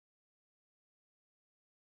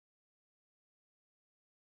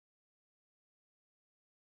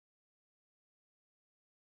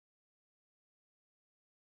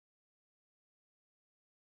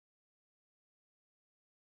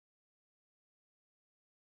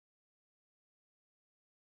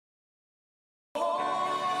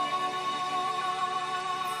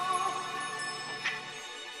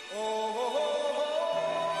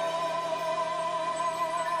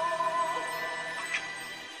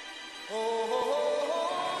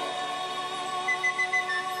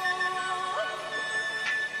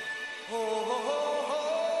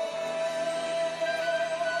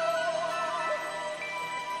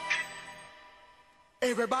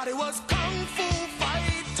Everybody was kung fu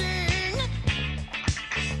fighting.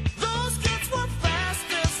 Those kids were fast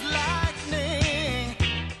as lightning.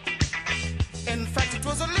 In fact, it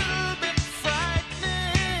was a little bit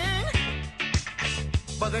frightening.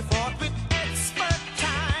 But they fought with expert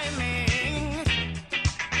timing.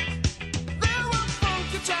 There were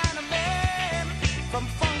funky Chinamen from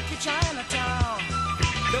funky Chinatown.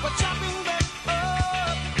 They were chopping them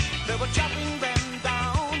up, they were chopping them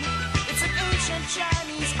down. It's an ancient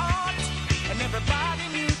Chinese art, and everybody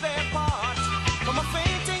knew their part. From a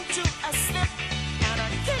fainting to a slip, and a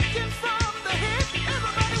kicking from the hip.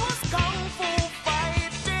 Everybody was kung fu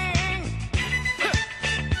fighting.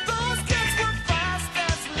 Those kids were fast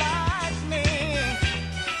as lightning.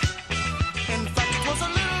 In fact, it was a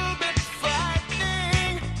little bit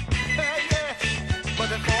frightening. Yeah. But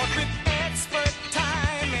they fought with expert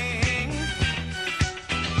timing.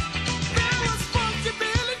 There was Funky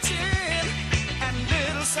Billy Chin and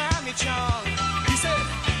Little Sammy Chung. He said,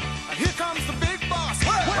 "Here comes the big boss.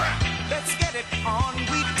 Let's get it on."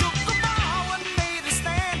 We took the bow and made a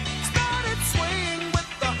stand. Started swaying with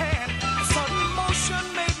the hand. A sudden motion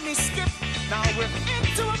made me skip. Now we're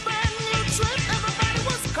into a brand new trip. Everybody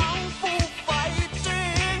was kung fu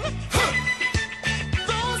fighting.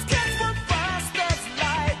 Those kids were fast as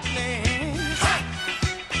lightning.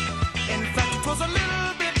 In fact, it was a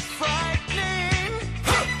little bit frightening.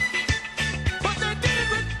 But they did it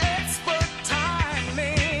with expert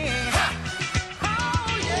timing.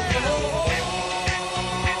 Oh, yeah.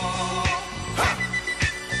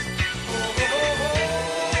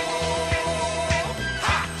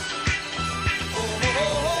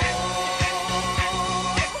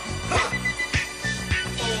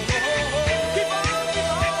 Keep on,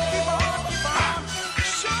 keep on, keep on, keep on.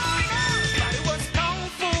 Sure, everybody was kung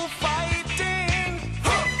fu fighting.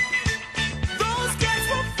 Those kids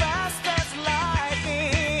were fast as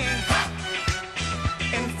lightning.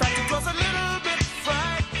 In fact, it was a little bit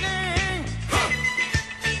frightening.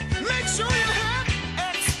 Make sure you have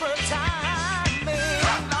expert timing.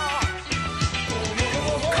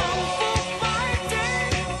 Kung fu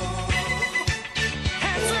fighting.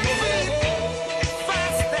 Hands and feet,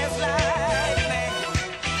 fast as lightning.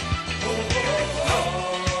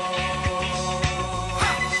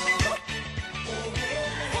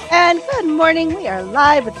 And good morning. We are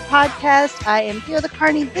live with the podcast. I am Theo the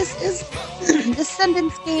Carney. This is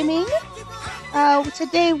Descendants Gaming.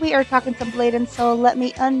 Today we are talking some Blade and Soul. Let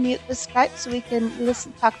me unmute the Skype so we can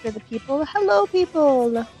talk to the people. Hello,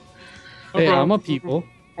 people. Hey, I'm a people.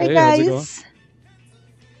 Hi, Hey, how's it going? guys.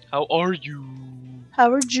 How are you?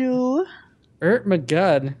 How are you? My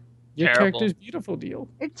God, your Terrible. character's beautiful, deal.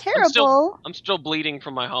 You're terrible. I'm still bleeding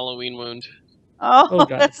from my Halloween wound. Oh,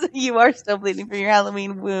 God. you are still bleeding from your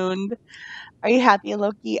Halloween wound. Are you happy,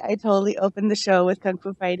 Loki? I totally opened the show with Kung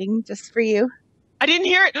Fu Fighting just for you. I didn't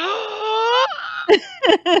hear it. Oh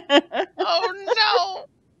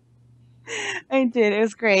I did. It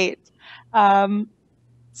was great.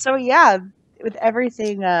 So yeah, with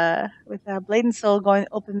everything, with Blade and Soul going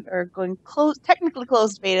open or going closed, technically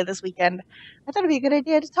closed beta this weekend, I thought it'd be a good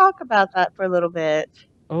idea to talk about that for a little bit.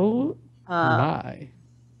 Oh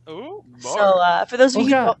So, my! for those of you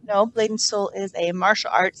who God. don't know, Blade and Soul is a martial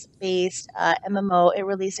arts based MMO. It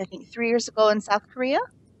released, I think, 3 years ago in South Korea,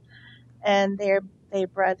 and they're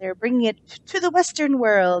bringing it to the Western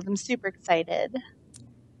world. I'm super excited no!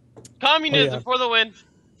 Communism Oh, yeah. for the win.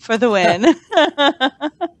 for the win.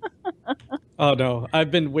 Oh no,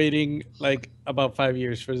 I've been waiting like about 5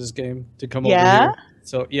 years for this game to come Yeah? over here.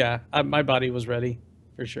 So yeah, my body was ready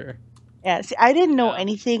for sure. Yeah, see, I didn't know Yeah.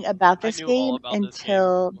 anything about I this knew game all about this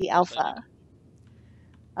until game. the I'm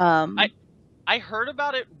alpha. I heard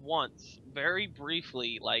about it once, very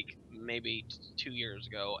briefly, like maybe 2 years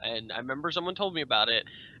ago, and I remember someone told me about it,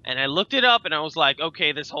 and I looked it up, and I was like,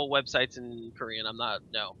 okay, this whole website's in Korean. I'm not,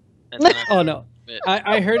 no. And then Oh no, it.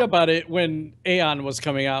 I heard about it when Aeon was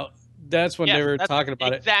coming out. That's when they Yes, were that's talking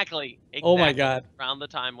about it. exactly. Oh my God! Around the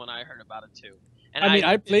time when I heard about it too. And I mean,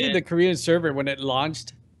 I looked at played the it. Korean server when it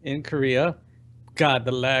launched in Korea. God,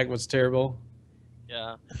 the lag was terrible.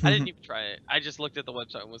 Yeah, I didn't even try it. I just looked at the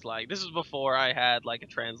website and was like, this is before I had like a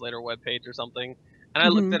translator webpage or something. And I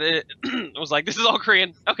looked at it and was like, this is all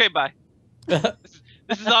Korean. Okay, bye.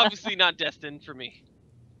 This is obviously not destined for me.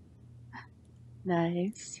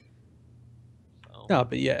 Nice. So, No,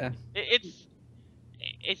 but yeah.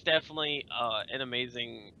 it's definitely an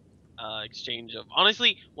amazing exchange of,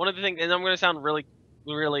 honestly, one of the things, and I'm going to sound really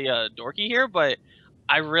dorky here, but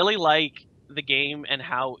I really like the game and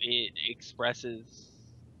how it expresses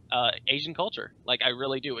Asian culture. Like, I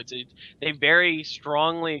really do. They very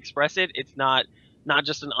strongly express it. It's not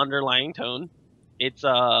just an underlying tone. it's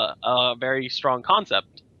a very strong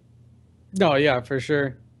concept. No, yeah, for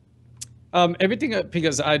sure. Everything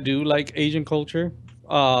because I do like Asian culture,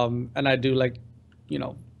 and I do like,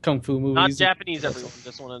 kung fu Not movies. Japanese, everyone.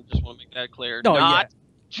 Just want to make that clear. No, Not yeah.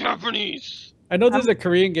 Japanese. I know this is a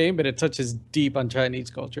Korean game, but it touches deep on Chinese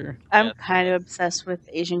culture. I'm Yeah. kind of obsessed with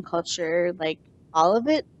Asian culture, like all of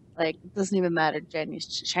it. Like it doesn't even matter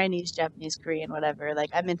Chinese, Japanese, Korean, whatever. Like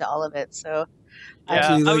I'm into all of it. So Yeah,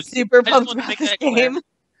 Actually, I'm like- I super just pumped want to about make this that clear. game.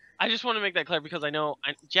 I just want to make that clear because I know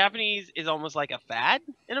Japanese is almost like a fad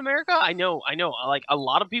in America. I know. Like a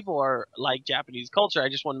lot of people are like Japanese culture. I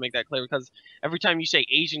just want to make that clear because every time you say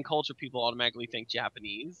Asian culture, people automatically think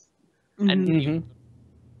Japanese. And Mhm. hmm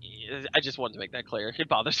I just wanted to make that clear. It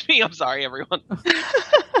bothers me. I'm sorry, everyone.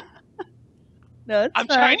 No, it's I'm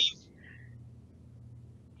fine. Chinese.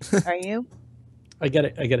 Are you? I get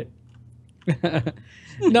it.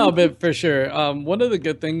 No, but for sure. One of the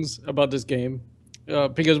good things about this game,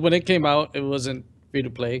 because when it came out, it wasn't free to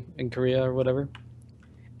play in Korea or whatever.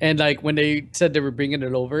 And like when they said they were bringing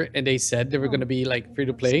it over, and they said they were gonna be like free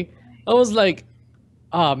to play, I was like,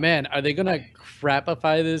 oh man, are they gonna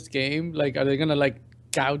crapify this game? Like, are they gonna like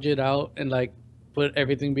gouge it out and like put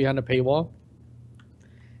everything behind a paywall?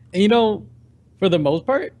 And for the most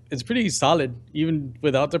part, it's pretty solid, even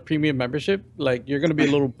without the premium membership. Like, you're gonna be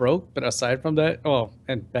a little broke, but aside from that,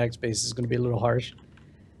 and backspace is gonna be a little harsh.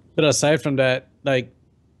 But aside from that, like,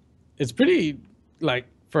 it's pretty like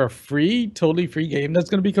for a totally free game that's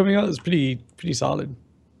gonna be coming out, it's pretty solid.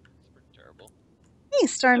 It's pretty terrible. Hey,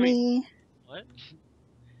 Stormy. What?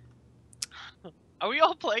 Are we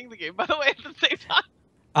all playing the game by the way at the same time?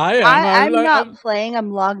 I am. I'm like- not playing. I'm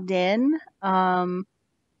logged in.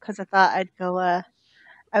 Because I thought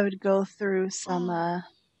I would go through some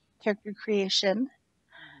character creation.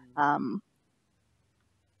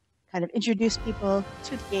 Kind of introduce people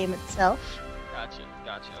to the game itself. Gotcha.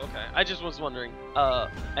 Okay. I just was wondering.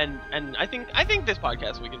 And I think this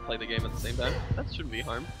podcast we can play the game at the same time. That shouldn't be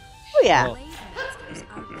harm. Oh yeah. Well,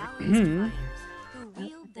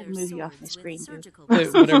 I'll move you off my screen, dude.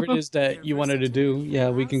 Whatever it is that you wanted to do, yeah,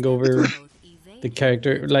 we can go over the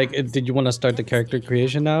character. Like, did you want to start the character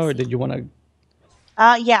creation now, or did you want to?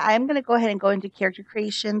 Yeah, I'm gonna go ahead and go into character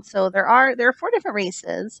creation. So there are 4 different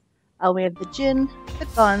races. We have the Jin, the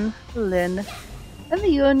Gon, the Lin, and the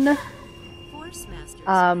Yun.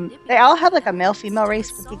 They all have like a male-female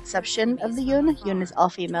race, with the exception of the Yun. Yun is all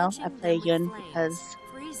female. I play Yun because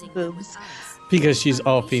boobs. Because she's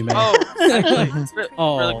all female. Oh, actually, really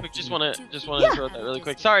Oh. quick. Just want to Yeah. throw that really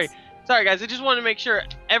quick. Sorry guys. I just want to make sure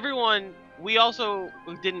everyone. We also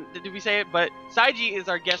did we say it? But Saiji is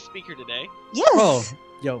our guest speaker today. Yes. Oh,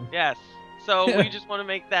 yo. Yes. So we just want to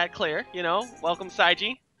make that clear. Welcome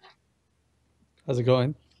Saiji. How's it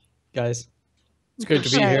going, guys? It's great to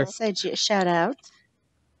be Shout- here. Saiji, shout out.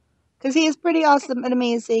 Because he is pretty awesome and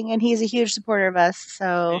amazing, and he's a huge supporter of us.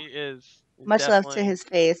 So He is. He's much love to definitely- his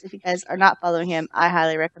face. If you guys are not following him, I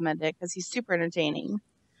highly recommend it because he's super entertaining.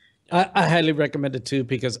 I highly recommend it too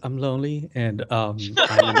because I'm lonely and I'm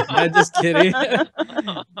just kidding.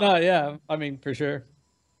 No, yeah, I mean for sure.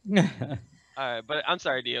 All right, but I'm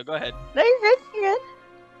sorry, Dio. Go ahead. No, you're good. You're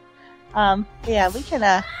good. Yeah, we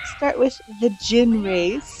can start with the Jin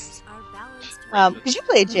race. Because you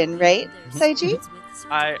play Jin, right, Saiji?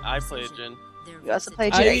 I play a Jin. You also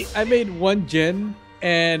play Jin. I made one Jin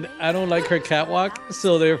and I don't like her catwalk,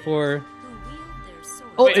 so therefore.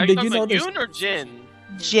 Oh, Wait, and are you did you talking know about there's? Yun or Jin?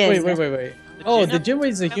 Jin. Wait. The Oh, Jin the Jin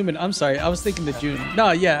is a human. I'm sorry, I was thinking the June.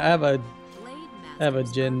 No, yeah, I have a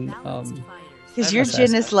Jin. Because your That's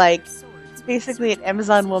Jin is like basically an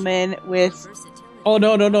Amazon woman with. Oh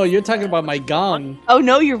no! You're talking about my Gong. Oh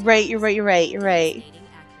no, you're right. You're right.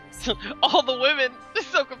 All the women. It's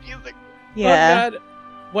so confusing. Yeah, Oh, God.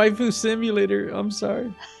 Waifu Simulator. I'm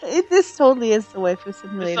sorry. this totally is the waifu There's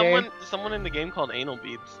simulator. someone in the game called Anal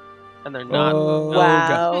Beads, and they're not. Oh,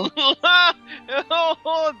 Wow.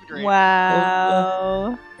 Oh, it's great.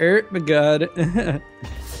 Wow. My God.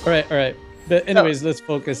 all right. But anyways, let's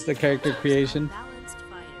focus the character creation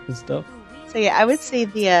and stuff. So yeah, I would say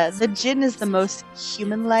the Jin is the most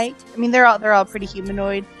human-like. I mean, they're all pretty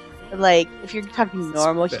humanoid. But like, if you're talking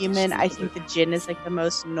normal human, I think the Jin is like the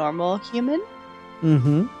most normal human.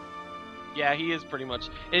 Mm-hmm. Yeah, he is pretty much.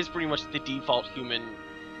 It is pretty much the default human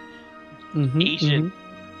Mm-hmm. Asian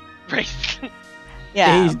race.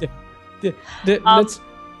 Yeah. Let's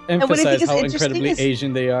and what I think emphasize is how interesting incredibly is-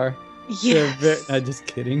 Asian they are. Yes. I'm just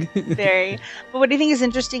kidding. Very. But what I think is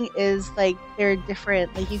interesting is like they're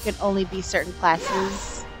different. Like you can only be certain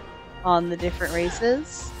classes on the different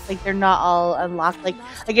races. Like they're not all unlocked. Like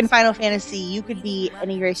in Final Fantasy, you could be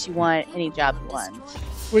any race you want, any job you want.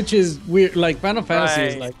 which is weird. Like Final Fantasy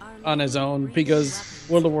is Right. like on its own because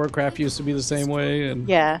World of Warcraft used to be the same way, and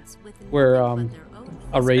Yeah. where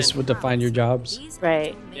a race would define your jobs.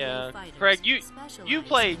 Right. Yeah, Craig, you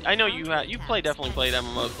played. I know you definitely played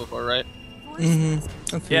MMOs before, right?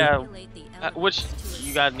 Okay. Yeah. Which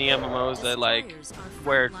you got any MMOs that like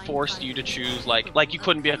where it forced you to choose like you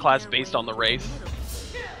couldn't be a class based on the race?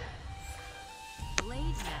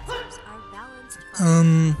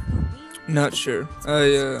 Not sure.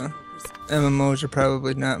 MMOs are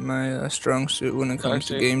probably not my strong suit when it comes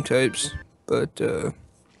to see. game types, but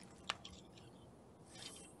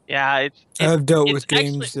Yeah, I've dealt it's with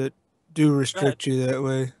games actually- that do restrict you that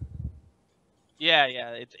way. Yeah,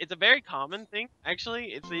 it's a very common thing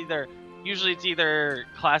actually. Usually it's either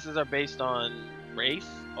classes are based on race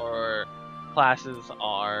or classes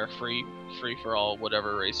are free for all,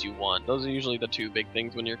 whatever race you want. Those are usually the two big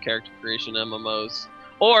things when you're character creation MMOs.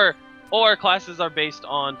 Or classes are based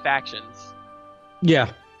on factions.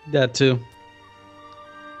 Yeah, that too.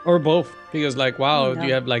 Or both, because like WoW, Yeah.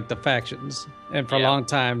 you have like the factions, and for a Yeah. long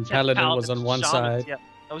time, Paladin was on one Shamans, side. Yeah,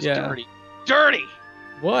 that was Yeah. dirty. Dirty.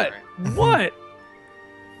 What? Mhm. What?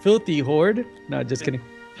 Filthy horde? No, just kidding.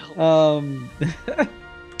 Oh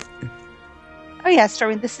yeah,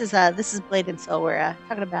 Stormy. This is Blade and Soul we're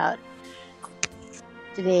talking about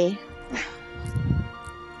today.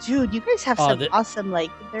 Dude, you guys have Oh, some awesome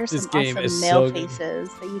there's this some game awesome is male so good. faces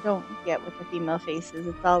that you don't get with the female faces.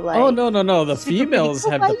 It's all like Oh no, the super pretty females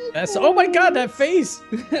have the best. Oh my god, that face!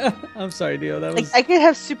 I'm sorry, Dio. That like was. I could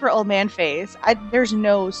have super old man face. There's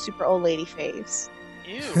no super old lady face.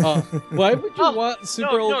 Ew. Why would you Oh, want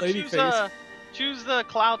super old lady choose, face? Choose the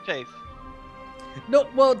cloud face. No,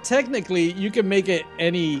 well, technically, you can make it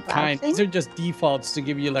any Cloud kind. thing? These are just defaults to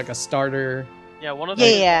give you like a starter. Yeah, one of Yeah,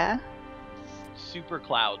 those yeah. super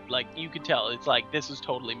cloud. Like you could tell, it's like this is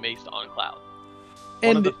totally based on cloud.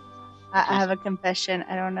 And I have a confession.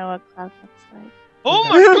 I don't know what cloud looks like. Oh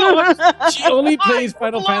my god! she only plays I'm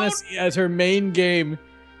Final blown. Fantasy as her main game.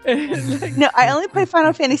 Like, No, I only play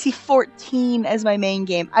Final Fantasy 14 as my main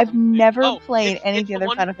game. I've never Oh, played it's- any it's of the the other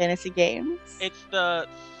one- Final Fantasy games. It's the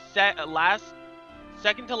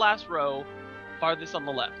second to last row, farthest on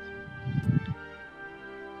the left.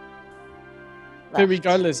 but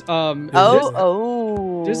regardless,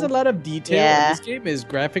 Oh. there's a lot of detail. Yeah. This game is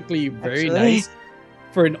graphically very Actually. nice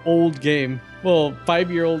for an old game. Well,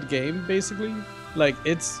 5-year-old game basically. Like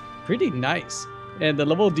it's pretty nice, and the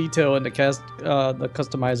level of detail and the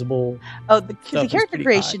customizable. Oh, the stuff is character pretty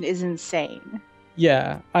creation is insane.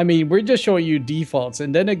 Yeah, I mean, we're just showing you defaults,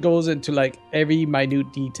 and then it goes into like every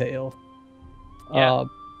minute detail. Yeah. Um,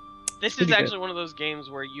 This is pretty good. actually one of those games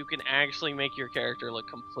where you can actually make your character look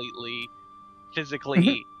completely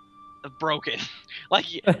physically broken. like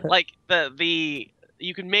the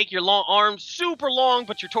you can make your long arms super long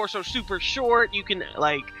but your torso super short. You can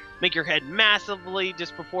like make your head massively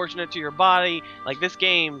disproportionate to your body. Like this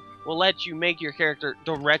game will let you make your character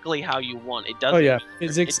directly how you want. It doesn't oh yeah,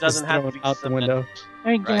 physics it doesn't is have to thrown be out the cemented. window.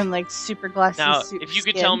 Or you give Right. him like super glossy Now, super if you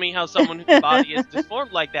could skin. tell me how someone whose body is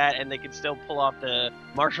deformed like that and they can still pull off the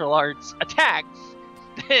martial arts attacks,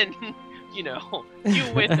 then you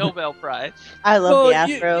win Nobel Prize. I love Well, the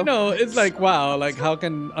afro. you know, it's like wow, like how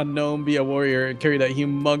can a gnome be a warrior and carry that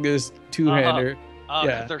humongous two-hander? Because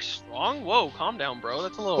Yeah. they're strong. Whoa, calm down, bro.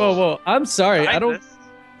 That's a little. Whoa, I'm sorry, I don't. scientist.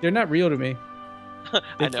 They're not real to me.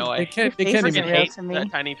 I know. They I can't. They Your can't face even isn't real hate. to me.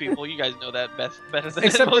 that tiny people. You guys know that better than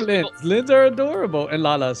Except for most Lins. people. Lins are adorable, and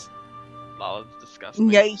Lala's. Lala's disgusting.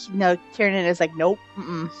 Yeah, no, Kieran is like, nope.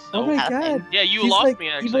 Mm-mm. Oh my Nope. god. Yeah, you He's lost like me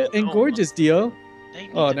actually. evil and Oh, gorgeous, Dio. they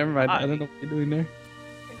need Oh, to never mind. I die. don't know what you're doing there.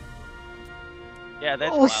 Yeah,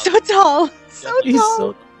 that's. Oh, wild. so tall. So Yeah.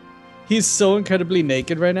 tall. He's so incredibly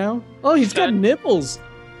naked right now. Oh, he's got Okay. nipples.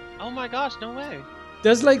 Oh my gosh, no way.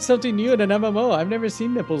 That's like something new in an MMO. I've never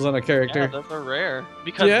seen nipples on a Yeah, character. those are rare.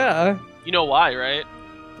 Because Yeah. you know why, right?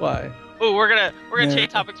 Why? Oh, we're gonna change America.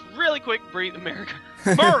 topics really quick. Breathe, America.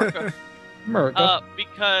 America. America.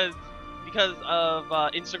 Because of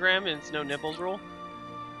Instagram and its no nipples rule.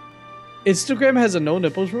 Instagram has a no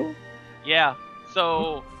nipples rule. Yeah.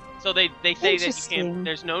 So they say that you Interesting. can't.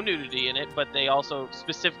 There's no nudity in it, but they also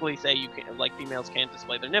specifically say you can like females can't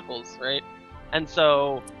display their nipples, right? And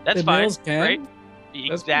so that's The fine, males can? right? That's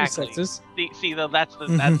pretty Exactly. sexist. See, though, that's the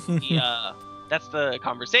that's the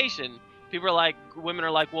conversation. People are like, women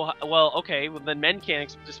are like, well, okay, well then men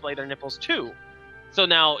can't display their nipples too. So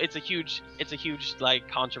now it's a huge like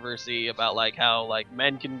controversy about like how like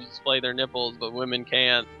men can display their nipples but women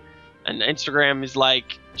can't, and Instagram is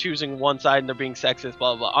like choosing one side and they're being sexist,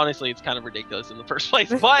 blah blah. Blah. Honestly, it's kind of ridiculous in the first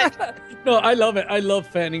place, but No, I love it. I love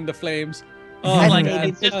fanning the flames. Oh I've my made god.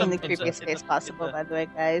 you think in the It's a- creepiest it's a- face it's possible, a- by the way,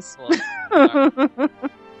 guys. Well,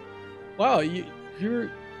 Wow,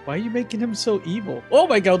 you're why are you making him so evil? Oh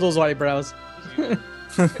my god, those eyebrows.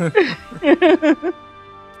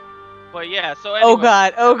 but yeah, so anyway, Oh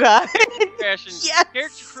god, oh god. creation, Yes!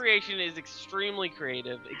 character creation is extremely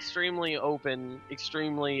creative, extremely open,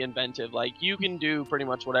 extremely inventive. Like you can do pretty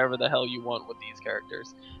much whatever the hell you want with these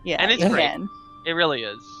characters. Yeah, And it's you great. can. It really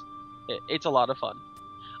is. It's a lot of fun.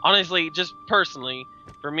 Honestly, just personally,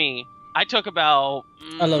 for me, I took about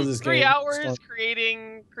I love this 3 game. hours So-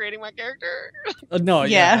 creating my character. No,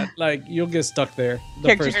 Yeah. like you'll get stuck there. The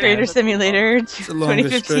Character first Creator time. Simulator It's the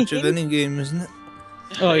longest stretch of 2015. any game, isn't it?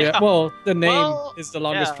 Oh yeah. Well, the name Well, is the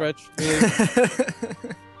longest yeah. stretch.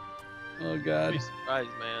 Really. Oh I'd god. be surprised,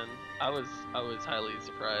 man. I was highly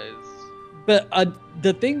surprised. But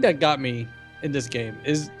the thing that got me in this game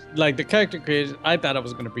is like the character creation. I thought I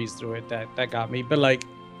was gonna breeze through it. That got me. But like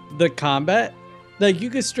the combat, like you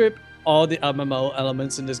could strip all the MMO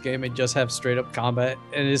elements in this game and just have straight up combat,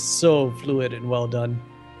 and it's so fluid and well done.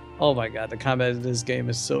 Oh my god, the combat in this game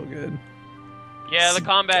is so good. Yeah, the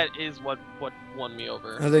combat is what won me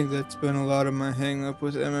over. I think that's been a lot of my hang up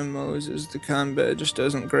with MMOs is the combat just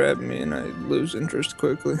doesn't grab me and I lose interest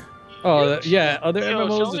quickly. Oh yeah, other Yo,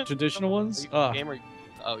 MMOs, show the me- traditional ones. Are you a gamer?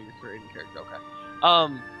 Oh, you're creating a character.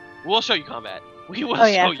 Okay. We'll show you combat. We will Oh,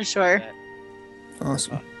 yeah, show for you sure. combat.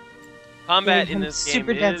 Awesome. Combat Giving in him this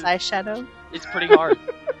super game dense is eyeshadow. it's pretty hard.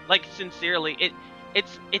 Like sincerely,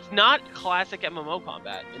 it's not classic MMO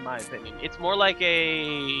combat in my opinion. It's more like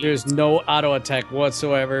a There's no auto attack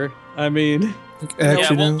whatsoever. I mean, Like yeah.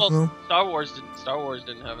 action Well, MMO. Star Wars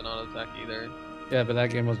didn't have an auto attack either. yeah, but that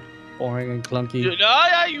game was boring and clunky.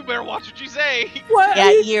 Yeah, you better watch what you say. What?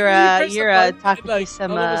 Yeah, You you're press the talking button, to like,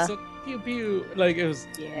 some all of a sudden, pew pew. Like it was.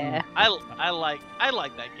 yeah. I like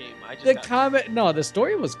that game. I just The got, combat, no, the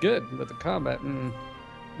story was good, but the combat,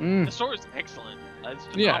 the story is excellent. It's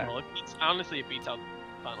Yeah. phenomenal. Honestly, it beats out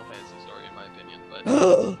Final Fantasy story in my opinion.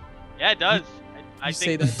 But yeah, it does. I You think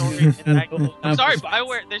say the that story. to is me. actually- I'm sorry,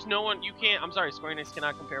 Bioware. There's no one. You can't. I'm sorry, Square Enix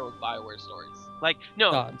cannot compare with Bioware stories. Like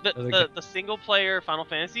no, No, the single player Final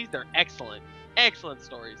Fantasies, they're excellent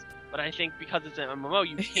stories. But I think because it's an MMO,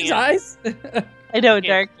 you His can't. eyes. I know, you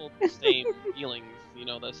Dark. can't pull the same feelings,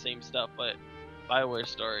 the same stuff. But Bioware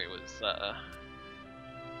story was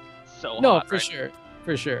so No, hot, for right? sure,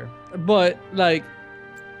 for sure. But like,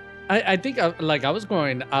 I think I was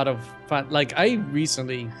going out of fun. Like I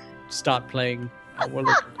recently stopped playing World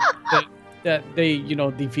of Warcraft. that they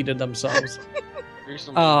defeated themselves.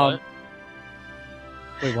 Recently, Um, what?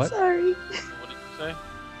 Wait, what? Sorry. What did you say?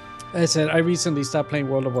 I said I recently stopped playing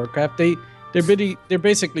World of Warcraft. They're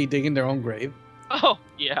basically digging their own grave. Oh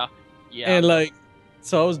yeah. And like,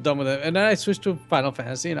 so I was done with it. And then I switched to Final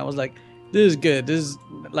Fantasy, and I was like, this is good. This is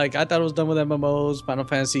like, I thought I was done with MMOs. Final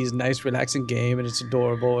Fantasy is a nice, relaxing game, and it's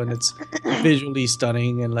adorable, and it's visually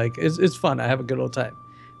stunning, and like, it's fun. I have a good old time.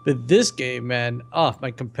 But this game, man,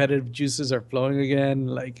 my competitive juices are flowing again.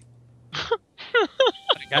 Like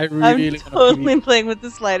I really I'm wanna totally playing with the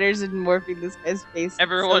sliders and morphing this guy's face. It's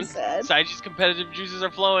Everyone, so sad. Saiji's competitive juices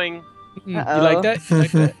are flowing. You Uh-oh. like that? You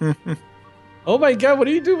like that? Oh my god, what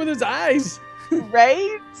are you doing with his eyes?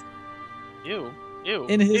 Right? Ew. Ew.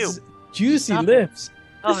 In his Ew. juicy Stop it. lips.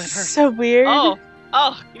 Oh, it This is hurts. so weird.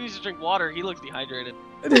 Oh, he needs to drink water. He looks dehydrated.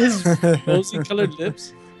 And his rosy colored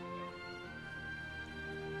lips.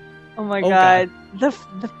 Oh my Oh, god.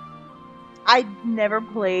 The I never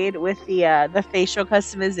played with the facial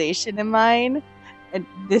customization in mine, and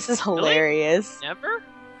this is hilarious. Never?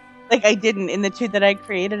 Like I didn't in the two that I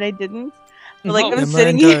created, I didn't. But like Oh. I'm Yeah, my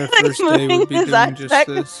sitting here entire like, first day would moving be his doing eyes just back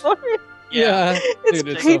and this. forth. Yeah. It's Dude,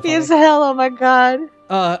 it's so creepy as funny. hell. Oh my god.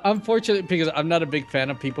 Unfortunately, because I'm not a big fan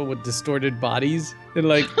of people with distorted bodies in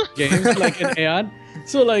like games, like in Aeon.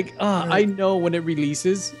 So like, I know when it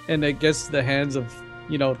releases and it gets to the hands of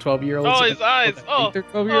 12-year-olds. Oh, his eyes. Oh.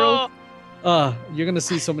 12-year-olds. Oh. You're gonna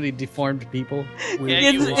see so many deformed people. Weird Yeah,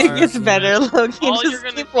 you It gets are. better, Loki. All you're Just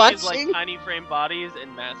gonna keep see is like watching. tiny frame bodies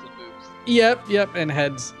and massive boobs. Yep, and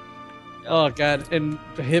heads. Yep. Oh god, and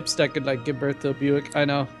hips that could like give birth to a Buick. I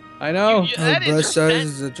know. You- Oh, breast size that-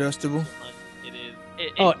 is adjustable. It is.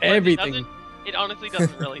 It, Oh, but everything. It honestly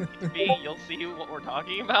doesn't really need to be. You'll see what we're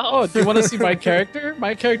talking about. Oh, do you want to see my character?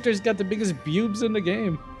 My character's got the biggest pubes in the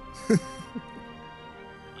game. Yeah,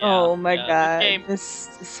 Oh my yeah, god. This game, This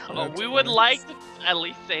is oh, we would like to at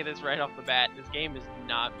least say this right off the bat. This game is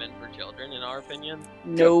not meant for children, in our opinion.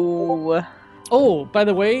 no. Oh, by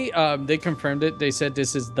the way, they confirmed it. They said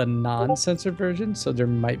this is the non-censored version, so there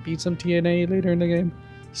might be some TNA later in the game.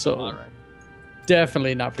 So All right.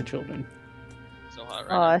 definitely not for children. So lot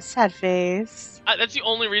right Oh, sad face. now. That's the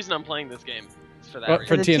only reason I'm playing this game. Is for that What,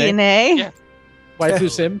 For reason. the TNA? TNA? Yeah. Waifu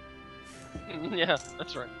Sim? Yeah,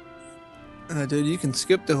 that's right. Dude, you can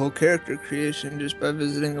skip the whole character creation just by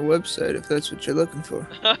visiting a website if that's what you're looking for.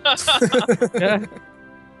 Yeah.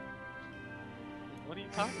 What are you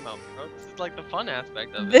talking about, bro? This is like the fun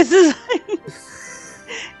aspect of it. This is.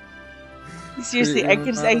 Seriously, Pretty I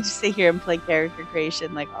real can just sit here and play character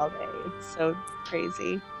creation like all day. It's so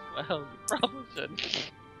crazy. Well, you probably should.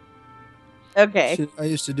 Okay. Shit, I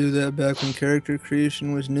used to do that back when character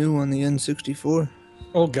creation was new on the N64.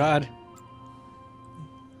 Oh god.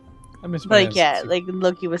 I miss my Like, yeah, N64. like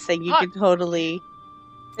Loki was saying, you Hot. could totally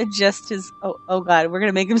adjust his. Oh god, we're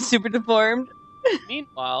gonna make him super deformed.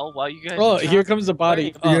 Meanwhile, while you guys. Oh, are here comes the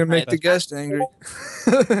body. You're You're Oh, gonna make the that's- guest angry.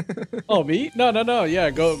 Oh, me? No. Yeah,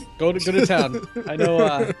 go to town. I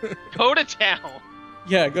know. Go to town.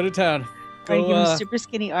 Yeah, go to town. Or give Go him super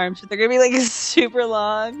skinny arms, but they're gonna be like super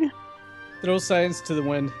long. throw science to the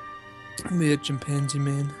wind. Be a chimpanzee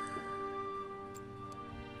man.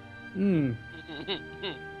 Mm.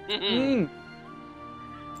 Mm.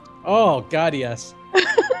 Oh god, yes.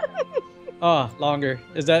 Oh, longer.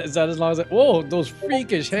 Is that as long as it? Whoa, those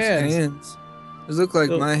freakish hands. Hands. Those look like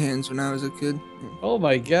So- my hands when I was a kid. Oh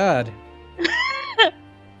my god.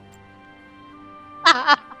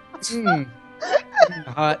 Mm.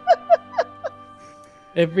 Hot.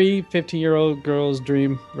 Every 15-year-old girl's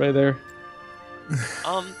dream, right there.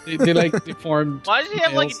 They like deformed. Why does he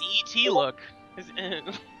have like an nails. ET look?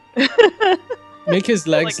 Make his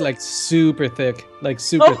legs like- like super thick, like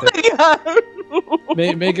super Oh thick. my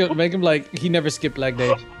god. Make him like he never skipped leg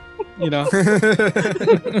day. You know,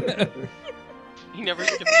 He never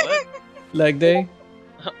skipped what? leg day.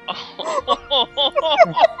 Oh.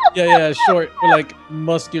 Yeah, short, but like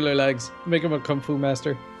muscular legs. Make him a kung fu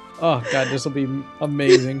master. Oh god, this will be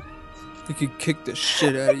amazing. He could kick the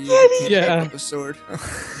shit out of you. Can't You can't Yeah. pick up a sword.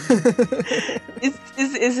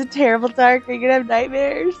 Is it terrible dark? Are you gonna have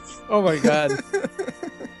nightmares? Oh my god,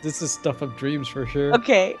 this is stuff of dreams for sure.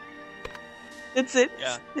 Okay. That's it.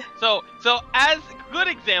 Yeah. So as a good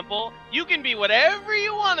example, you can be whatever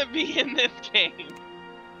you want to be in this game.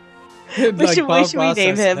 Like should- Bob what should we Ross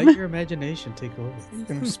name says, him? Let your imagination take over. You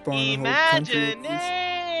can spawn a whole country with these.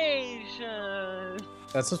 Imagination.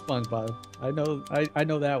 That's a SpongeBob. I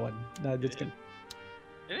know that one. No, just kidding.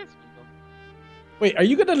 It is. Wait, are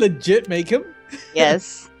you gonna legit make him?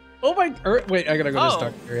 Yes. Oh my! Wait, I gotta go to Oh,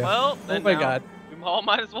 start area. well, Oh then my now god! we all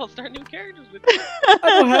might as well start new characters with you. I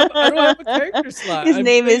don't have a character slot. His I'm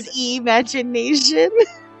name playing is Imagination.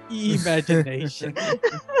 Imagination.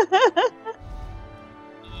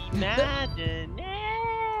 Imagination.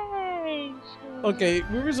 Okay,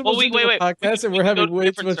 we were supposed wait, to do wait, a wait. podcast, and We we're can go having to a way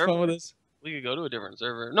too different much fun server. with this. We could go to a different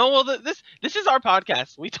server. No, well, this is our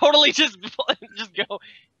podcast. We totally just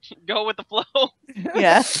go with the flow.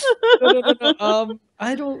 Yeah. No.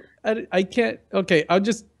 I can't. Okay, I'll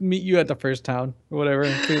just meet you at the first town or whatever.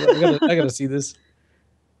 I gotta see this.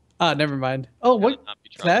 Ah, never mind. Oh, what Gotta not be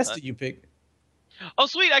class traumatized. did you pick? Oh,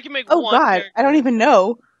 sweet! I can make Oh one. god, character. I don't even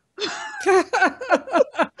know.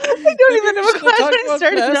 I don't even know what class I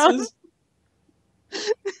started on.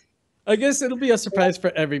 I guess it'll be a surprise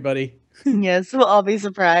for everybody. Yes, we'll all be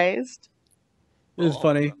surprised. It was Oh,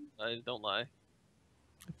 funny. I don't lie.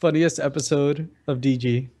 Funniest episode of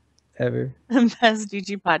DG ever. Best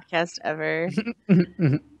DG podcast ever.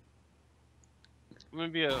 I'm gonna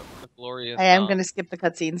be a glorious. I am gonna skip the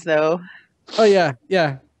cutscenes though. Oh yeah.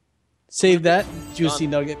 Save that juicy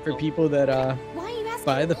nugget for people that Why are you asking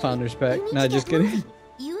buy the me? founders You pack. need Nah, to just get kidding. moving.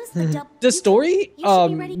 Use the The story, You should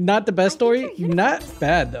be ready. not the best I think story, your uniform not is-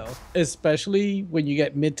 bad though. Especially when you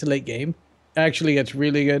get mid to late game, actually it's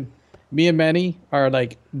really good. Me and Manny are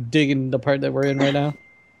like digging the part that we're in right now.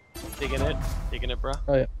 digging it, bro.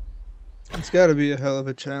 Oh yeah. It's got to be a hell of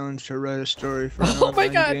a challenge to write a story for an Oh my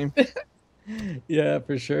online god. game. Yeah,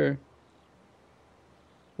 for sure.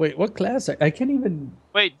 Wait, what class? I can't even.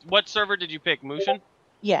 Wait, what server did you pick? Mushin?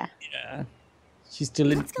 Yeah. Yeah, she's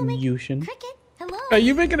still in Let's go make Yushin. Cricket, hello. Are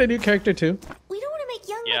you making a new character too? We don't want to make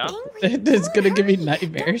young Yeah. look angry. It's Come gonna on, give me hurry.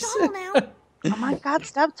 nightmares. Don't dawdle now. Oh my god,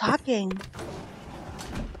 stop talking.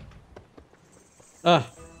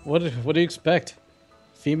 What do you expect?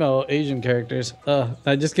 Female Asian characters.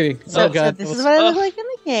 I'm just kidding. So, Oh god. so this that is was- what I look Ugh. like in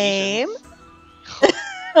the game.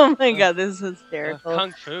 Oh my god, this is hysterical.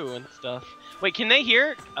 Kung Fu and stuff. Wait, can they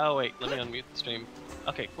hear? Oh wait, let me unmute the stream.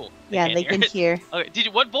 Okay, cool. Yeah, they can it. hear. Okay,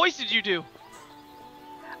 what voice did you do?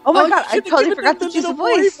 Oh my you god, I should've totally given forgot them to choose a little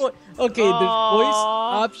boy voice. Okay, there's voice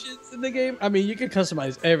Aw. options in the game. I mean, you can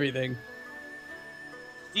customize everything.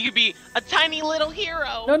 You could be a tiny little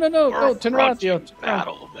hero. No, turn around, Approaching yo. Turn around.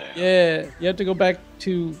 battle there. Yeah, you have to go back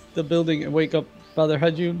to the building and wake up Brother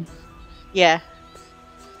Hajun. Yeah.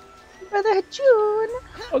 Brother June.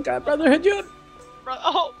 Oh god, Brother Hajun!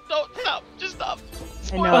 Oh, don't stop. Just stop.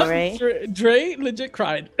 I know, right? Dre legit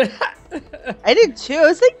cried. I did too. I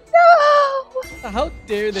was like, no. How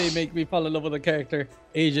dare they make me fall in love with a character?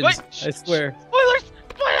 Asians, Wait, I swear. Spoilers!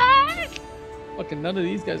 Spoilers! Fucking none of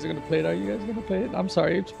these guys are gonna play it. Are you guys gonna play it? I'm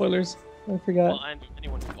sorry, spoilers. I forgot. Well, and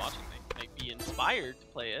anyone who's watching may be inspired to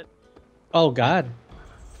play it. Oh god.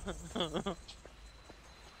 I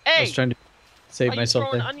Hey! was trying to save Why you myself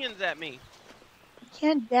throwing there. onions at me?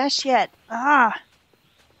 Can't dash yet. Ah.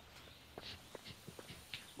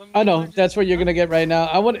 I know, that's what you're gonna get right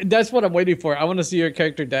now. That's what I'm waiting for. I wanna see your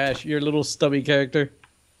character dash, your little stubby character.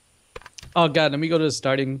 Oh god, let me go to the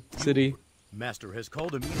starting city. Master has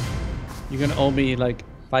called a meeting. You're gonna owe me like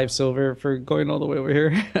 5 silver for going all the way over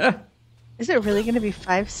here. Is it really going to be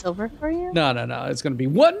 5 silver for you? No. It's gonna be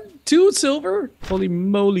 1, 2 silver. Holy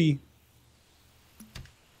moly.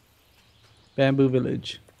 Bamboo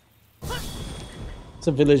Village. It's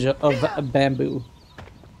a village of bamboo.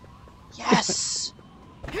 Yes.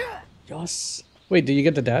 Yes. Wait, did you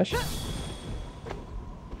get the dash?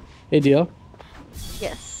 Hey, Dio.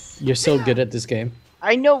 Yes. You're so good at this game.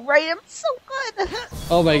 I know, right? I'm so good.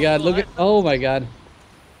 Oh my god, look at. Oh my god.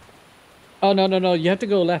 Oh, no. You have to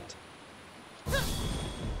go left.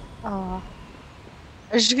 Oh.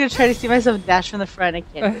 I was just going to try to see myself dash from the front. I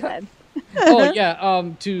can't do that. Oh, yeah.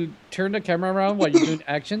 To turn the camera around while you're doing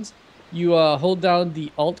actions, you hold down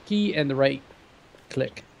the Alt key and the right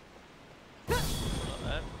click.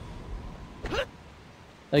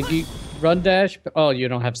 Like you run dash. Oh, you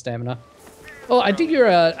don't have stamina. Oh, I think you're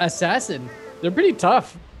a assassin. They're pretty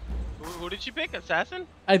tough. Who did she pick? Assassin?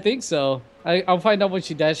 I think so. I'll find out when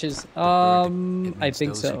she dashes. I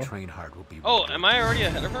think so. Oh, am I already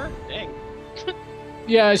ahead of her? Dang.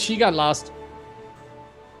 Yeah, she got lost.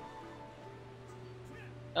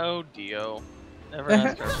 Oh, Dio. Never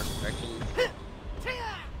asked her for directions.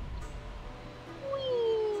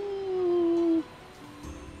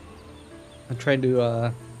 I'm trying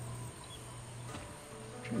to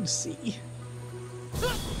see.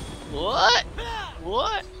 What?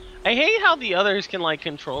 What? I hate how the others can like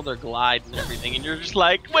control their glide and everything, and you're just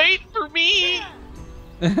like, wait for me.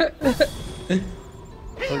 Oh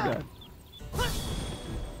god.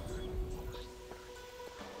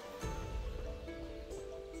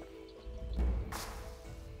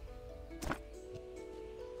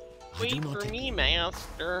 Wait for me,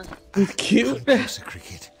 master. Cute.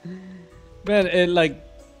 Man, it like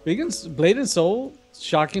Blade and Soul,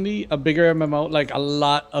 shockingly a bigger MMO. Like a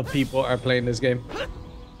lot of people are playing this game.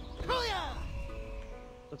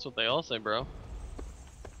 That's what they all say, bro.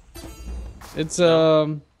 It's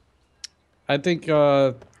I think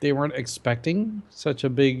they weren't expecting such a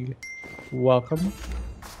big welcome.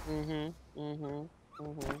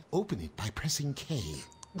 Open it by pressing K.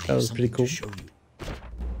 That was pretty cool.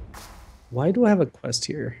 Why do I have a quest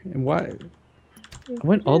here? And why? I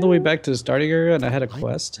went all the way back to the starting area and I had a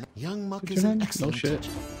quest. Young Muck Did is you an know? No excellent shit.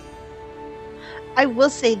 teacher. I will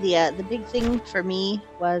say the big thing for me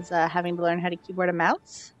was having to learn how to keyboard and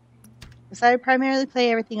mouse. Because I primarily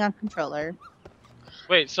play everything on controller.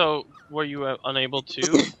 Wait, so were you unable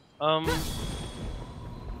to?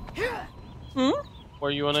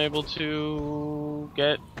 Were you unable to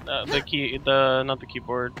get the key? Not the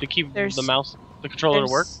keyboard. The mouse, the controller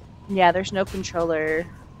to work Yeah, there's no controller.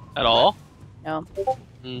 at all? No.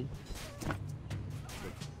 Hmm.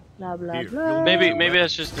 Blah blah Here, blah. Maybe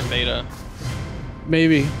that's just in beta.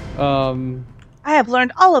 Maybe. I have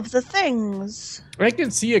learned all of the things. I can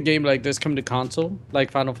see a game like this come to console,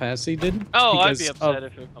 like Final Fantasy did. Oh, I'd because be of- upset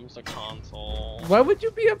if it comes to console. Why would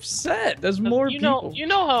you be upset? There's more you people.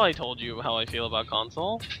 know how I told you how I feel about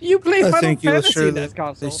console. You play I Final think you'll Fantasy sure in this that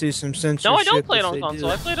console. they see some censorship. No, I don't play it if on they console.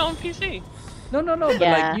 do. I play it on PC. No, but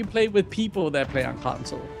Yeah. like you play with people that play on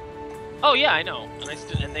console. Oh yeah, I know,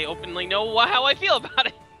 and they openly know how I feel about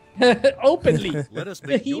it. Openly. Let us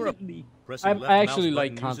make Europe. Vehemently. Pressing I left actually mouse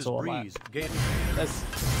like button uses console a lot. breeze. Gain- That's,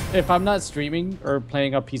 if I'm not streaming or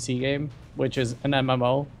playing a PC game, which is an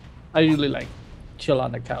MMO, I usually like chill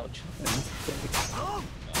on the couch. And play.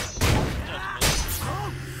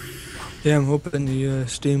 Yeah, I'm hoping the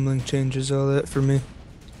Steam Link changes all that for me.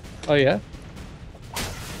 Oh yeah.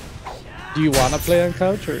 Do you want to play on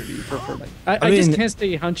couch or do you prefer like? I just mean- can't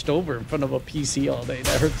stay hunched over in front of a PC all day.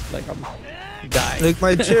 That hurts like I'm dying. Like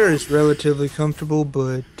my chair is relatively comfortable,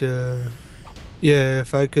 but yeah,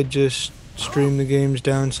 if I could just stream the games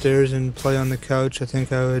downstairs and play on the couch, I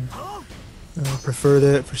think I would prefer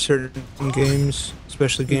that for certain games,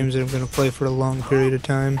 especially games that I'm going to play for a long period of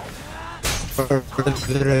time, or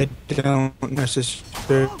that I don't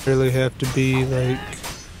necessarily have to be like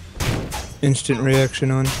instant reaction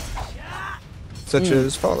on, such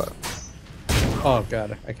as Fallout. Oh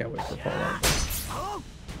god, I can't wait for Fallout.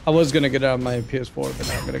 I was gonna get it on my PS4, but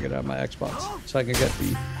now I'm gonna get it on my Xbox so I can get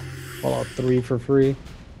the Fallout 3 for free.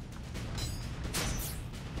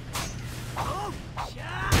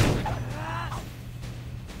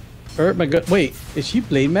 My god, wait, is she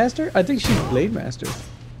Blade Master? I think she's Blade Master.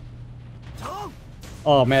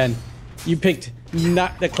 Oh man, you picked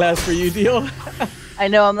not the class for you, Dio. I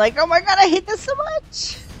know. I'm like, oh my god, I hate this so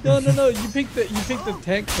much. No, you picked the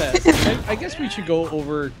tank class. I guess we should go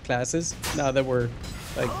over classes now that we're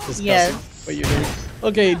like discussing what you're doing.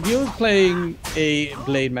 Okay, Dio's playing a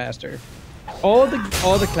Blade Master. All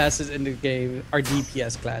the classes in the game are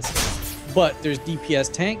DPS classes, but there's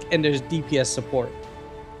DPS tank and there's DPS support,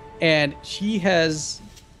 and she has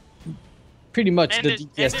pretty much the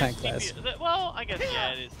DPS tank class. Well, I guess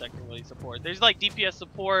yeah, it is technically support. There's like DPS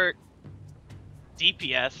support,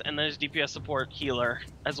 DPS, and there's DPS support healer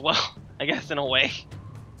as well. I guess in a way.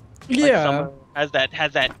 Yeah. Like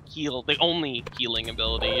has that heal, the only healing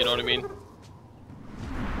ability. You know what I mean?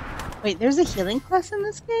 Wait, there's a healing class in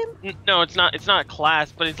this game? No, it's not. It's not a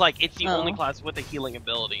class, but it's like it's the Oh. only class with a healing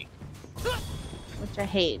ability. Which I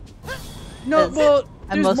hate. No, 'Cause well,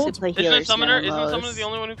 I there's mostly multiple- play Isn't healers. a summoner? now, Isn't a summoner Lois. the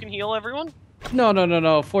only one who can heal everyone?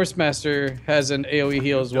 No. Force Master has an AoE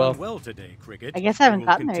heal as well. Well today, Cricket. I guess I haven't You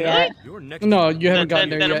will gotten there continue yet. your next No, you haven't gotten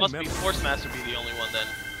then there it yet. must be Force Master be the only one then.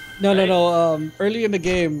 No. Early in the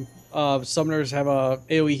game, summoners have a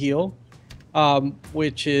AoE heal,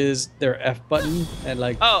 which is their F button and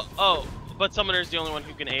like. Oh, but Summoner's the only one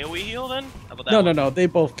who can AoE heal then? How about that No, one? no, they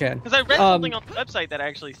both can. Because I read something on the website that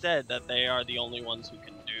actually said that they are the only ones who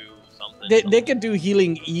can do something. They can do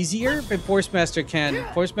healing easier, but Force Master can.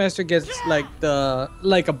 Force Master gets like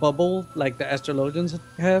a bubble, like the Astrologians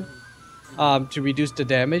have, to reduce the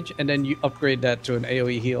damage, and then you upgrade that to an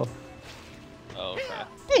AoE heal. Oh, okay.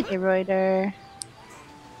 Hey, Deroider.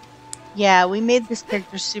 Yeah, we made this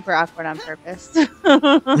character super awkward on purpose.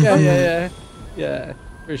 Yeah,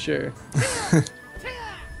 for sure.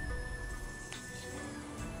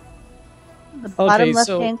 The bottom Okay,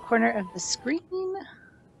 so- left-hand corner of the screen.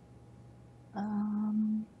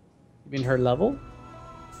 You mean her level?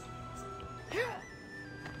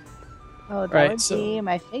 Oh, that Right, would so- be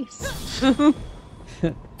my face.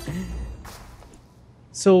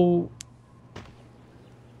 So,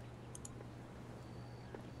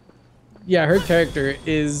 yeah, her character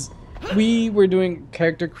is. We were doing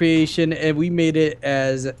character creation and we made it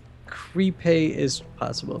as creepy as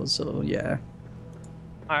possible. So yeah.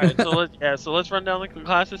 All right, so let's run down the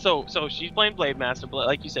classes. So she's playing Blade Master, but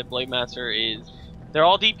like you said, Blade Master they're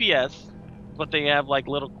all DPS, but they have like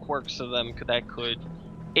little quirks of them that could,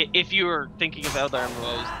 if you were thinking of other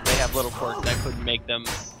MMOs, they have little quirks that could make them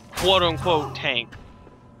quote unquote tank.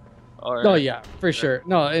 Or, Oh yeah, for sure.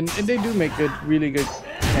 No, and they do make really good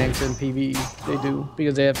tanks in PvE. They do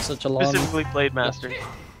because they have such a long. specifically Blade Master.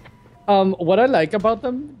 What I like about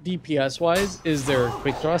them, DPS wise, is their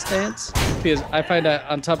quick draw stance. Because I find that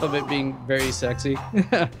on top of it being very sexy,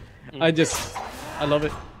 I love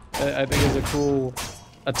it. I think it's a cool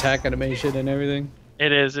attack animation and everything.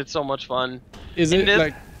 It is. It's so much fun. Is In it this-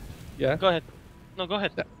 like? Yeah. Go ahead. No, go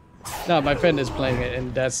ahead. No, my friend is playing it,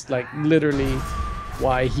 and that's like literally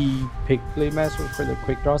why he picked Blade Master for the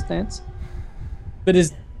quick draw stance. But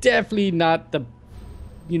it's definitely not the,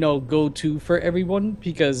 go-to for everyone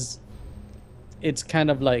because it's kind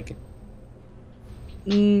of like,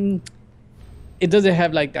 it doesn't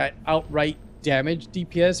have like that outright damage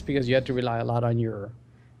DPS because you have to rely a lot on your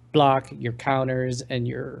block, your counters, and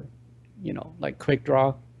your, like quick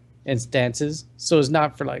draw and stances. So it's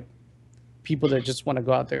not for like people that just want to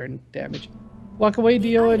go out there and damage. Walk away,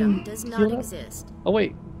 Dio, Item and does heal not up. exist. Oh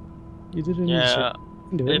wait, you didn't. Yeah.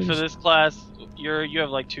 Do it. And for this class, you have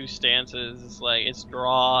like two stances. It's like it's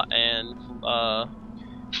draw and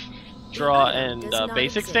Does not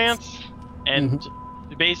basic exist. stance. And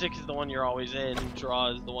the basic is the one you're always in.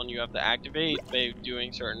 Draw is the one you have to activate by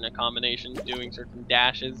doing certain combinations, doing certain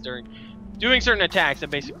dashes, doing certain attacks that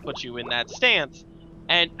basically put you in that stance.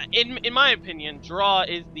 And in my opinion, draw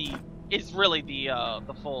is really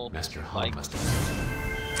the full Master like. Han must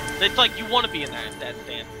It's like you want to be in that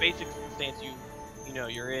stance. Basic is the stance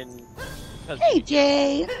you're in. 'Cause Hey, you-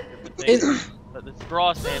 Jay. different things. But it's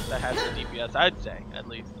draw stance that has the DPS, I'd say, at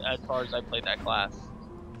least as far as I played that class.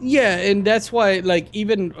 Yeah, and that's why, like,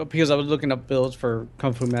 even because I was looking up builds for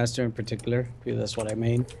Kung Fu Master in particular, because that's what I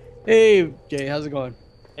main. Hey, Jay, how's it going?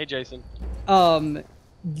 Hey, Jason.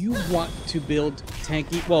 you want to build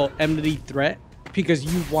tanky, well, enmity threat because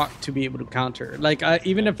you want to be able to counter. Like,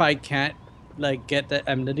 even if I can't like get the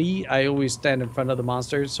enmity, I always stand in front of the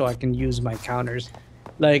monsters so I can use my counters.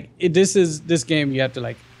 Like, this game, you have to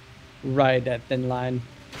like ride that thin line.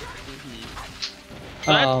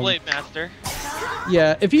 So that's Blade Master.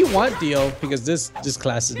 Yeah, if you want Dio, because this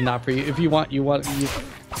class is not for you. If you want you want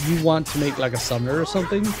to make like a summoner or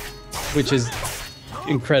something, which is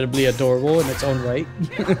incredibly adorable in its own right.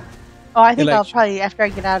 Oh, I think like- I'll probably, after I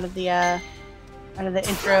get out of the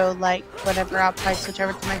intro, like whatever, I'll probably switch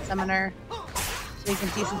over to my summoner so you can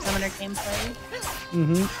see some summoner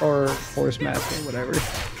gameplay. Or Force Master, whatever.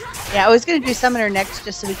 Yeah, I was gonna do summoner next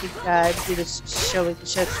just so we could do this show. We could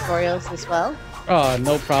show tutorials as well. Oh,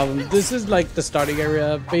 no problem. This is like the starting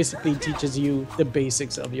area. Basically teaches you the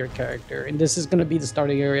basics of your character, and this is gonna be the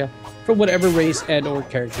starting area for whatever race and or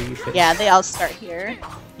character you pick. Yeah, they all start here.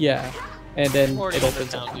 Yeah, and then Or it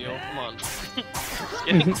opens up. down deal. Come on. Just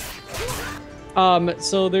kidding.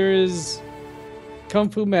 So there is Kung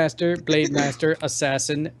Fu Master, Blade Master,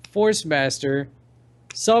 Assassin, Force Master,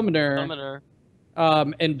 Summoner, Summoner.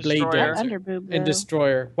 and Blade Destroyer. Dancer, Underboob, and though.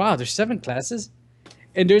 Destroyer. Wow, there's 7 classes,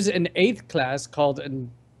 and there's an 8th class called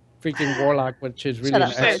an freaking Warlock, which is really Shut an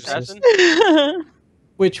up. Say exorcist, assassin.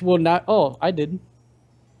 which will not. Oh, I did.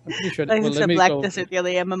 I'm pretty sure. Like Well, I let said, me Black go. Desert, the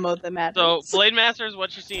only MMO that matters. So Blade Master is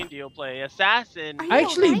what you see in Dio play. Assassin. Are you I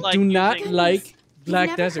actually alright? Like do not using- like You've Black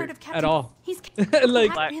never Desert heard of at Captain- all. He's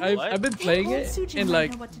Like Black- I've been playing it, and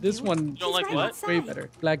like this one You don't like He's what? right way outside. better.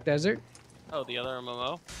 Black Desert. Oh, the other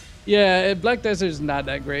MMO. Yeah, Black Desert is not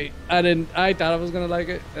that great. I thought I was gonna like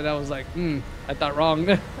it, and I was like, I thought wrong.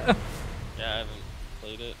 Yeah, I haven't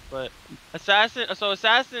played it, but Assassin. So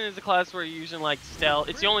Assassin is a class where you're using like stealth.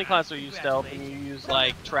 It's the only class where you use stealth and you use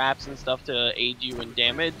like traps and stuff to aid you in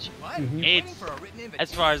damage. It's,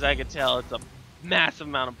 as far as I can tell, it's a massive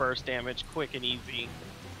amount of burst damage, quick and easy.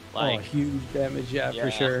 Like, oh, huge damage, yeah, yeah.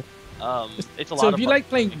 for sure. it's a lot So of if you fun. like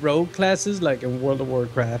playing rogue classes, like in World of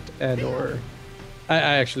Warcraft, and or I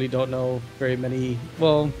actually don't know very many.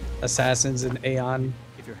 Well, assassins in Aeon.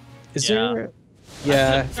 Is Yeah. there?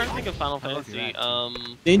 Yeah, I'm trying to think of Final Fantasy.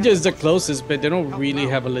 Ninja is the closest, but they don't really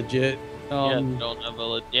have a legit. Yeah, don't have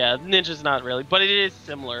a. Yeah, Ninja's not really, but it is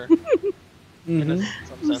similar. In mhm.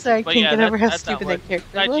 some I'm sense. sorry, I But can't yeah, get over how that's stupid works. that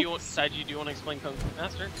character looks. Saiji, do you want to explain Kung Fu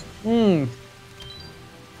Master? Hmm.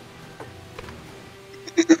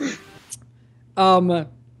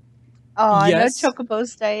 Oh, Yes. no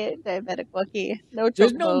Chocobo's diabetic Wookie. No Chocobos.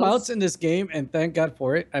 There's no mounts in this game, and thank God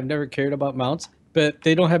for it. I've never cared about mounts, but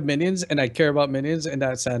they don't have minions, and I care about minions, and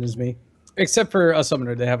that saddens me. Except for a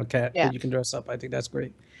summoner, they have a cat Yeah. that you can dress up. I think that's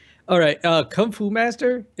great. All right, Kung Fu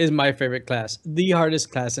Master is my favorite class, the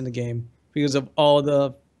hardest class in the game because of all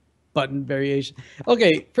the button variation.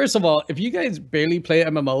 Okay, first of all, if you guys barely play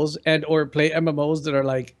MMOs and or play MMOs that are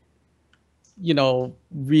like, you know,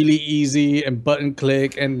 really easy and button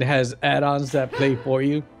click and has add-ons that play for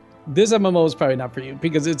you, this MMO is probably not for you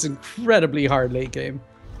because it's incredibly hard late game.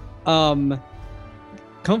 Kung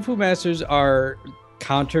Fu Masters are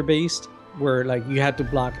counter based, where like you have to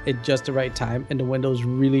block at just the right time and the window's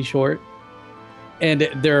really short, and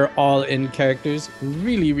they're all in characters.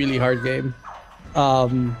 Really hard game.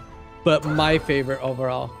 But my favorite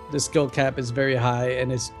overall, the skill cap is very high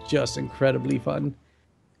and it's just incredibly fun.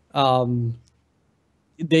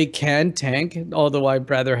 They can tank, although I'd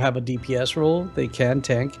rather have a DPS role. They can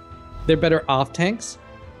tank. They're better off tanks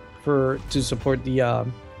to support the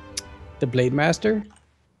Blade Master.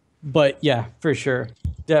 But yeah, for sure,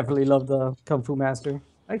 definitely love the Kung Fu Master.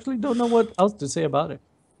 I actually don't know what else to say about it,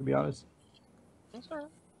 to be honest. That's alright.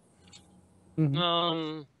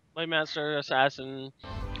 Mhm. Blade Master, Assassin,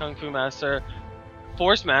 Kung Fu Master,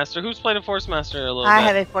 Force Master. Who's played a Force Master a little I bit?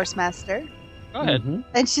 have a Force Master, Go ahead. Mhm.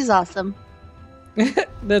 and she's awesome.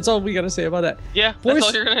 That's all we gotta say about that. Yeah, Force- that's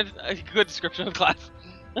all you're gonna. A good description of the class.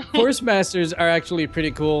 Force Masters are actually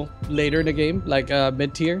pretty cool later in the game, like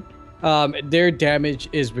mid tier. Their damage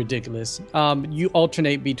is ridiculous. You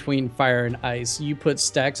alternate between fire and ice. You put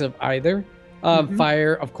stacks of either.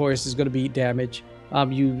 Fire, of course, is going to be damage.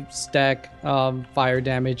 You stack fire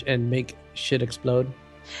damage and make shit explode.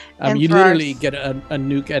 And You for our literally s- get a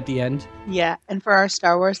nuke at the end. Yeah, and for our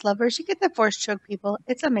Star Wars lovers, you get the Force choke people.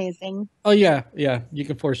 It's amazing. Oh yeah, you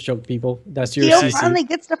can force choke people. That's your Theo CC. finally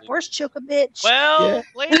gets to Force choke a bitch. Well, Yeah.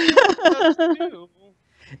 Blade does too.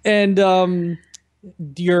 And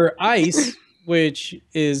your ice, which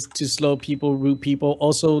is to slow people, root people,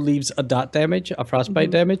 also leaves a dot damage, a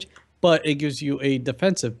frostbite damage, but it gives you a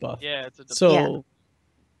defensive buff. Yeah, it's a. So Yeah.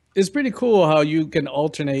 it's pretty cool how you can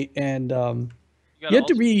alternate, and you have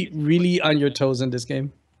to be really on your toes in this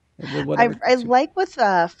game. With I whatever I suits you. like with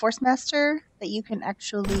Force Master that you can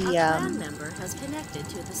actually A clan member has connected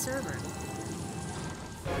to the server.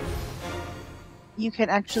 you can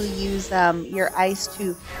actually use your ice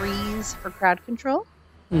to freeze for crowd control,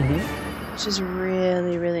 Mhm. which is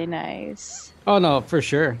really really nice. Oh no, for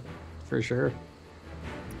sure, for sure.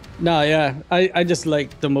 No, yeah, I just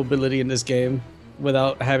like the mobility in this game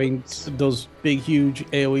without having those big, huge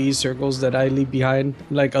AOE circles that I leave behind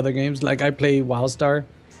like other games. Like I play WildStar,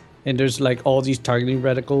 and there's like all these targeting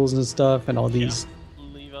reticles and stuff, and all these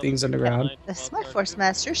Leave things other underground. people This is behind my to Force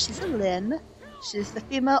Master. She's a Lyn. She's the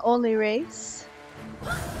female only race.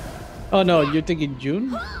 Oh no, you're thinking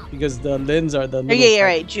June because the Lins are the. Oh little yeah, you're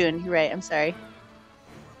type- right, June. You're right. I'm sorry.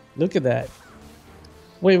 Look at that.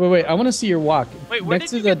 Wait. I want to see your walk. Wait, where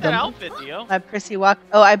Next did you to the get that num- outfit, Dio? My prissy walk.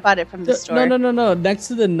 Oh, I bought it from the store. No. Next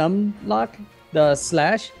to the num lock, the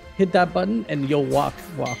slash, hit that button and you'll walk.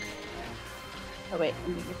 Oh wait,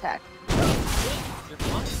 I'm being attacked. You're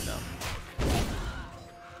fine, though.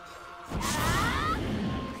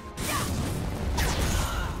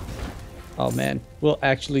 Oh man, we'll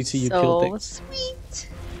actually see you kill So things. sweet.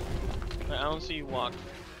 I don't see you walk.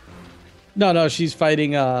 No, she's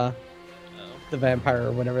fighting Oh. the vampire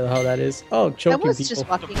or whatever the hell that is. Oh, I choking was people. just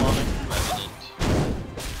walking. Demonic resident.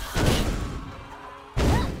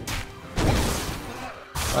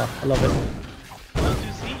 Oh, I love it. What do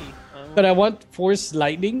you see? But I want force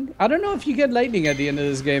lightning. I don't know if you get lightning at the end of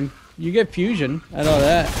this game. You get fusion. I know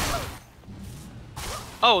that.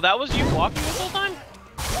 Oh, that was you walking this whole time?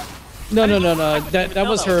 No. didn't That know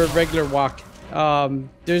was that her was- regular walk.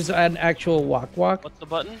 There's an actual walk. What's the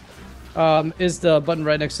button? Is the button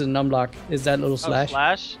right next to the numlock. Is that little Oh, slash?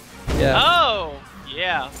 slash? Yeah. Oh,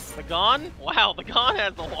 yeah. The Gon? Wow, the Gon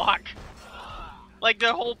has the walk. Like,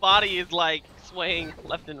 their whole body is, like, swaying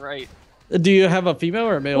left and right. Do you have a female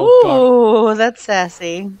or a male? dog? Ooh, that's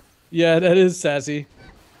sassy. Yeah, that is sassy.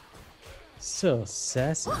 So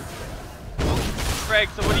sassy. Greg,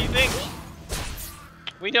 so what do you think?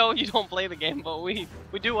 We know you don't play the game, but we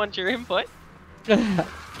do want your input. It's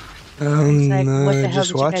like, what the hell just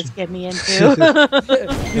did you guys watching. get me into?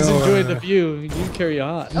 He's No, enjoying the view. You carry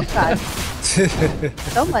on. Oh god,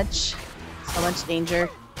 so much danger.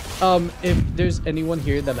 If there's anyone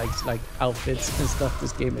here that likes like outfits and stuff,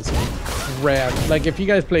 this game is rad. Like if you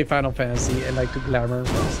guys play Final Fantasy and like to glamour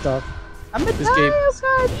and stuff, I'm gonna This die. game- Oh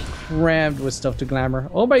god. crammed with stuff to glamour.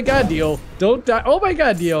 Oh my god, Dio. Don't die. Oh my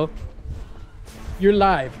god, Dio. You're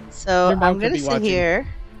live. So Your mom I'm could gonna be sit watching. here.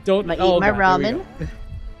 Don't I'm gonna eat my God, here we ramen. go.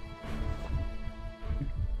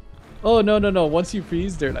 Oh no. Once you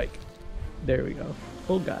freeze, they're like, there we go.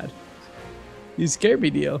 Oh god. You scared me,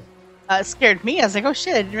 Dio. It scared me. I was like, oh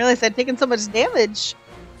shit! I didn't realize I'd taken so much damage.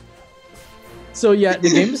 So yeah, the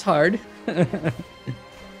game is hard.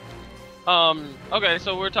 Okay,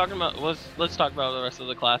 so we're talking about, let's talk about the rest of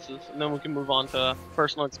the classes, and then we can move on to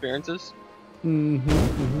personal experiences.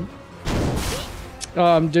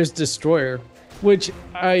 There's Destroyer, which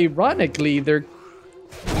ironically they're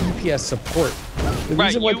DPS support. The Right,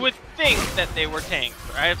 reason why- you would think that they were tanks,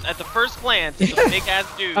 right? At the first glance, it's a big ass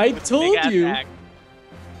dude. I with a told big-ass you. axe.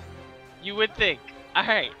 You would think.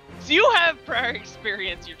 Alright, so you have prior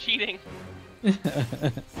experience, you're cheating. But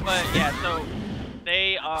yeah, so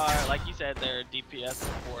they are, like you said, they're DPS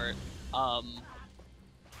support.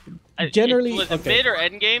 Generally, was okay. mid or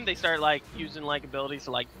end game, they start like using like abilities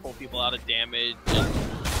to like pull people out of damage. And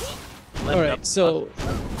lift All up right, so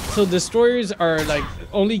destroyers are like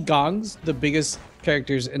only Gongs, the biggest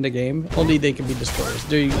characters in the game. Only they can be destroyers.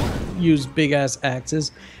 They use big ass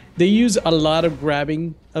axes. They use a lot of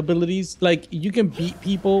grabbing abilities. Like you can beat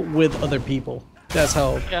people with other people. That's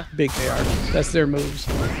how Yeah. big they are. That's their moves.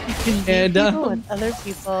 And People with other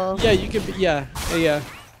people. yeah, you can. Yeah.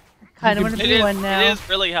 Kind of you want to It be is, one now. it is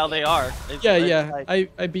really how they are. It's Yeah.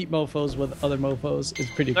 like- I beat mofo's with other mofo's. It's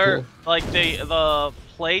pretty They're cool. like the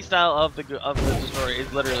play style of the destroyer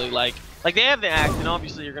is literally like they have the axe, and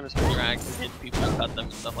obviously you're gonna swing your axe and hit people and cut them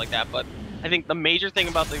and stuff like that. But I think the major thing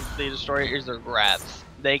about the destroyer is their grabs.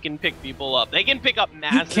 They can pick people up. They can pick up You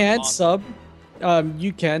massive. can't monsters. sub.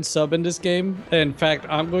 You can sub in this game. In fact,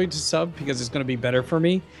 I'm going to sub because it's going to be better for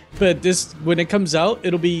me. But this, when it comes out,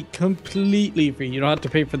 it'll be completely free. You don't have to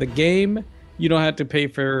pay for the game. You don't have to pay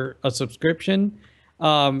for a subscription.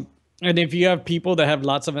 And if you have people that have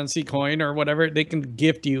lots of NC coin or whatever, they can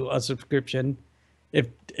gift you a subscription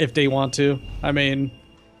if they want to. I mean,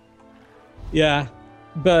 yeah.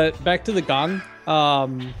 But back to the Gong.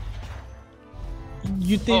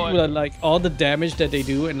 You think that, like all the damage that they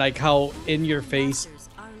do and like how in your face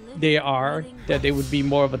they are, that they would be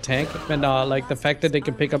more of a tank, and like the fact that they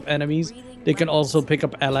can pick up enemies they can also pick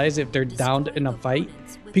up allies if they're downed in a fight.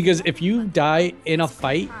 Because if you die in a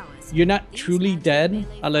fight, you're not truly dead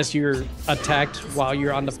unless you're attacked while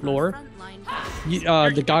you're on the floor.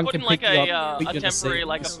 The Gong can pick like you up. a temporary,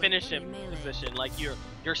 like a finish him position. Like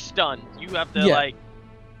you're stunned. You have to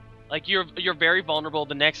like you're very vulnerable.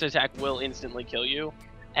 The next attack will instantly kill you,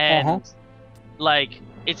 and like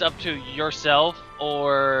it's up to yourself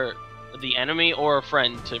or the enemy or a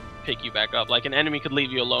friend to pick you back up. Like an enemy could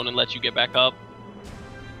leave you alone and let you get back up.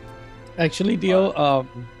 Actually, Dio,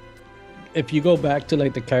 if you go back to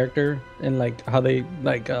like the character and like how they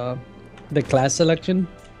like the class selection,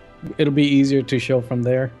 it'll be easier to show from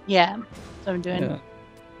there. Yeah, that's what I'm doing.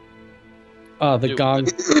 Yeah. The Gong.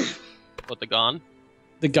 What, the Gong?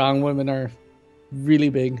 The Gong women are really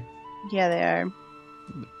big. Yeah, they are.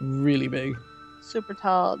 Really big. Super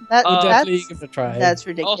tall. Definitely give it a try. That's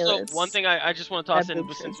ridiculous. Also, one thing I just want to toss That in,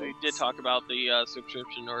 boob since we physics. did talk about the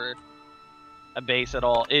subscription or a base at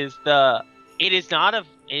all, is it is not a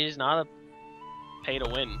pay to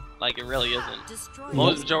win. Like, it really isn't.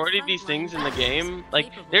 Most majority of these things in the game,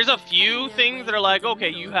 like, there's a few things that are like, okay,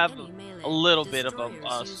 you have a little bit of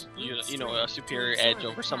a superior edge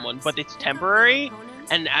over someone, but it's temporary,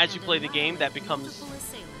 and as you play the game, that becomes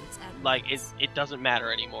like it doesn't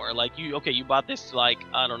matter anymore. Like, you bought this, like,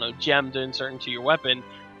 I don't know, gem to insert into your weapon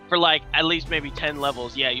for like at least maybe 10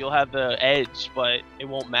 levels. Yeah, you'll have the edge, but it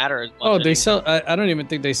won't matter as much. Oh, they anymore. sell. I don't even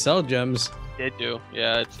think they sell gems. They do.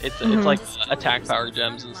 Yeah, it's like attack power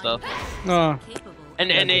gems and stuff. Oh.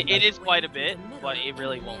 And it is quite a bit, but it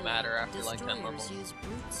really won't matter after like 10 levels.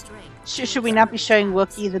 Should we not be showing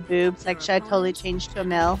Wookiee the boobs? Like, should I totally change to a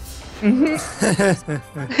male?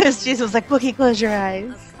 Because Jesus was like, Wookiee, close your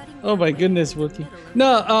eyes. Oh my goodness, Wookiee.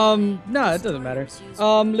 No, no, it doesn't matter.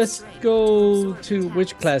 Let's go to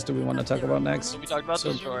which class do we want to talk about next? So we talked about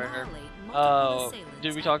Destroyer.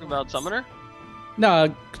 Did we talk about Summoner?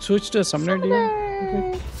 No, switch to Summoner, dude.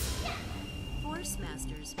 Okay.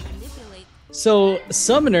 So,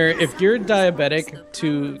 Summoner, if you're diabetic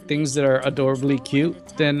to things that are adorably cute,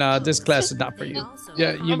 then this class is not for you.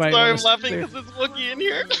 Yeah, you might. I'm laughing because it's Wookiee in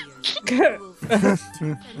here.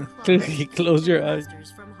 Close your eyes.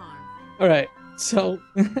 All right, so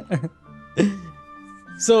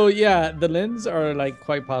yeah, the Lins are like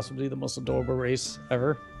quite possibly the most adorable race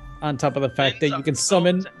ever. On top of the fact that you can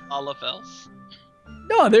summon all of else.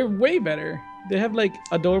 No, they're way better. They have like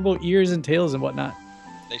adorable ears and tails and whatnot.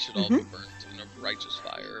 They should all be burnt in a righteous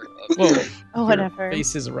fire. Whoa, Oh, whatever.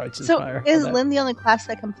 Face is a righteous So, fire. is Lin the only class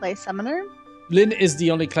that can play Summoner? Lin is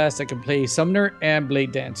the only class that can play Summoner and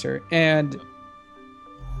Blade Dancer, and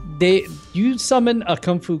you summon a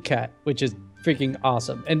Kung Fu Cat, which is freaking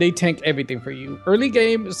awesome, and they tank everything for you. Early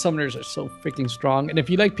game Summoners are so freaking strong, and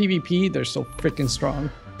if you like PvP, they're so freaking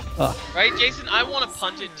strong. Right, Jason? I want to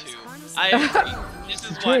punt it too. I agree. This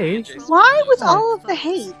is why. Okay. Jason. Why with all of the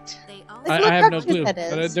hate? Like, look I how have no cute clue. that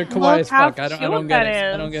But is. they're kawaii as how fuck. I don't cute get that it.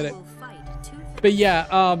 I is. don't get it. But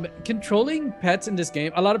yeah, controlling pets in this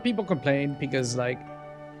game, a lot of people complain because, like,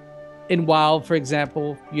 in WoW, for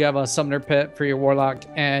example, you have a summoner pet for your warlock,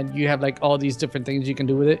 and you have like all these different things you can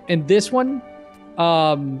do with it. In this one,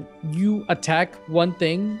 you attack one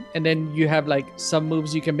thing, and then you have like some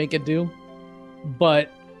moves you can make it do,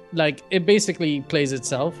 but like it basically plays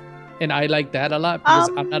itself, and I like that a lot because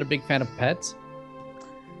I'm not a big fan of pets.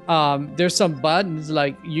 There's some buttons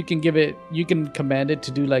like you can command it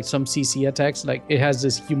to do like some CC attacks. Like it has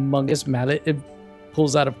this humongous mallet it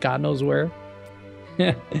pulls out of God knows where.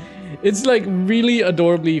 It's like really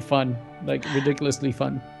adorably fun, like ridiculously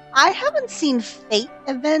fun. I haven't seen Fate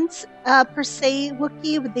events per se,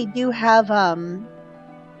 Wookiee, but they do have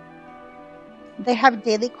they have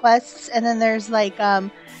daily quests, and then there's like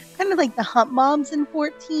kind of like the Hunt Mobs in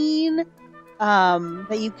 14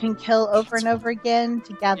 that you can kill over and over again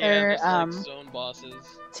to gather like zone bosses.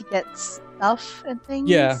 to get stuff and things.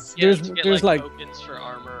 Yeah, Yeah, there's to get, there's like tokens for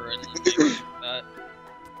armor and things like that.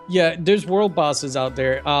 yeah, there's world bosses out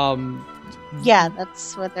there. Yeah,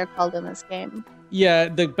 that's what they're called in this game. Yeah,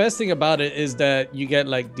 the best thing about it is that you get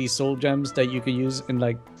like these soul gems that you can use and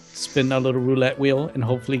like spin a little roulette wheel and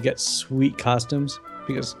hopefully get sweet costumes.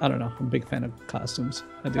 Because I don't know, I'm a big fan of costumes.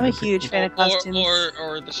 I'm a huge fan of costumes.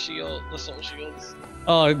 Or the shield, the soul shields.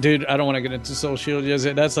 Oh, dude, I don't want to get into Soul Shield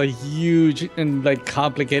yet. That's a huge and like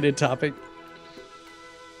complicated topic.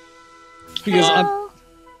 Because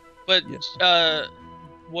But Yeah.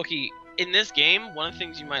 Wookiee, in this game, one of the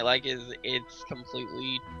things you might like is it's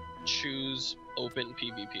completely choose open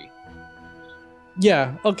PvP.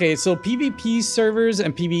 yeah, okay, so PvP servers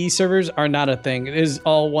and PvE servers are not a thing. It is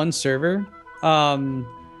all one server.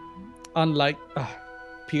 Unlike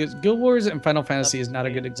because Guild Wars and Final Fantasy is not a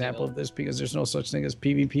good example of this because there's no such thing as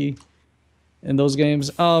PvP in those games.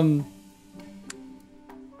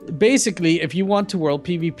 Basically, if you want to world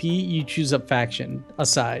PvP, you choose a faction, a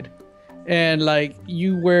side. And like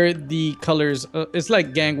you wear the colors, it's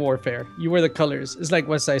like gang warfare. You wear the colors. It's like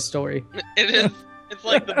West Side Story. It is. It's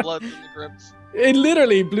like the Bloods and the Crips. It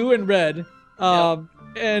literally blue and red.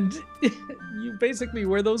 And you basically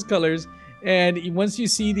wear those colors. And once you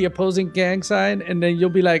see the opposing gang sign, and then you'll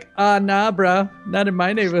be like, nah, bruh, not in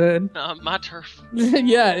my neighborhood. My turf.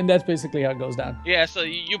 Yeah, and that's basically how it goes down. Yeah, so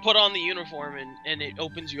you put on the uniform and it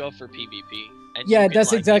opens you up for PvP. And Yeah, you can,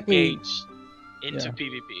 that's like, exactly- engage into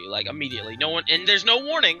PvP like immediately. No one, and there's no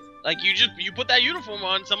warning. Like you put that uniform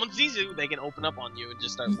on, someone sees you, they can open up on you and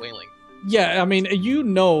just start wailing. Yeah, I mean, you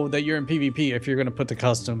know that you're in PvP if you're going to put the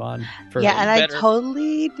costume on. For Yeah, and I better.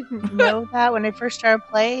 totally didn't know that when I first started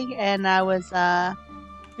playing, and I was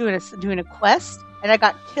doing a quest, and I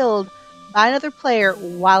got killed by another player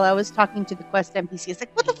while I was talking to the quest NPC. It's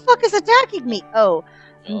like, what the fuck is attacking me? Oh,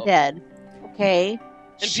 I'm Oh. dead. Okay.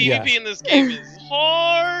 And Yeah. PvP in this game is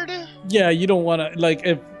hard. Yeah, you don't want to, like,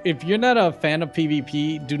 if you're not a fan of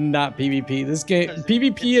PvP, do not PvP. This game, Because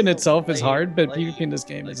PvP it's in so itself is lame, hard, but like- PvP in this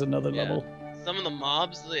game is another yeah. level. Some of the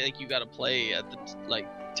mobs, like you gotta play at the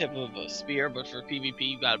tip of a spear, but for PvP,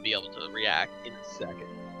 you gotta be able to react in a second.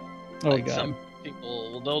 Oh, Like God. some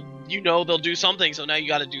people, they'll do something, so now you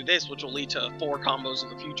gotta do this, which will lead to 4 combos in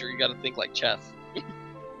the future. You gotta think like chess.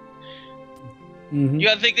 Mhm. You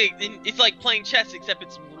gotta think it's like playing chess, except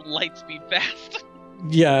it's light speed fast.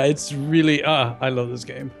 Yeah, it's really, I love this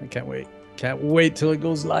game. I can't wait. Can't wait till it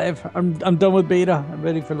goes live. I'm done with beta. I'm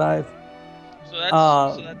ready for live. So that's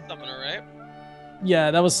Summoner, right? Yeah,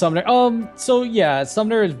 that was Summoner. So yeah,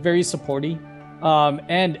 Summoner is very supporty.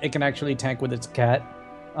 And it can actually tank with its cat.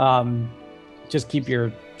 Just keep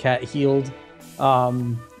your cat healed.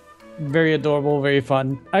 Very adorable, very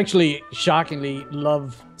fun. Actually, shockingly,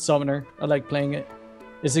 love Summoner. I like playing it.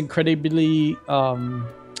 It's incredibly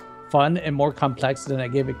fun and more complex than I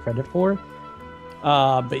gave it credit for.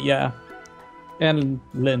 But yeah. And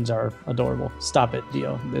Lins are adorable. Stop it,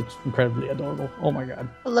 Dio. It's incredibly adorable. Oh my god.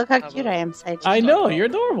 Look how How cute about- I am, Saiji. I know, you're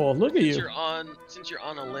adorable. Look at Since you. you're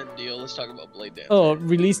on a Lin deal, let's talk about Blade Dance. Oh,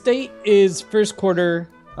 release date is first quarter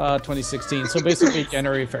 2016. So basically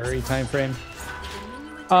January, February time frame.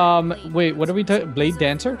 Wait, what are we talking? Blade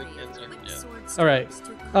Dancer? Yeah. All right.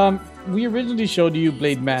 We originally showed you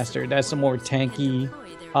Blade Master. That's a more tanky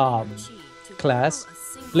class.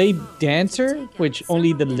 Blade Dancer, which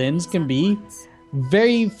only the Lins can be,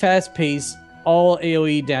 very fast paced, all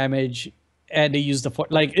AoE damage, and they use the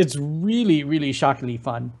like it's really, really shockingly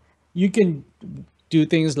fun. You can do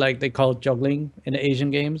things like they call juggling in the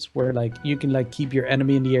Asian games, where like you can like keep your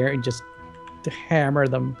enemy in the air and just hammer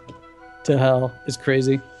them to hell. It's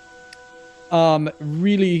crazy.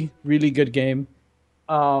 Really, really good game.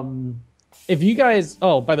 If you guys,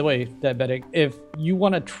 oh, by the way, Diabetic, if you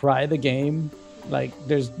want to try the game, like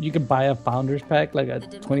you can buy a founders pack, like a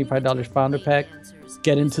 $25 founder pack,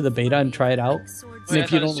 get into the beta and try it out. And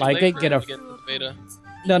if you don't like it, get a beta.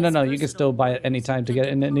 no, you can still buy it anytime to get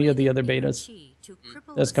in any of the other betas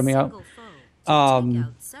that's coming out.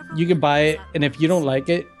 You can buy it, and if you don't like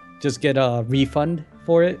it, just get a refund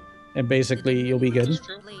for it, and basically you'll be good. That's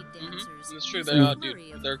true. That's true. They are, dude.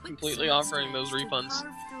 They're completely offering those refunds.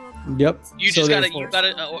 Yep. You So just therefore-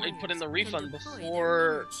 gotta put in the refund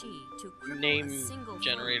before name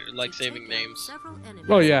generator, like saving names.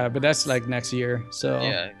 Oh yeah, but that's like next year, so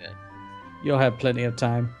Yeah. you'll have plenty of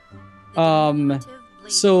time.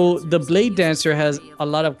 So the Blade Dancer has a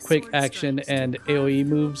lot of quick action and AoE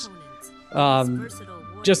moves.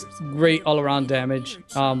 Just great all-around damage.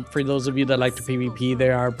 For those of you that like the PvP,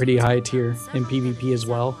 they are pretty high tier in PvP as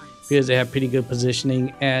well, because they have pretty good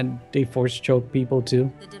positioning and they force choke people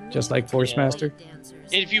too, just like Force Yeah. Master.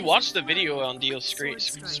 And if you watch the video on Dio's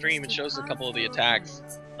stream, it shows a couple of the attacks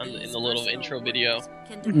in the little intro video.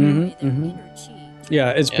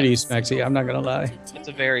 Yeah, it's Yeah. pretty sexy. I'm not gonna lie. It's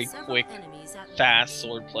a very quick, fast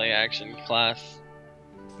swordplay action class.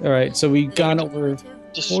 All right, so we've gone over.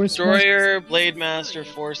 Force Destroyer, Blade Master,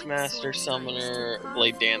 Force Master, Summoner,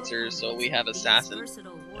 Blade Dancer. So we have Assassin.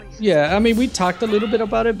 Yeah, I mean, we talked a little bit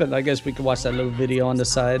about it, but I guess we could watch that little video on the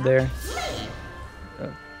side there.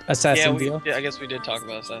 Assassin deal. I guess we did talk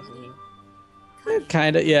about Assassin.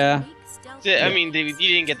 Kind of, yeah. I mean, you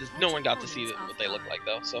didn't get this. No one got to see what they look like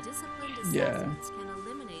though. So Yeah.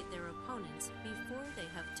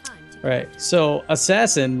 Right. So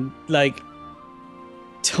Assassin, like,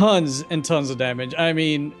 tons and tons of damage. I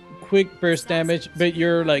mean, quick burst damage, but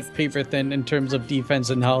you're like paper thin in terms of defense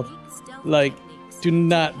and health. Like, do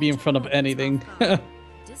not be in front of anything.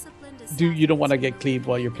 you don't want to get cleaved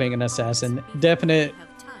while you're playing an assassin. Definite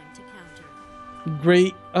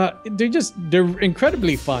great. They're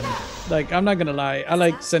incredibly fun. Like, I'm not gonna lie, I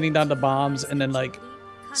like sending down the bombs and then like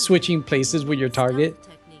switching places with your target,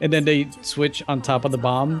 and then they switch on top of the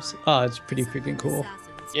bombs. It's pretty freaking cool.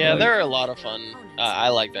 Yeah, they're a lot of fun. I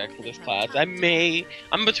like this class.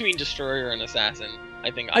 I'm between Destroyer and Assassin. I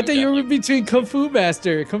think you were between Kung Fu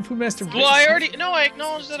Master. Kung Fu Master. Well, I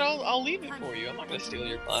acknowledge that I'll leave it for you. I'm not gonna steal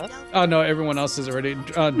your class. Oh no, everyone else is already.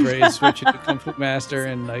 Dre's switching to Kung Fu Master,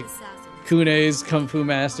 and like Kune's Kung Fu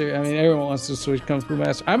Master. I mean, everyone wants to switch Kung Fu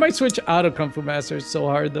Master. I might switch out of Kung Fu Master. It's so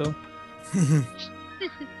hard though.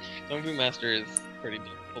 Kung Fu Master is pretty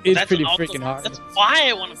difficult. It's pretty freaking hard. That's why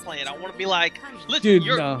I want to play it. I want to be like, listen, dude,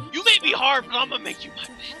 you may be hard, but I'm gonna make you my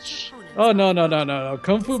bitch. Oh no.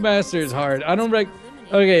 Kung Fu Master is hard. I don't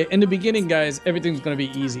Okay, in the beginning, guys, everything's gonna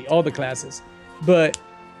be easy, all the classes, but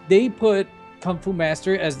they put Kung Fu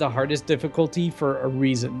Master as the hardest difficulty for a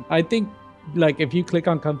reason. I think, like, if you click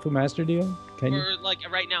on Kung Fu Master, Dio, can you? Or like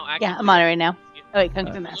right now, Yeah, I'm on it right now. Oh wait,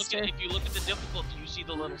 Kung Fu Master. If you look at the difficulty, you see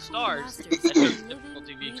the little stars. That shows the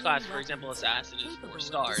difficulty of each class. For example, Assassin is 4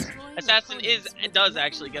 stars. Assassin does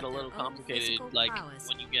actually get a little complicated, like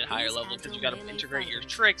when you get higher level, because you got to integrate your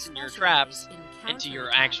tricks and your traps into your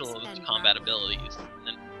actual combat abilities. And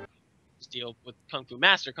then deal with Kung Fu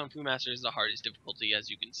Master. Kung Fu Master is the hardest difficulty, as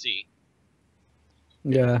you can see.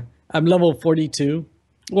 Yeah, I'm level 42.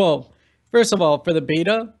 Well, first of all, for the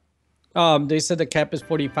beta, they said the cap is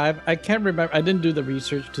 45. I can't remember. I didn't do the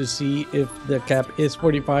research to see if the cap is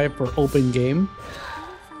 45 for open game.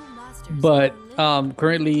 But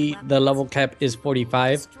currently the level cap is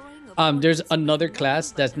 45. There's another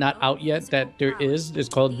class that's not out yet that there is. It's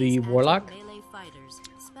called the Warlock.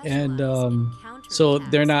 And so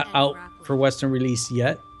they're not out for Western release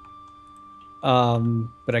yet.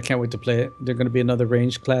 But I can't wait to play it. They're going to be another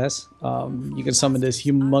ranged class. You can summon this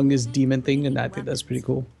humongous demon thing, and I think that's pretty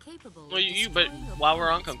cool. Well, but while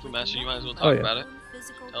we're on Kung Fu Master, you might as well talk about it.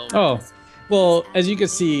 Well, as you can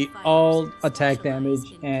see, all attack damage,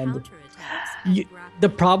 and the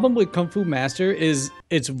problem with Kung Fu Master is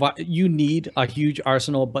you need a huge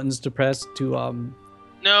arsenal of buttons to press to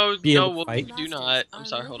No, Wookie, you do not. I'm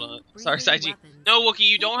sorry, hold on. Sorry, Saiji. No, Wookie,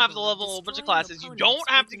 you don't have to level a bunch of classes. You don't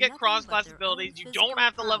have to get cross-class abilities. You don't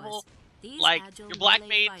have to level, like, your Black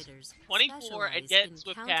Mage 24 and get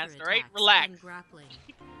Swift Cast, alright? Relax.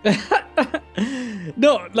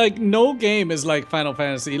 No, like, no game is like Final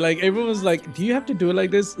Fantasy. Like, everyone's like, do you have to do it like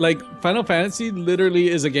this? Like, Final Fantasy literally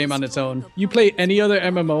is a game on its own. You play any other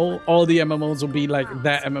MMO, all the MMOs will be like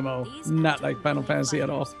that MMO. Not like Final Fantasy at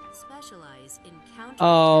all.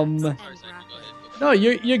 No,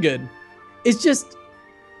 you're good. It's just,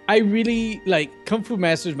 I really like Kung Fu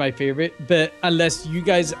Master is my favorite, but unless you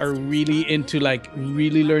guys are really into like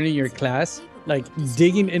really learning your class, like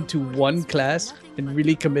digging into one class and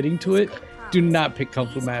really committing to it, do not pick Kung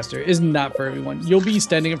Fu Master. It's not for everyone. You'll be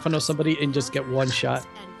standing in front of somebody and just get one shot,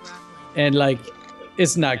 and like,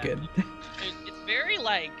 it's not good. It's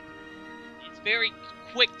very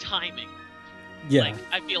quick timing. Yeah. Like,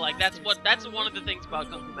 I feel like that's one of the things about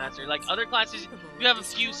Kung Fu Master. Like other classes, you have a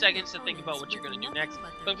few seconds to think about what you're gonna do next.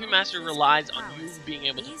 Kung Fu Master relies on you being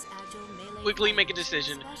able to quickly make a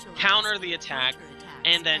decision, counter the attack,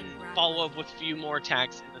 and then follow up with a few more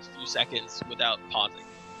attacks in a few seconds without pausing.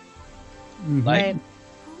 Like,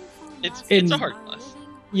 it's a hard class.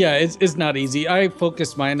 Yeah, it's not easy. I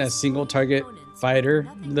focused mine as single target fighter,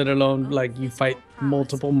 let alone like you fight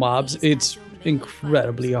multiple mobs. It's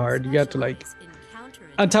incredibly hard. You have to like,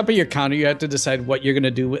 on top of your counter, you have to decide what you're gonna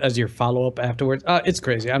do as your follow-up afterwards. It's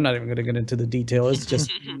crazy. I'm not even gonna get into the detail. It's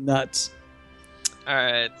just nuts.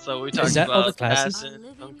 Alright, so we talked about Assassin,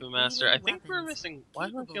 Kung Fu Master. I think we're missing. Why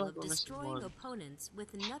do I feel like we're missing one?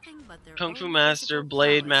 Kung Fu Master,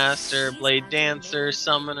 Blade Master, Blade Dancer,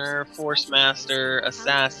 Summoner, Force Master,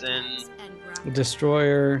 Assassin,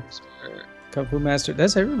 Destroyer, Kung Fu Master.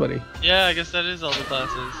 That's everybody. Yeah, I guess that is all the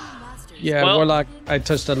classes. Yeah, well, Warlock, I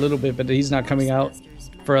touched a little bit, but he's not coming out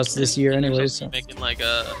for us this year anyways. So. Making like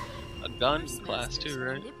a gun class too,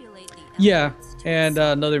 right? Yeah, and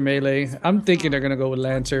another melee. I'm thinking they're gonna go with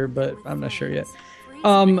Lancer, but I'm not sure yet.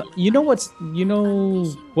 You know what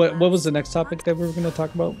was the next topic that we were gonna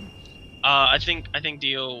talk about? I think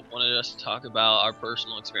Dio wanted us to talk about our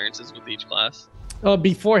personal experiences with each class.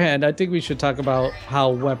 Beforehand, I think we should talk about how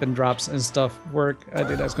weapon drops and stuff work. I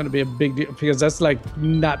think that's going to be a big deal because that's like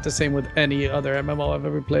not the same with any other MMO I've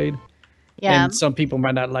ever played. Yeah. And some people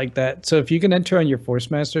might not like that. So if you can enter on your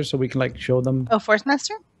Force Master so we can like show them. Oh, Force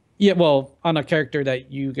Master? Yeah, well, on a character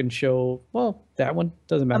that you can show. Well, that one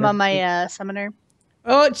doesn't matter. I'm on my Summoner.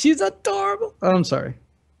 Oh, she's adorable. Oh, I'm sorry.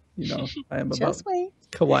 You know, I am about Just wait.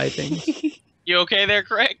 kawaii things. You okay there,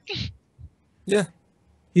 Craig? Yeah.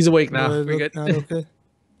 He's awake now. Do I We're look good. not okay?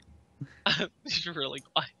 It's really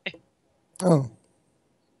quiet. Oh.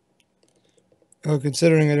 Well,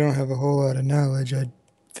 considering I don't have a whole lot of knowledge, I'd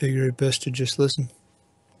figure it best to just listen.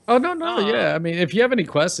 Oh no, Oh. yeah. I mean, if you have any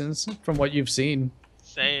questions from what you've seen,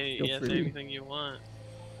 Say Feel say free. anything you want.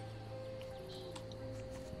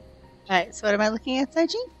 Alright, so what am I looking at,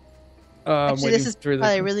 Saiji? Actually, waiting this is through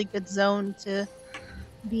probably a really good zone to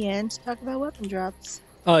be in to talk about weapon drops.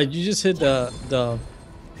 You just hit the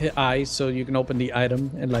hit I so you can open the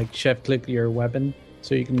item and like chef click your weapon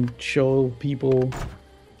so you can show people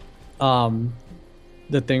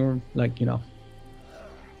the thing, like, you know.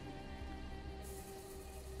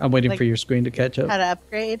 I'm waiting Like, for your screen to catch up. How to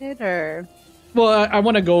upgrade it, or Well, I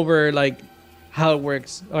want to go over like how it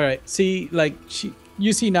works. All right, see, like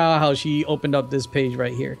you see now how she opened up this page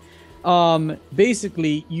right here.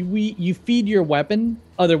 Basically, you feed your weapon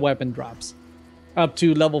other weapon drops up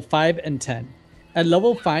to level 5 and 10. At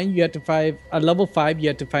level 5, you have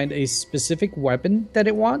to find a specific weapon that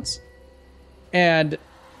it wants, and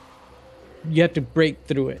you have to break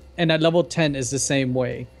through it. And at level 10 is the same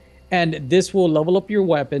way. And this will level up your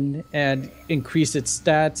weapon and increase its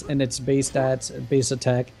stats and its base stats, base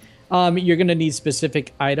attack. You're gonna need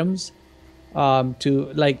specific items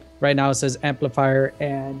to, like, right now it says amplifier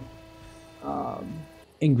and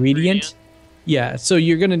ingredient. Yeah, so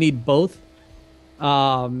you're gonna need both.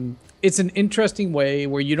 It's an interesting way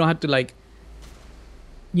where you don't have to, like,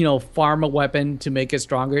 you know, farm a weapon to make it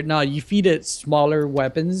stronger. No, you feed it smaller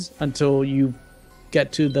weapons until you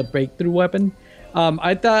get to the breakthrough weapon.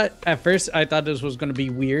 I thought at first this was going to be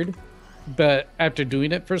weird, but after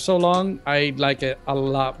doing it for so long, I like it a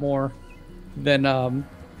lot more than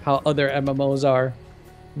how other MMOs are.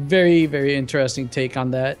 Very, very interesting take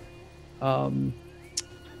on that.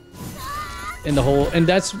 And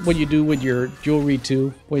that's what you do with your jewelry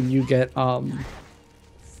too. When you get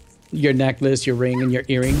your necklace, your ring, and your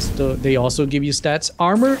earrings, they also give you stats.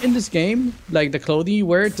 Armor in this game, like the clothing you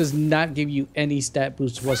wear, does not give you any stat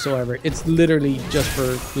boost whatsoever. It's literally just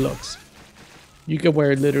for looks. You can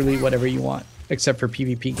wear literally whatever you want, except for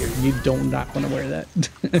PvP gear. You do not want to wear that.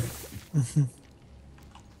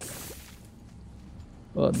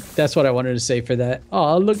 Well, that's what I wanted to say for that.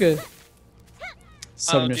 Oh, look at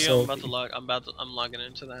Summoner Dio, Soul. I'm logging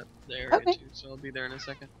into that area Okay. too, so I'll be there in a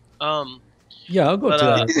second. Yeah, I'll go But to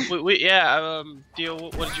that. Dio,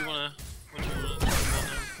 what did you wanna do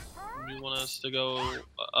you want us to go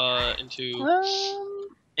into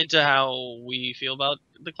how we feel about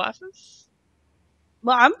the classes?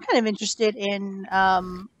 well, I'm kind of interested in,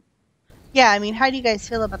 yeah, I mean, how do you guys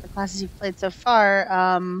feel about the classes you've played so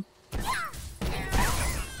far?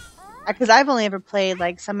 Because I've only ever played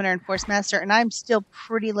like Summoner and Force Master, and I'm still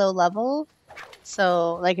pretty low level.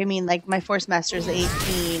 So, like, I mean, like, my Force Master is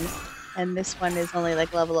 18, and this one is only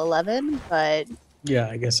like level 11, but Yeah,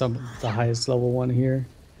 I guess I'm the highest level one here.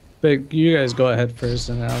 But you guys go ahead first,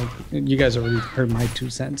 and you guys already heard my 2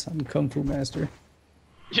 cents on Kung Fu Master.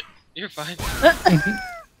 You're fine. So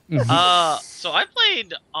I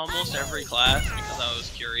played almost every class because I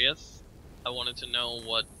was curious. I wanted to know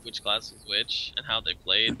which class was which and how they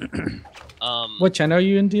played. What channel are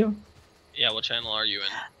you in, Dio? Yeah, what channel are you in?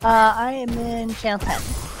 I am in Channel 10.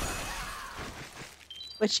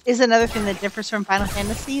 Which is another thing that differs from Final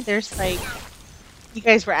Fantasy. There's like, you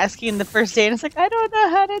guys were asking the first day, and it's like, I don't know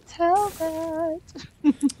how to tell that.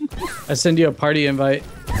 I send you a party invite,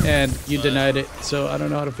 and you denied it, so I don't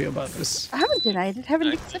know how to feel about this. I haven't denied it,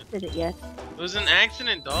 haven't accepted it yet. It was an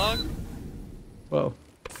accident, dog. Whoa.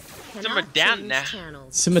 Simmer down now.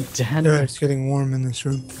 Simmer down. Yeah, it's getting warm in this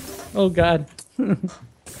room. Oh, God. What'd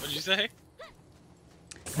you say?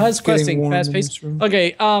 How's It's getting questing? warm in Fast this paced? room.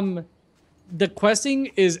 Okay, the questing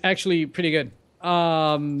is actually pretty good.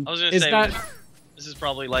 I was gonna it's say not. this is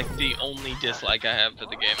probably like the only dislike I have for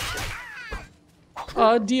the game.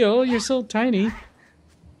 Oh, Dio, you're so tiny.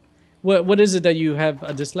 What is it that you have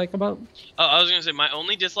a dislike about? Oh, I was gonna say my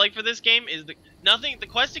only dislike for this game is the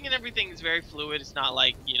questing and everything is very fluid. It's not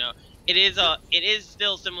like, you know, it is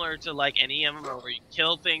still similar to like any MMO where you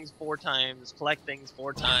kill things 4 times, collect things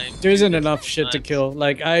 4 times. There isn't do enough things shit to 4 times. kill.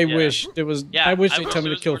 Like, I Yeah. wish there was. Yeah, I wish they wish told me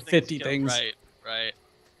there to was kill more things 50 kill. things. Right.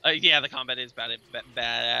 Yeah, the combat is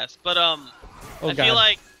badass. But Oh, I God. feel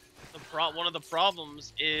like one of the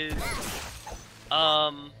problems is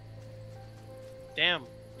damn, I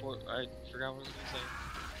forgot what I was gonna say.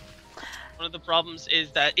 One of the problems is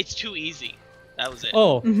that it's too easy. That was it.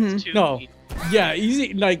 Oh, It's too no. easy. Yeah,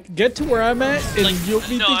 easy. Like, get to where I'm at, and Like, you'll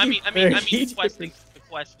be no, I thinking mean very the quests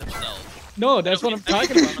different. themselves. No, that's what I'm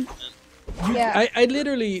talking about. Yeah. I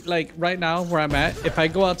literally, like, right now where I'm at, if I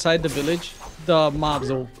go outside the village, the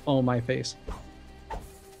mobs will own my face.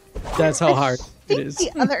 That's how hard it is.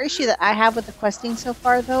 The other issue that I have with the questing so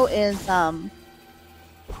far, though, is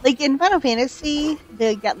like in Final Fantasy,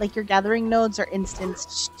 your gathering nodes are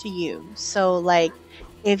instanced to you. So like,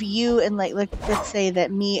 if you and let's say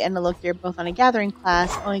that me and Aloki are both on a gathering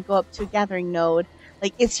class, only go up to a gathering node.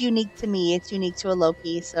 Like it's unique to me, it's unique to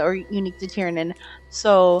Aloki, so or unique to Tiernan.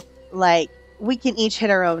 So like we can each hit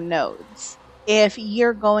our own nodes. If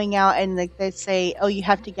you're going out and like they say, oh, you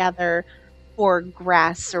have to gather for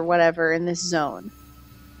grass or whatever in this zone,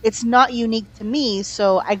 it's not unique to me.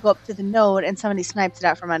 So I go up to the node and somebody snipes it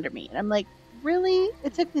out from under me, and I'm like, really?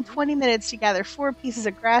 It took me 20 minutes to gather 4 pieces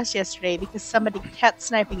of grass yesterday because somebody kept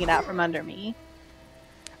sniping it out from under me.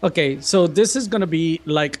 Okay, so this is gonna be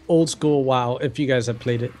like old school WoW if you guys have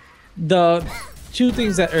played it. The two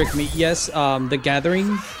things that irk me, yes, the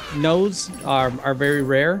gathering nodes are very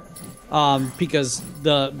rare, because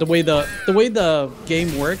the way the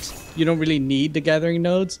game works, you don't really need the gathering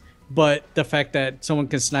nodes, but the fact that someone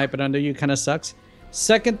can snipe it under you kind of sucks.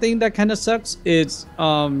 Second thing that kind of sucks is,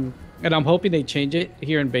 and I'm hoping they change it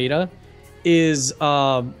here in beta, is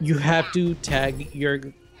you have to tag your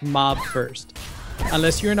mob first.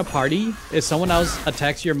 Unless you're in a party, if someone else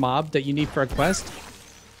attacks your mob that you need for a quest,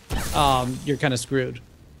 you're kind of screwed.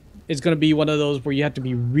 It's going to be one of those where you have to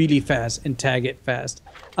be really fast and tag it fast.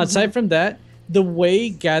 Aside from that, the way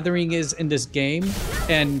gathering is in this game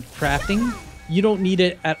and crafting, you don't need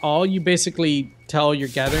it at all. You basically tell your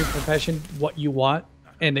gathering profession what you want,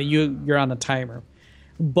 and then you're on a timer.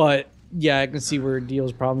 But yeah, I can see where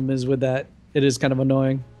Dio's problem is with that. It is kind of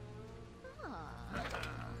annoying.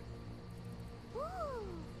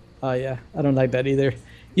 Oh yeah, I don't like that either.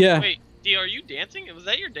 Yeah. Wait, Dio, are you dancing? Was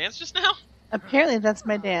that your dance just now? Apparently that's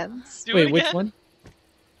my dance. Do it Wait, again. which one?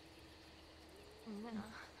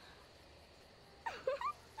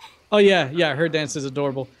 Oh yeah, her dance is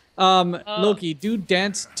adorable. Loki, do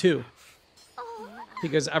dance 2.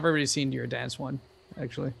 Because I've already seen your dance 1,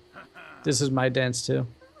 actually. This is my dance 2.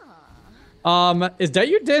 Is that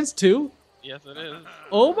your dance 2? Yes, it is.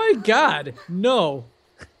 Oh my god, no.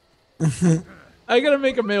 I gotta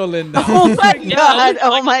make a mail in now. Oh my Yeah, god! it's Oh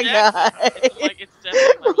like my a dance. god! It's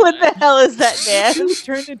definitely What the hell is that You dance?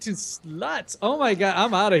 turned into sluts. Oh my god,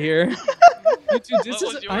 I'm out of here. Dude, this What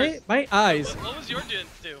was is yours? my eyes. What was your dance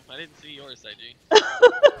too? I didn't see yours, IG.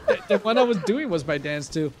 The one I was doing was my dance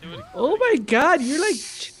too. Do it. Oh my god, you're like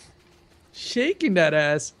shaking that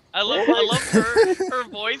ass. I love her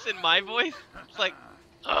voice and my voice. It's like,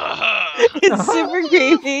 It's super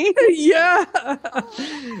creepy. Yeah.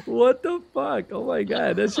 What the fuck? Oh my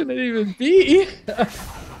god, that shouldn't even be.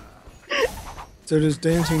 So does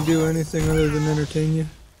dancing do anything other than entertain you?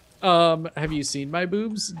 Have you seen my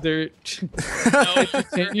boobs? They're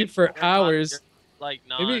entertain for hours. Like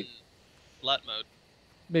Maybe- non-slut mode.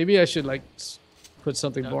 Maybe I should like put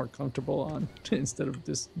something more comfortable on instead of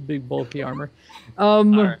this big bulky armor.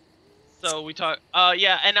 Alright. So we talk.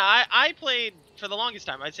 Yeah, and I played for the longest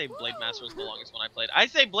time. I'd say Blade Master was the longest one I played. I'd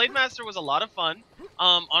say Blade Master was a lot of fun.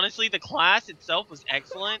 Honestly, the class itself was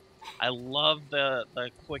excellent. I love the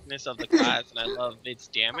quickness of the class, and I love its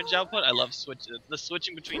damage output. I love the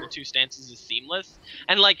switching between the two stances is seamless.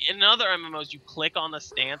 And like in other MMOs, you click on the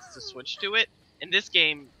stance to switch to it. In this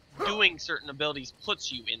game, doing certain abilities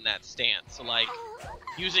puts you in that stance. So like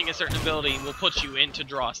using a certain ability will put you into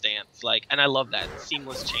draw stance. Like, and I love that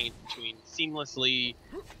seamless change between seamlessly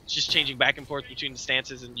just changing back and forth between the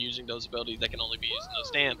stances and using those abilities that can only be used in those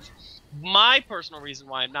stances. My personal reason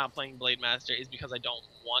why I'm not playing Blade Master is because I don't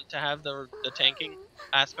want to have the tanking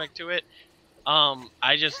aspect to it. I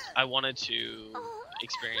wanted to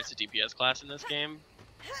experience a DPS class in this game,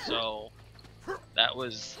 so that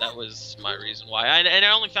was my reason why. And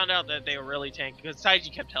I only found out that they were really tanky because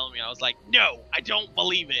Taiji kept telling me. I was like, no, I don't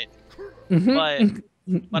believe it.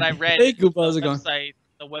 But I read Hey, Koopa, how's it going?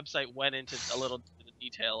 the website went into a little bit of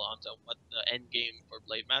detail onto what the end game for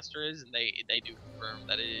Blade Master is, and they do confirm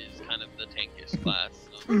that it is kind of the tankiest class.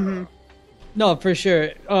 So. No, for sure.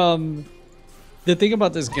 The thing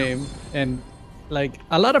about this game, and like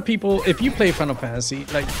a lot of people, if you play Final Fantasy,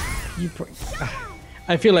 like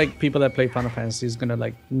I feel like people that play Final Fantasy is gonna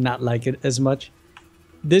like not like it as much.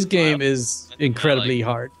 This game is incredibly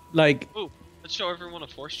hard. Like, Ooh, let's show everyone a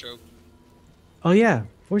 4-stroke. oh yeah,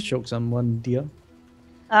 4 strokes on one deal.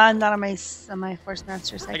 Not on my Force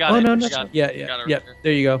Master I second. got Oh it. no, I no, got it. yeah, I got yeah, it right yeah. here.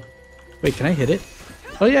 There you go. Wait, can I hit it?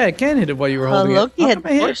 Oh yeah, I can hit it while you were holding Loki it. had How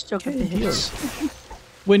come I hit- 4-stroke can't of the hit hit. deals?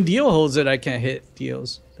 When Dio holds it, I can't hit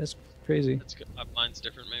deals. That's crazy. That's good. Mine's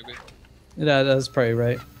different, maybe. That's probably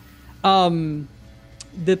right.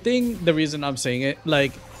 the reason I'm saying it,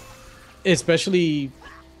 like, especially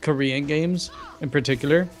Korean games in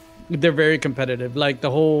particular, they're very competitive. Like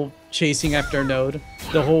the whole chasing after a node,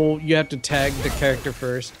 the whole you have to tag the character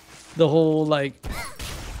first, the whole like,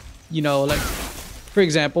 you know, like for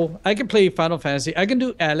example, I can play Final Fantasy, I can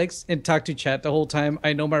do Alex and talk to chat the whole time.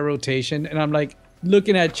 I know my rotation, and I'm like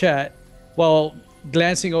looking at chat while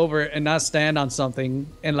glancing over and not stand on something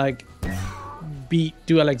and like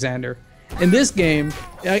do Alexander. In this game,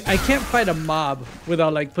 I can't fight a mob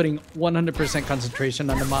without like putting 100% concentration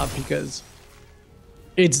on the mob because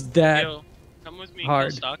it's that Yo, come with me,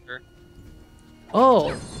 hard. kill Stalker.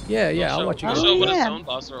 Oh, yeah, I'll watch you I'll go. show what a yeah. zone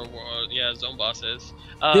boss or zone boss is.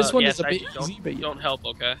 This one yes, is a bit don't, easy, but yeah. don't help,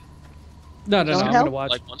 okay? No, I'm Don't gonna help?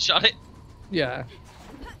 watch. Like one shot it. Yeah.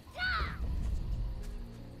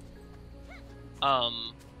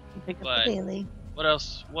 Pick up But- the daily. What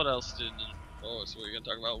else? What else did? Oh, so what are we gonna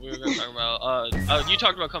talk about? We were gonna talk about. You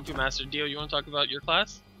talked about Kung Fu Master. Dio, you want to talk about your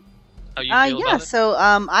class? How you feel Yeah, about it? so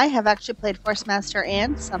I have actually played Force Master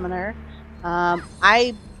and Summoner.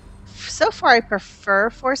 So far I prefer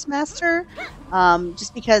Force Master,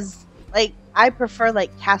 just because like I prefer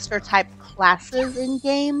like caster type classes in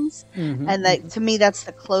games, Mhm. and like to me that's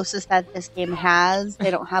the closest that this game has.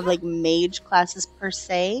 They don't have like mage classes per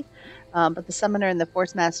se, but the Summoner and the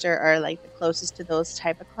Force Master are like the closest to those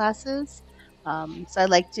type of classes. So I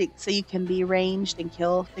like to so you can be ranged and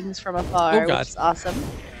kill things from afar, Oh, God. which is awesome.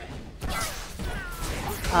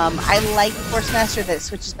 I like the Force Master that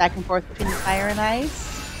switches back and forth between fire and ice.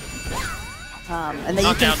 And then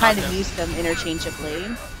you can kind of use them interchangeably.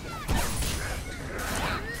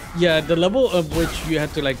 Yeah, the level of which you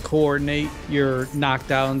have to like coordinate your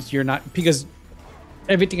knockdowns, you're not because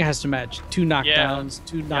everything has to match. 2 knockdowns,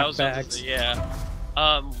 2 Yeah, I was about to knockbacks. say,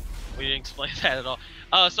 yeah. We didn't explain that at all.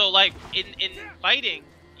 So like in fighting,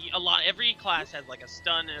 every class has like a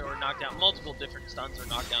stun or knockdown, multiple different stuns or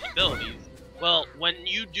knockdown abilities. Well, when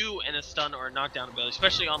you do a stun or a knockdown ability,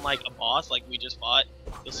 especially on like a boss like we just fought,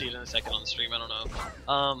 you'll see it in a second on the stream. I don't know.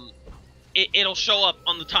 It'll show up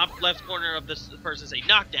on the top left corner of this person say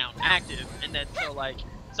knockdown active, and then so like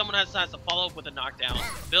someone has to follow up with a knockdown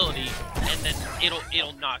ability, and then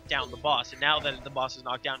it'll knock down the boss. And now that the boss is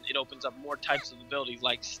knocked down, it opens up more types of abilities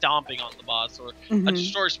like stomping on the boss, or a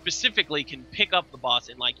destroyer specifically can pick up the boss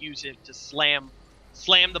and like use it to slam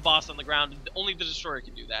the boss on the ground. Only the destroyer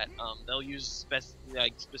can do that. They'll use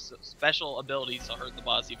special abilities to hurt the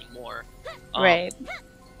boss even more. Right.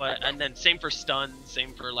 But and then same for stun,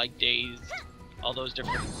 same for like dazed, all those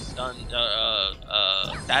different stun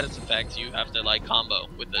status effects you have to like combo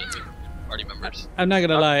with the party members. I'm not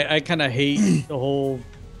gonna lie, I kind of hate the whole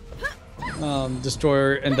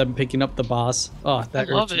destroyer and then picking up the boss. Oh, that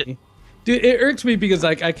I love irks it. me. Dude, it irks me because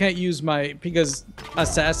like I can't use because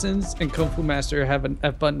assassins and Kung Fu Master have an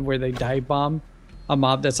F button where they dive bomb a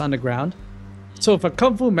mob that's on the ground. So if a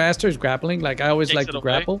Kung Fu Master is grappling, like I always Takes like it to away?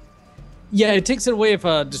 grapple. Yeah, it takes it away if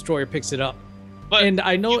a destroyer picks it up. But And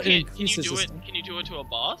I know you it can you increases do the it? stun. Can you do it to a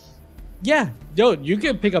boss? Yeah, yo, you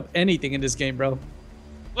can pick up anything in this game, bro.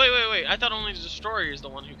 Wait! I thought only the destroyer is the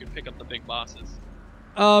one who can pick up the big bosses.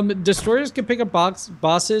 Destroyers can pick up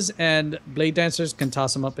bosses, and blade dancers can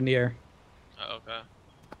toss them up in the air. Oh, okay.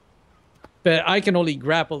 But I can only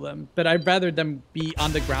grapple them. But I'd rather them be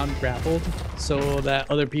on the ground grappled so that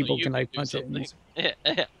other people you can like do punch it. something.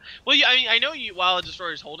 And Well, yeah, I mean, I know you. While a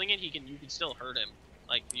destroyer is holding it, you can still hurt him.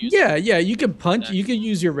 Like use yeah, you can punch. Exactly. You can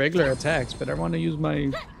use your regular attacks, but I want to use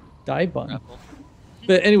my dive button. grapple.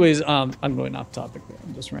 But anyways, I'm going off topic there.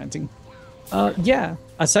 I'm just ranting. Yeah.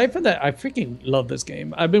 Aside from that, I freaking love this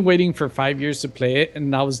game. I've been waiting for 5 years to play it,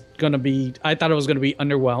 and I thought it was gonna be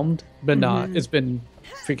underwhelmed, but nah, it's been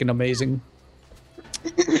freaking amazing.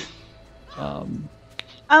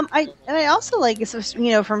 I also like, so,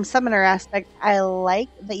 from Summoner aspect, I like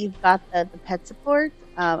that you've got the pet support.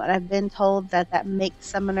 And I've been told that makes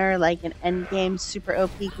Summoner like an end game super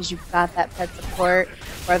OP because you've got that pet support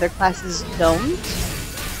where other classes don't.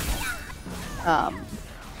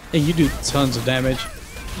 And you do tons of damage.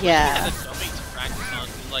 Yeah. That's something to practice on.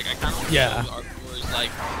 'Cause, like I kind of Yeah. our viewers like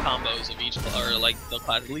combos of each, or like the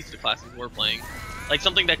class, at least the classes we're playing, like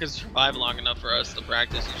something that could survive long enough for us to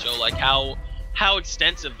practice and show like how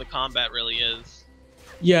extensive the combat really is.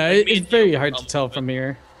 Yeah, Like, me it's and very Dio hard to probably tell would. from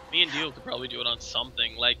here. Me and Dio could probably do it on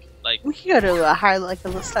something like We could go to a higher, like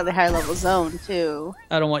a slightly higher level zone too.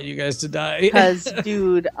 I don't want you guys to die. Because,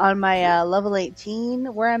 dude, on my level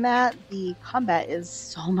 18 where I'm at, the combat is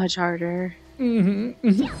so much harder.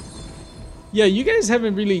 Yeah, you guys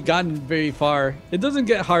haven't really gotten very far. It doesn't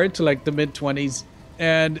get hard to like the mid-20s,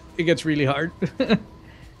 and it gets really hard.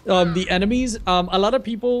 The enemies, a lot of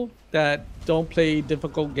people that don't play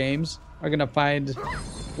difficult games are gonna find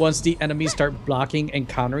once the enemies start blocking and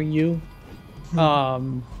countering you,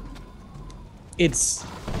 it's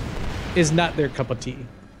not their cup of tea.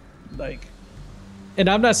 Like, and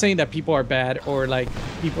I'm not saying that people are bad or like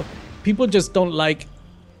people just don't like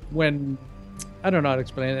when, I don't know how to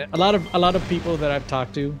explain it. A lot of people that I've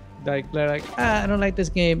talked to, like, they're like, I don't like this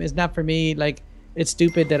game. It's not for me. Like, it's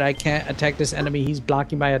stupid that I can't attack this enemy. He's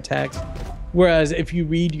blocking my attacks. Whereas if you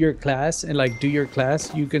read your class and like do your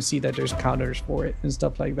class, you can see that there's counters for it and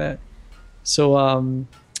stuff like that. So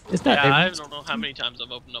it's not. Yeah, I don't know how many times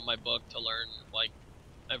I've opened up my book to learn like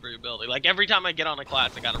every ability. Like every time I get on a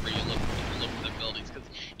class, I gotta look at the abilities because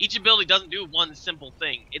each ability doesn't do one simple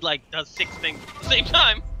thing. It like does 6 things at the same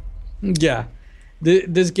time. Yeah,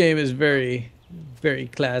 this game is very, very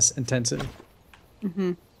class intensive.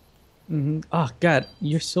 Oh God,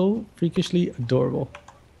 you're so freakishly adorable.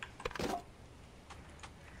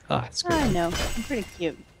 Ah, it's great. I know. I'm pretty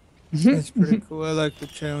cute. That's pretty cool. I like the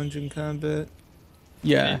challenging combat.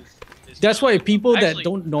 Yeah, It's that's why people that Actually,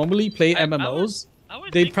 don't normally play I MMOs,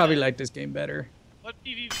 would they'd think probably that- like this game better.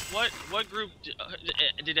 What group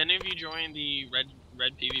did any of you join the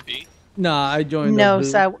red PvP? Nah, I joined. No, the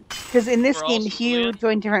blue. so because in this We're game, all if you civilian?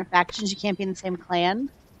 join different factions, you can't be in the same clan.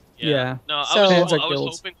 Yeah. No, So- I Fans are was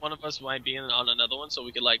guilds. hoping one of us might be on another one so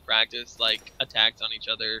we could like practice like attacks on each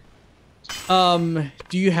other.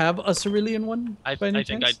 Do you have a Cerulean one? I by any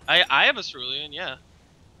think chance? I have a Cerulean, yeah.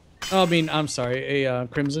 Oh, I mean, I'm sorry, a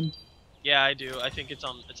Crimson. Yeah, I do. I think it's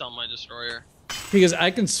on my destroyer. Because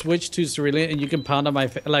I can switch to Cerulean and you can pound on my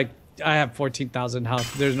like. I have 14,000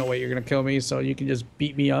 health. There's no way you're gonna kill me, so you can just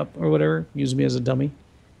beat me up or whatever. Use me as a dummy.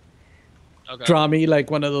 Okay. Draw me like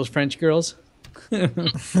one of those French girls.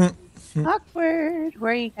 Awkward.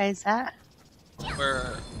 Where are you guys at?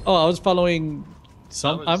 Where Oh, I was following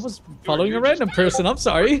some. I was following you a were just- random person. I'm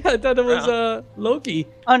sorry. I thought it was Yeah. Loki.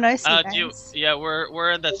 Oh no, I see you do you, guys. yeah,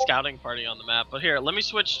 we're in that scouting party on the map. But here, let me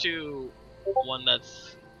switch to one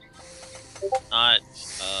that's not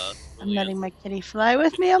I'm Cerulean. letting my kitty fly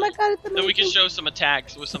with me. Oh my god, it's amazing. Then we can show some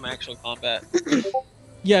attacks with some actual combat.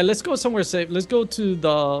 Yeah, let's go somewhere safe. Let's go to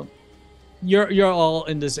the. You're all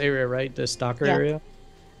in this area, right? The Stalker Yeah. area.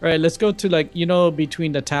 All right, let's go to like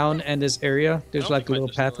between the town and this area. I There's don't like a think my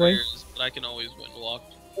little pathway. destroyer is, but I can always win walk.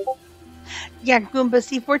 Yeah, Goomba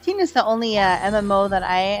C14 is the only MMO that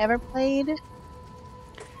I ever played.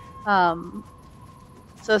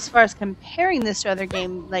 So as far as comparing this to other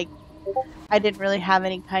games, like I didn't really have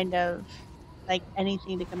any kind of like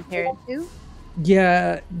anything to compare it to.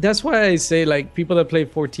 Yeah, that's why I say like people that play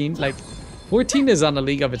 14, like 14 is on a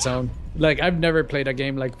league of its own. Like I've never played a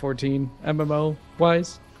game like 14 MMO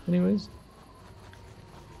wise. Anyways,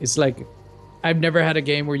 it's like I've never had a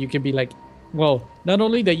game where you can be like, well, not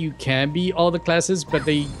only that you can be all the classes, but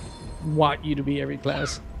they want you to be every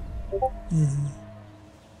class.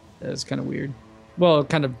 That's kind of weird. Well,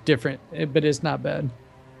 kind of different, but it's not bad.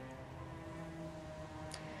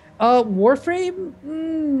 Warframe,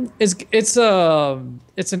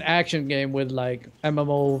 it's an action game with like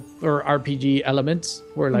MMO or RPG elements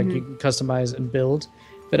where like you can customize and build,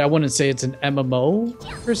 but I wouldn't say it's an MMO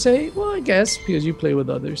per se. Well, I guess because you play with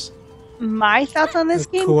others. My thoughts on this A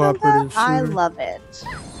game, cooperative Goomba, I shooter. love it.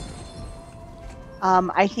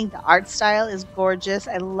 I think the art style is gorgeous.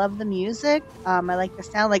 I love the music. I like the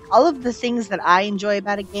sound. Like all of the things that I enjoy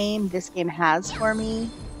about a game, this game has for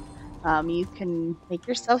me. You can make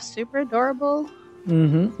yourself super adorable.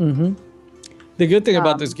 The good thing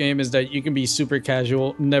about this game is that you can be super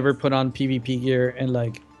casual, never put on PvP gear, and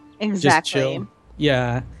like just Exactly. chill.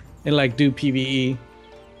 Yeah, and like do PvE.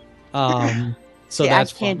 So See, I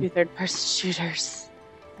that's can't fun. do third-person shooters.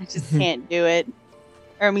 I just can't do it.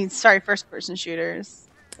 Or I mean, sorry, first-person shooters.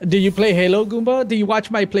 Do you play Halo, Goomba? Do you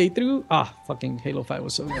watch my playthrough? Ah, fucking Halo 5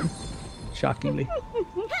 was so good. Shockingly.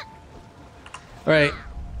 Alright.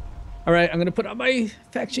 Alright, I'm gonna put on my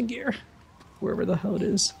faction gear. Wherever the hell it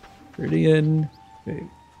is. Viridian. Okay.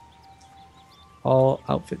 All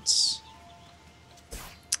outfits.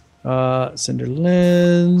 Cinder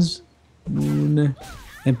Lens. Moon.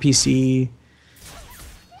 NPC.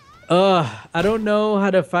 I don't know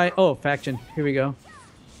how to find. Oh, faction. Here we go.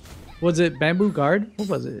 Was it Bamboo Guard? What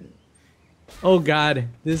was it? Oh god,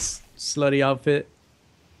 this slutty outfit.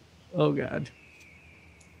 Oh god.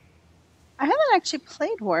 I haven't actually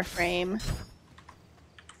played Warframe.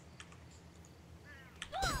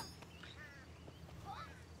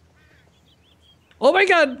 Oh my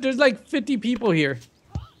god, there's like 50 people here.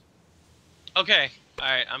 Okay, all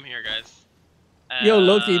right, I'm here, guys. Yo,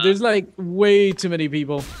 Loki, there's like way too many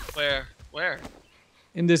people. Where?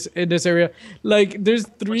 in this area. Like there's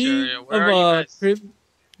three area? Where of are you guys?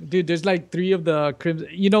 dude. There's like three of the cribs.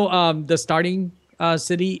 The starting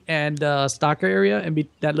city and stalker area and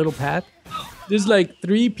that little path. There's like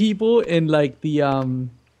three people in like the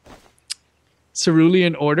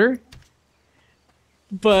cerulean order.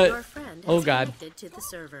 But Your friend oh has god. connected to the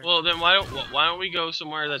server. Well, then why don't we go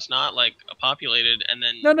somewhere that's not like populated and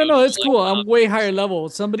then? No, go it's to, cool. like, I'm way higher level.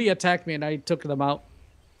 Somebody attacked me and I took them out.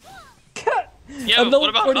 Yeah, I'm but level what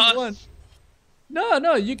about 41. us?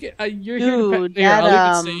 No, you can. You're Dude, here. I'll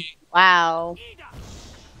that even say. wow.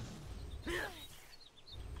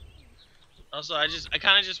 Also, I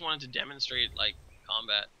kind of just wanted to demonstrate like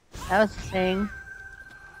combat. That was the thing.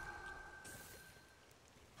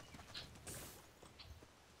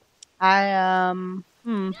 I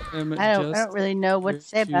don't really know what to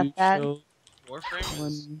say about that. Warframe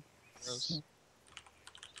is gross.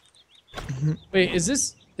 Wait, is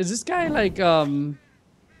this guy like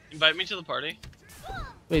Invite me to the party.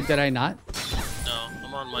 Wait, did I not? No,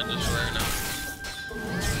 I'm on my destroyer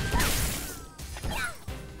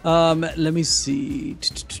now. Let me see.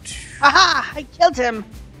 Aha! I killed him.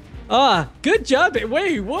 Ah, good job.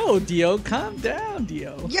 Wait, whoa, Dio, calm down,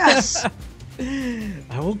 Dio. Yes.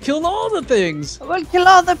 I will kill all the things. I will kill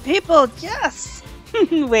all the people. Yes.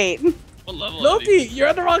 Wait. What level are Loki, these? you're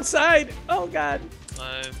on the wrong side. Oh god.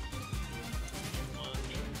 5, 1.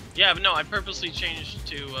 Yeah, but no, I purposely changed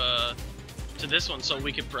to this one so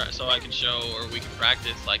we could so I can show or we can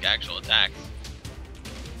practice like actual attacks.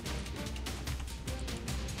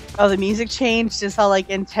 Oh, the music changed. It's all like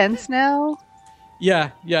intense now.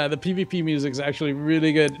 Yeah, the PvP music's actually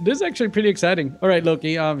really good. This is actually pretty exciting. All right,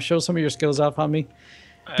 Loki, show some of your skills off on me.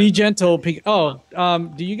 Be gentle. Do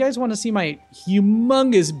you guys want to see my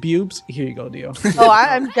humongous boobs? Here you go, Dio. Oh,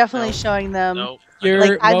 I'm definitely showing them. Nope. You're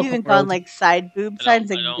Like I've welcome, even bro. gone like side boob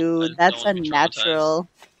signs. Like, I dude, don't that's wanna be unnatural.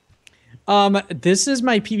 This is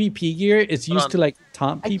my PvP gear. It's Hold used on. to like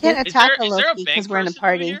taunt I people. can't Is attack there, a is there a Loki bank because we're in a person over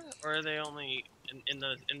party. here, or are they only in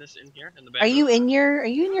here in the bank? Are you in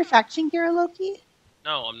your faction gear, Loki?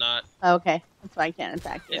 No, I'm not. Oh, okay, that's why I can't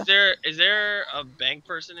attack you. Is there a bank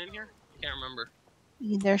person in here? I can't remember.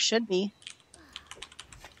 There should be.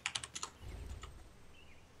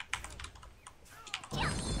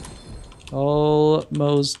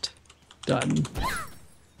 Almost done.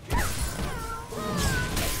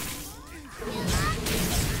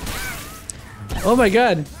 Oh my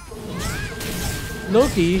god.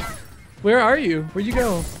 Loki, where are you? Where'd you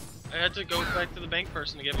go? I had to go back to the bank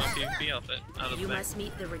person to get my PvP outfit out of the You bank. must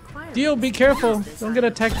meet the requirements. Dio, be careful. Use this Don't get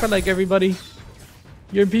item. attacked by like everybody.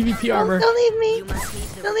 You're in PvP armor. Don't leave me. You must meet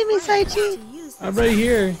the Don't leave me, requirements Saichi. to use I'm this right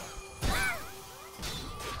here.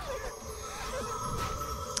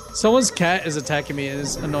 Someone's cat is attacking me and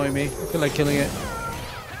is annoying me. I feel like killing it.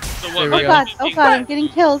 So There what? we Oh go. god, oh god, I'm getting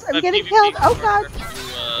killed. I'm getting killed. Oh god.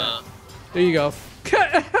 There you go.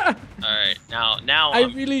 Alright, now I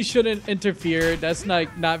really shouldn't interfere. That's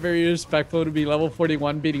like not very respectful to be level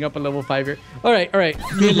 41 beating up a level 5er. All right.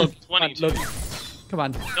 Me and Loki. Come on, 22. Loki. Come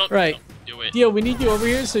on. Don't, All right. don't do it. Dio, we need you over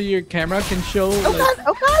here so your camera can show. Oh like, god,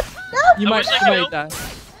 oh god, no. you I might, wish I you could might help. die.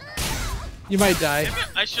 You might die.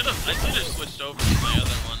 I should have switched over to my other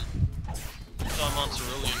one. So I'm on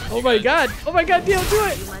Cerulean with Oh you my guys. god. Oh my god, Dio, do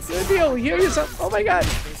it. Do it, Dio. Heal yourself. Oh my god.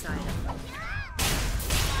 this item.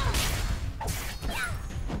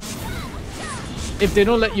 If they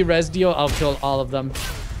don't let you res Dio, I'll kill all of them.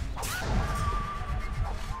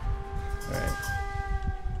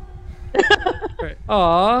 Alright.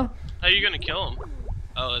 Aww. How are you gonna kill him?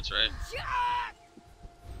 Oh, that's right.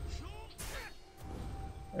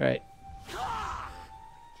 Alright.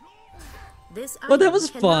 This Well, that item was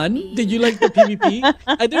cannot fun. be- Did you like the PvP?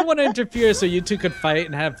 I didn't want to interfere so you two could fight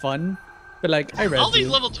and have fun. But like, I All res these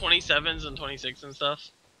you. level 27s and 26 and stuff.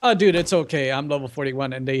 Oh, dude, it's okay. I'm level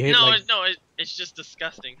 41 and they hit No, like... it's just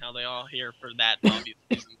disgusting how they all here for that obvious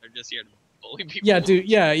reason. They're just here to bully people. Yeah, dude.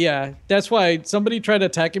 Yeah. That's why somebody tried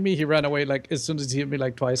attacking me. He ran away like as soon as he hit me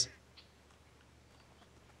like twice.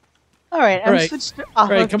 Alright, I'm Alright. switched off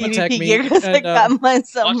Alright, of come attack PvP me, gear because I and, got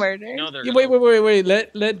myself Watch- murdered. No, they're Yeah, gonna- wait.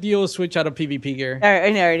 Let Dio switch out of PvP gear.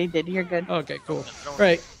 Alright, I already did. You're good. Okay, cool. Don't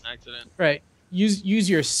Right. Accident. Right. Use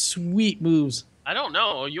your sweet moves. I don't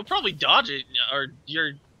know. You'll probably dodge it, or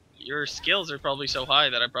your skills are probably so high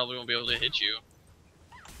that I probably won't be able to hit you.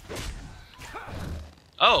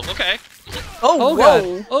 Oh, okay. Oh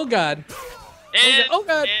god. Oh god. And, oh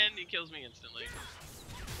god. And he kills me instantly.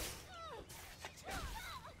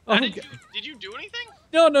 Oh, How did god. did you do anything?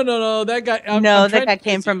 No. That guy. I'm No, trying that guy to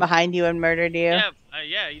came miss from you. behind you and murdered you.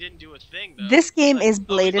 Yeah, he didn't do a thing though. This game is Oh, he's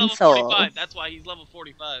Blade and level Soul. 45. That's why he's level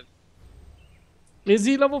 45. Is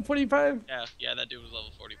he level 45? Yeah, that dude was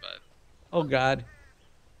level 45. Oh God.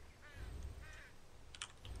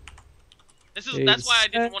 That's why I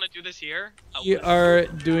didn't want to do this here. We are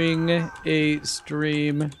doing a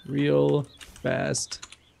stream real fast.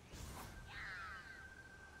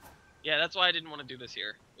 Yeah, that's why I didn't want to do this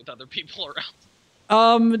here with other people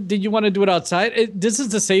around. Did you want to do it outside? This is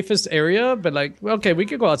the safest area, but like, okay, we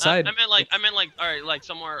could go outside. I meant like, all right, like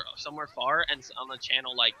somewhere far and on the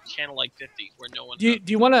channel like 50 where no one. Do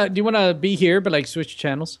you wanna be here, but like switch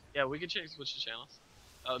channels? Yeah, we could switch the channels.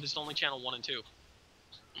 Oh, this is only channel 1 and 2.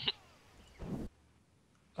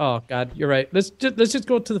 Oh God, you're right. Let's just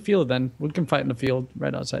go to the field then. We can fight in the field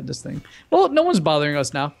right outside this thing. Well, no one's bothering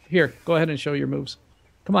us now. Here, go ahead and show your moves.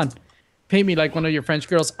 Come on, pay me like one of your French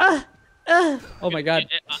girls. Oh my God.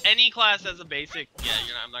 Any class has a basic. Yeah,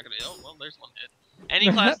 I'm not gonna. Oh well, there's one hit.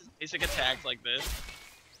 Any class has basic attacks like this.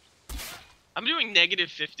 I'm doing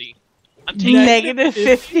 -50. I'm taking Negative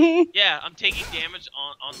 50? Yeah, I'm taking damage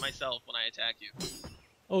on myself when I attack you.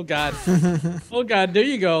 Oh God. Oh God, there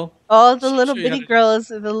you go. Oh, the little show you how bitty to- girls,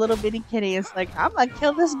 the little bitty kitty is like, I'm gonna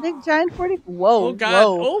kill this big giant 40. Whoa, Oh God.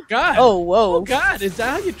 whoa. Oh God. Oh, whoa. Oh God. Is that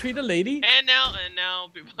how you treat a lady? And now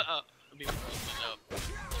people know.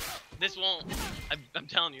 This won't. I'm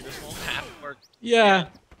telling you, this won't have to work. Yeah.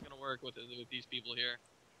 It's gonna work with these people here.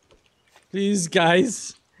 Please,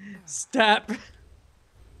 guys, stop.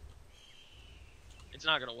 It's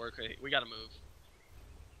not gonna work. We gotta move.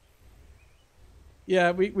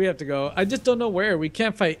 Yeah, we have to go. I just don't know where. We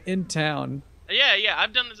can't fight in town. Yeah,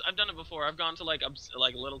 I've done this. I've done it before. I've gone to like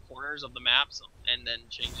little corners of the maps and then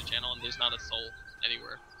changed the channel, and there's not a soul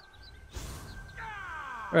anywhere.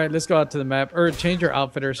 All right, let's go out to the map or change your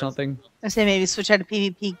outfit or something. I say maybe switch out to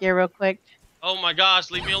PvP gear real quick. Oh my gosh,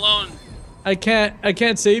 leave me alone. I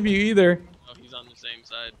can't save you either. Oh, he's on the same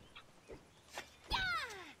side.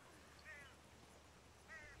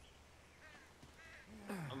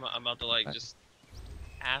 I'm about to like just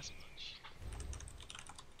ass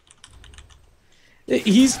much.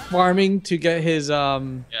 He's farming to get his Yeah,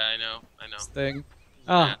 I know. thing.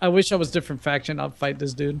 Ah, I wish I was different faction. I'd fight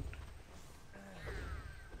this dude.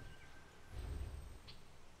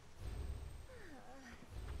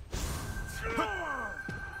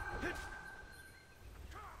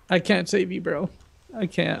 I can't save you, bro. I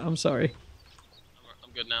can't. I'm sorry.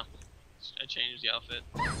 I'm good now. I changed the outfit.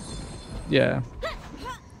 Yeah.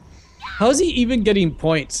 How's he even getting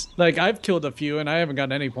points? Like, I've killed a few and I haven't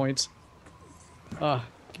gotten any points. Oh,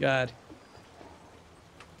 God.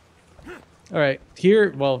 Alright,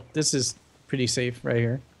 here, well, this is pretty safe right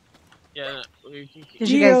here. Yeah. Did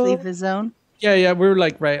you guys leave the zone? Yeah, we're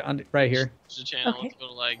like right here. It's the channel. Okay. Let's go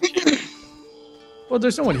to like channel Well,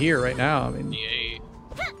 there's no one here right now. I mean, 58.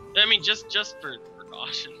 I mean, just for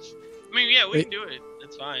precautions. I mean, yeah, we can do it.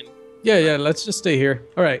 It's fine. yeah, let's just stay here.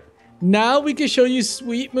 Alright, now we can show you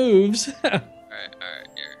sweet moves. Alright,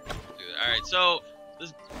 here. Do that. Alright, so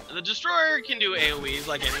the destroyer can do AoEs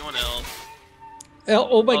like anyone else.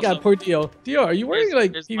 Oh my Also- God, poor Dio. Dio, are you wearing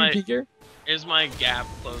like here's PvP gear? Here's my gap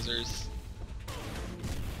closers.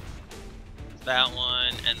 That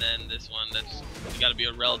one, and then this one. That's you got to be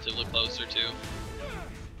relatively closer to.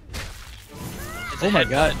 It's a Oh my headbutt.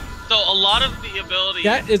 God. So a lot of the ability.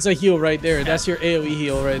 That is a heal right there. That's your AoE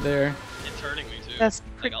heal right there. It's hurting me too. That's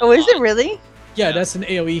Like, a oh, is it lot. really? Yeah, that's an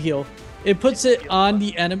AoE heal. It puts it on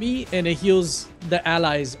the enemy and it heals the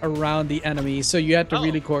allies around the enemy. So you have to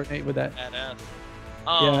really coordinate with that. Badass.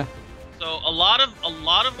 Yeah. So a lot of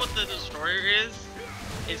what the destroyer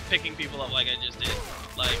is picking people up like I just did.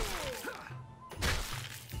 Like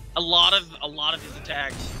a lot of his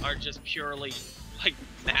attacks are just purely like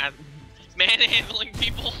manhandling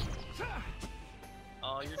people.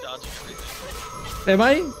 Oh, you're dodging everything. Am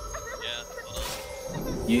I?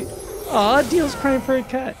 Yeah. You? Aw, Dio's crying for a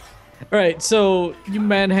cat. All right, so you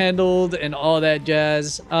manhandled and all that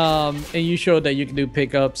jazz, and you showed that you can do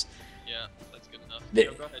pickups. Yeah, that's good enough. The-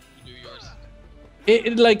 Go ahead, you do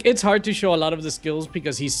yours. It's hard to show a lot of the skills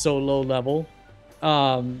because he's so low level.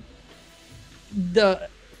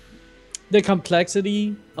 The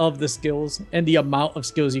complexity of the skills and the amount of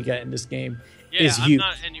skills you get in this game Yeah, is I'm huge.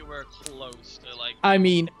 not anywhere close to like. I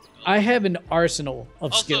mean, I have an arsenal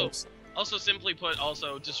of Also- skills. Also, simply put,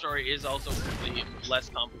 destroyer is also simply less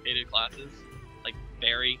complicated classes, like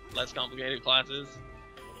very less complicated classes.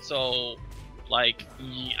 So, like,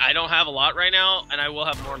 I don't have a lot right now, and I will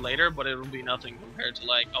have more later, but it'll be nothing compared to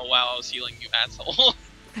like, oh wow, I was healing you, asshole.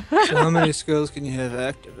 So how many skills can you have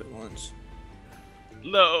active at once?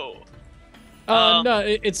 Low. No,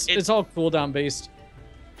 it's all cooldown based.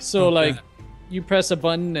 So Okay. like, you press a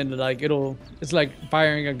button and like it's like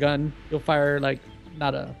firing a gun. You'll fire like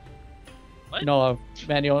not a What? You know, a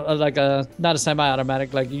manual, like a not a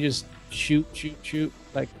semi-automatic. Like you just shoot.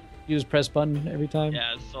 Like you just press button every time.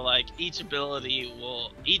 Yeah, so like each ability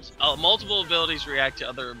will multiple abilities react to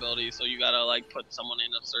other abilities, so you gotta like put someone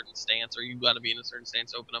in a certain stance, or you gotta be in a certain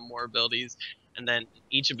stance to open up more abilities. And then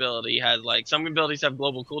each ability has like some abilities have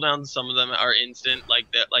global cooldowns, some of them are instant,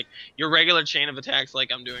 like that. Like your regular chain of attacks,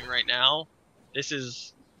 like I'm doing right now, this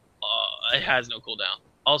is it has no cooldown.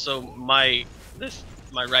 Also, my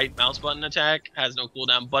right mouse button attack has no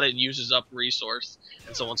cooldown, but it uses up resource.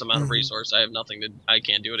 And so once I'm out of resource, I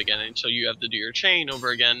can't do it again until you have to do your chain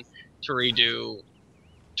over again to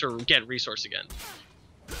get resource again.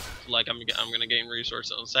 Like I'm gonna gain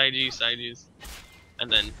resource on Saigis,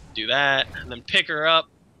 and then do that, and then pick her up,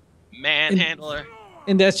 manhandle her.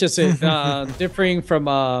 And that's just it. Differing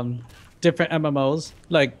from different MMOs,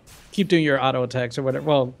 like keep doing your auto attacks or whatever.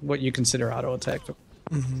 Well, what you consider auto attacks.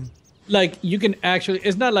 Like you can actually,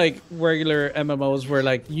 it's not like regular MMOs where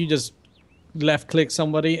like you just left click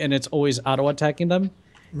somebody and it's always auto attacking them.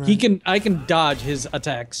 Right. I can dodge his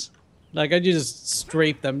attacks. Like I just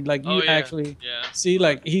strafe them. Like you actually see,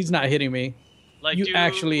 like he's not hitting me. Like you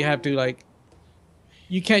actually have to like.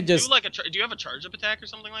 You can't just. Do you have a charge up attack or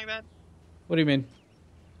something like that? What do you mean?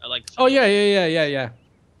 Like. Oh yeah.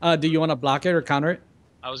 Do you want to block it or counter it?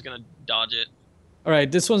 I was gonna dodge it. All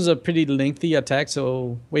right, this one's a pretty lengthy attack,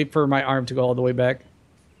 so wait for my arm to go all the way back.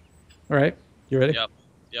 All right, you ready?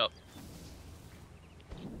 Yep.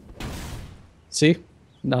 See?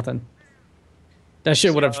 Nothing. That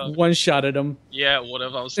shit would have one-shotted him. Yeah, what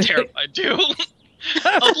if I was terrified too?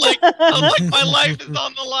 I was like, my life is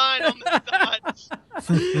on the line on this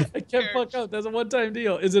dodge. I can't fuck up. That's a one-time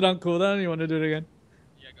deal. Is it on cooldown? You want to do it again?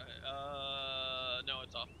 Yeah, go ahead. No,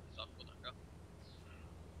 it's off. It's off cooldown. Go.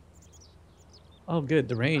 Oh, good.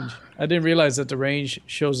 The range. I didn't realize that the range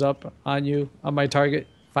shows up on you, on my target.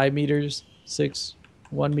 5 meters, 6,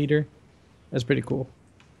 1 meter. That's pretty cool.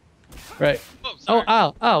 Right. Oh, sorry.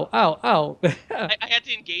 Ow. I had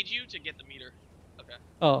to engage you to get the meter. Okay.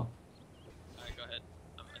 Oh. Alright, go ahead.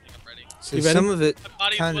 I think I'm ready. So You ready? some of it My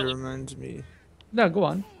body's kind of willing. reminds me No, go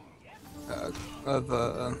on. of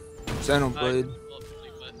Xenoblade.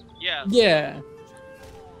 Yeah. Yeah.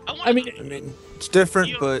 I mean, I mean, it's different,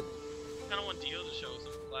 Dio- but kind of want Dio to show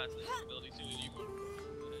some classes and abilities too.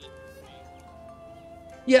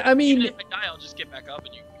 yeah, I mean, Even if I die, I'll just get back up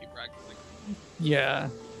and you can keep practicing. yeah.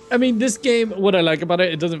 I mean, this game, what I like about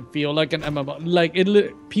it, it doesn't feel like an MMO. Like,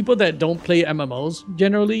 people that don't play MMOs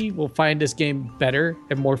generally will find this game better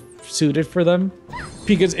and more suited for them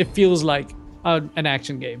because it feels like an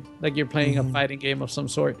action game. Like you're playing a fighting game of some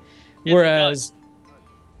sort. Yes, Whereas,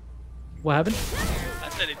 what happened? I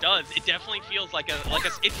said it does. It definitely feels like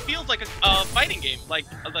it feels like a fighting game. Like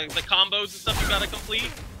the combos and stuff you gotta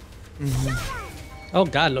complete. Oh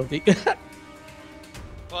God, Loki.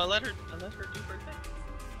 Well, I let her do her thing.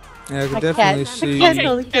 yeah, I could I definitely can't. see I can't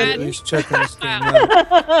really at get it. least checking this game out.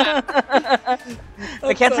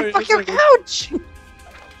 The cat's sorry, like, fuck it's your like- couch!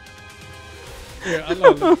 Here, I'm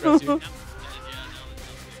gonna press you.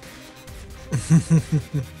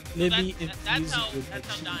 Libby That's how infuses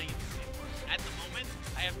with dying is. At the moment,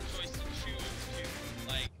 I have the choice to choose to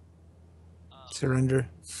like Surrender.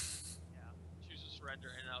 choose to surrender,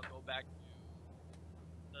 and I'll go back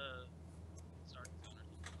to the starting zone or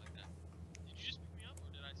something like that. Did you just pick me up,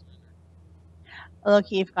 or did I surrender?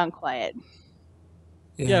 Loki, you've gone quiet.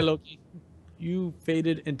 Yeah, Loki. You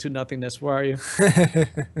faded into nothingness. Where are you?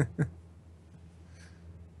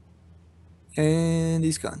 And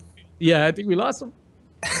he's gone. Yeah, I think we lost him.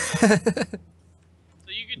 So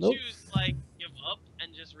you could Nope. choose like give up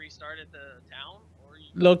and just restart at the town, or you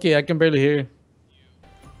Loki, I can barely hear you.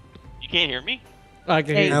 can't hear me. I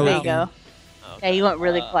can There, hear Now you. there we you can. go. Oh, Yeah, you went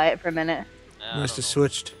really quiet for a minute. I Must have don't know.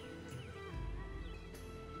 switched.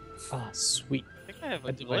 Ah, sweet. I think I have a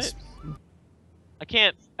I device. glitch.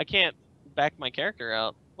 I can't back my character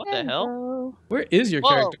out. What the hell? Hello. Where is your Whoa,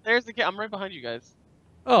 character? there's the. I'm right behind you guys.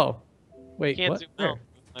 Oh, wait, Can't what? zoom Where? out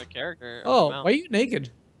with my character. Oh, Zoom out. why are you naked?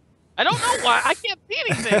 I don't know why. I can't see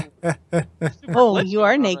anything. Super Oh, glitch you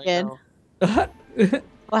are going on naked. right I'm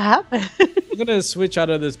What happened? gonna switch out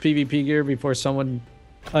of this PvP gear before someone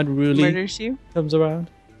unruly Murders you? comes around.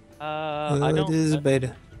 now. I Well, don't. it is a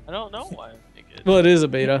beta. I don't know why I'm naked. Well, it is a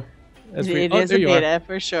beta. That's pretty- It oh, is there a you are. beta,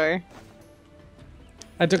 for sure.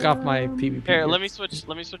 I took off my PvP. Here, gear. let me switch.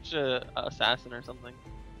 Let me switch to assassin or something.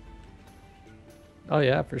 Oh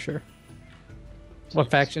yeah, for sure. What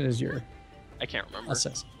faction is your I can't remember.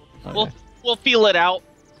 assassin? Okay. We'll feel it out.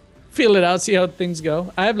 Feel it out, see how things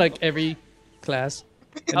go. I have like every class.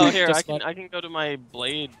 And Oh, it's here just I can go to my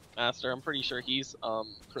blade master. I'm pretty sure he's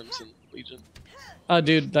Crimson Legion.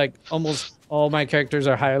 Dude, like almost all my characters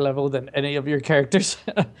are higher level than any of your characters.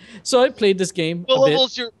 So I played this game What a bit.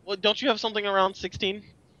 level's your? Don't you have something around 16?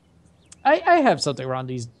 I have something around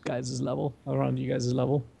these guys' level, around you guys'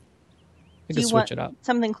 level. I Do can you switch want it up.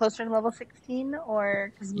 something closer to level 16,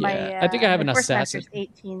 or because my I think I have my an Force assassin. Master's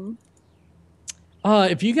 18.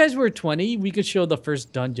 If you guys were 20, we could show the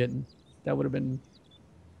first dungeon. That would have been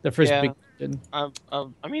the first Yeah. big dungeon.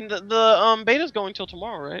 I mean the beta's going till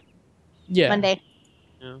tomorrow, right? Yeah. Monday.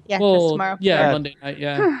 Yeah. Yeah, Well, that's tomorrow. yeah, Yeah. Monday night.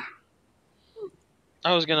 Yeah.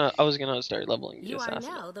 I was gonna start leveling the You are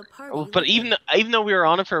assassin. now the party Oh, but leader. even though we were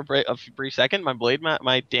on it for a brief second, my blade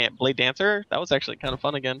dancer, that was actually kind of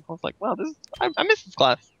fun again. I was like, wow, I miss this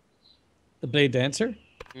class. The Blade Dancer.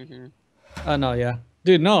 Hmm. Oh no, yeah,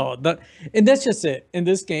 dude, no, and that's just it. In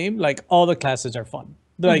this game, like all the classes are fun.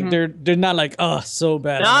 Like they're not like so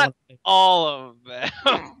bad. Not all of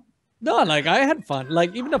them. No, like I had fun.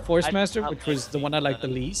 Like even the Force I did Master, not which like was the one I liked the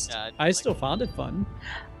the- least, yeah, I didn't I like still found it fun.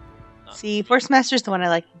 See, Force Master's the one I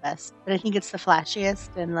like the best, but I think it's the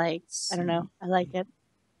flashiest, and like I don't know, I like it.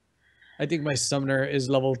 I think my Summoner is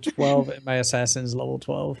level 12 and my Assassin is level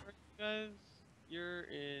 12. Guys, you're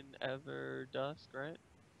in Everdusk, right?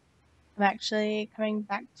 I'm actually coming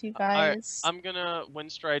back to you Alright, guys. I'm gonna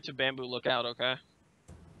Windstride to Bamboo Lookout, okay?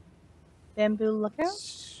 Bamboo Lookout.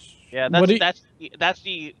 Yeah, What do that's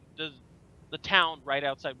the town right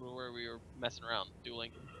outside where we were messing around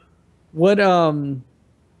dueling.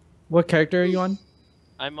 What character are you on?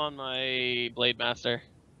 I'm on my Blade Master.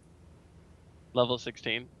 Level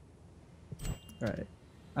 16. All right,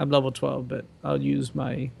 I'm level 12, but I'll use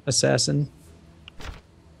my Assassin.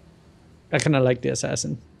 I kind of like the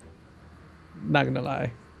Assassin. Not gonna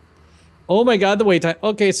lie. Oh my god, the wait time.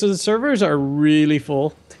 Okay, so the servers are really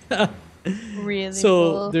full. Really So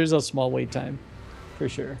cool. there's a small wait time, for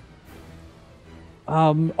sure.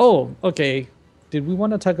 Oh, okay. Did we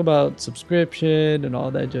want to talk about subscription and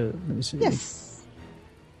all that? Just, let me see. Yes.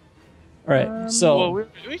 All right. So Well,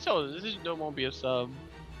 we saw this won't be a sub.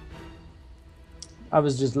 I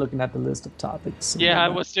was just looking at the list of topics. and Yeah, I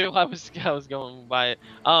whatnot. was too. I was going by it.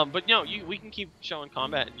 But no, we can keep showing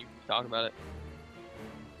combat and you can talk about it.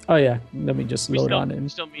 Oh yeah. Let me just We load still, on in.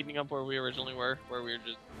 still meeting up where we originally were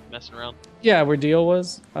just messing around. Yeah, where Dio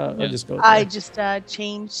was. Yeah. I'll just go. I there. just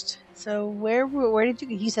changed. So where did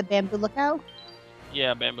you said Bamboo Lookout?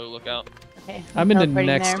 Yeah, Bamboo Lookout. Okay. I'm in the teleporting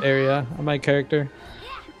next there. area on my character.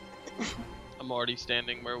 I'm already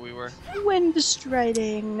standing where we were. Wind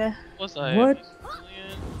striding. Was I? What?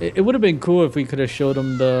 Cerulean? It would have been cool if we could have showed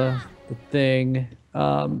him the thing.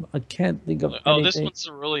 I can't think of. Oh, this anything. one's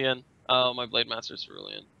Cerulean. Oh, my Blade Master's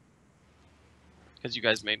Cerulean. Because you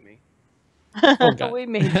guys made me. Oh, God. We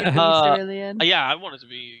made you be Uh, Cerulean. Yeah, I wanted to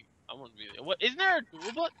be. What? Isn't there a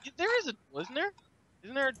dual? But there is a dual, isn't there?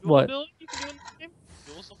 Isn't there a dual What? ability you can do in this game?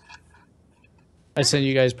 Dual something? I send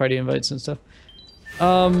you guys party invites and stuff.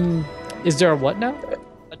 Is there a what now?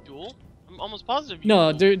 A duel? I'm almost positive. You No,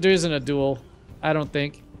 can duel. there isn't a duel. I don't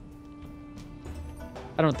think.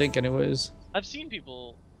 Anyways. I've seen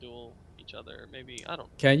people duel each other. Maybe I don't.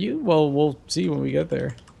 Can you? Well, we'll see when we get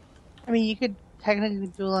there. I mean, you could technically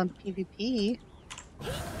duel on PvP.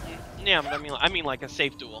 Yeah, but I mean like a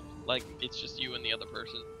safe duel. Like it's just you and the other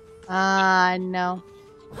person. No.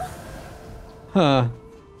 Huh.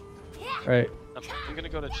 Right. I'm gonna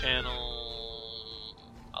go to channel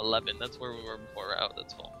 11. That's where we were before. Out.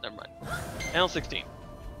 That's full. Never mind. Channel 16.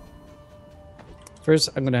 First,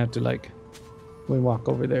 I'm gonna have to like, we walk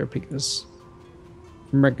over there because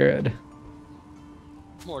we're good.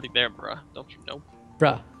 I'm already there, bruh. Don't you know?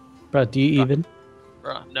 Bruh, do you even?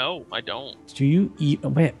 Bruh, no, I don't. Do you eat? Oh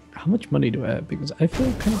man, how much money do I have? Because I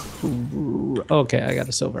feel kind of. Okay, I got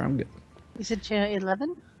a silver. I'm good. You said channel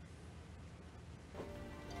 11?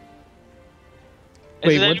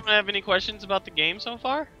 Wait, Does what? anyone have any questions about the game so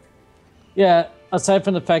far? Yeah. Aside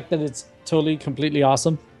from the fact that it's totally, completely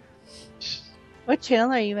awesome. What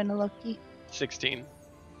channel are you in, Loki? 16.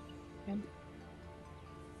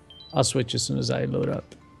 I'll switch as soon as I load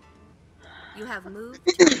up. You have moved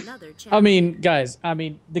to another channel. I mean, guys,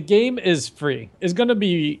 the game is free. It's going to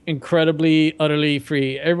be incredibly, utterly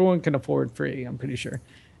free. Everyone can afford free, I'm pretty sure.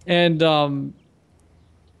 And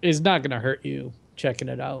it's not going to hurt you checking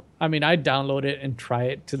it out. I mean, I'd download it and try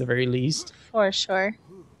it to the very least. For sure.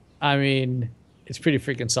 I mean, it's pretty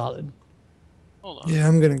freaking solid. Hold on. Yeah,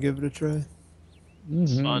 I'm gonna give it a try.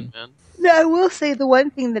 It's Mhm. fun, man. No, I will say the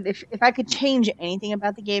one thing that if I could change anything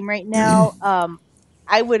about the game right now,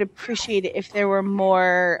 I would appreciate it if there were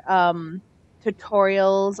more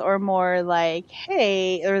tutorials or more like,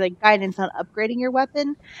 hey, or like guidance on upgrading your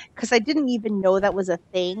weapon. Because I didn't even know that was a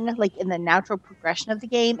thing, like in the natural progression of the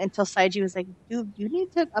game, until Saiji was like, dude, you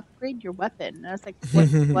need to upgrade your weapon. And I was like,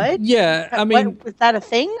 what? Yeah, I mean, What was that a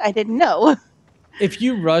thing? I didn't know. if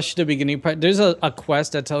you rush the beginning part, there's a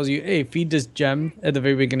quest that tells you, hey, feed this gem at the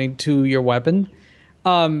very beginning to your weapon.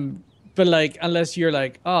 But like, unless you're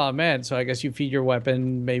like, oh man, so I guess you feed your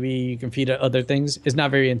weapon, maybe you can feed it other things. It's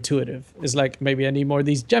not very intuitive. It's like, maybe I need more of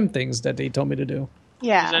these gem things that they told me to do.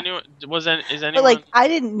 Yeah. Is anyone? But like, I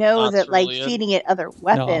didn't know not that like cerulean? feeding it other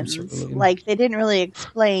weapons, cerulean. like they didn't really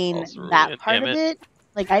explain Oh, cerulean, that part damn of it. it.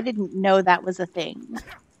 Like I didn't know that was a thing.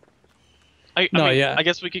 I No, mean, yeah. I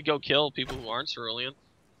guess we could go kill people who aren't cerulean.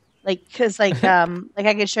 Like, cause like like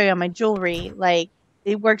I can show you on my jewelry, like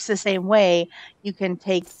it works the same way. You can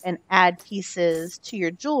take and add pieces to your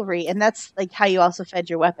jewelry, and that's like how you also fed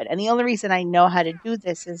your weapon. And the only reason I know how to do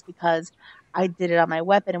this is because I did it on my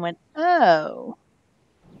weapon and went, oh.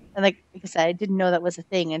 And like I said, I didn't know that was a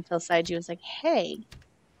thing until Saiji was like, hey,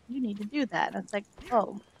 you need to do that. And I was like,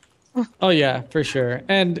 oh. Oh yeah, for sure.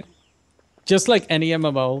 And just like any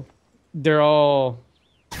MMO, they're all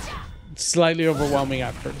slightly overwhelming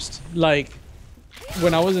at first. Like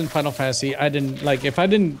when I was in Final Fantasy, I didn't like if I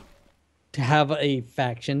didn't have a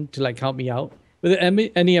faction to like help me out with any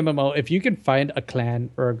MMO. If you can find a clan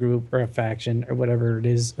or a group or a faction or whatever it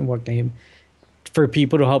is in what game for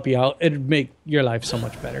people to help you out, it'd make your life so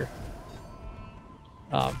much better.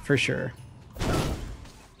 For sure.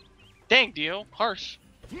 Dang, Dio, harsh.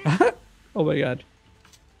 Oh my god.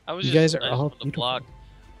 I was You just guys are nice all with the beautiful. block.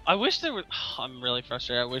 I wish there was. I'm really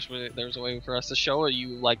frustrated. I wish there was a way for us to show you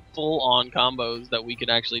like full-on combos that we could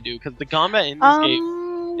actually do, because the combat in this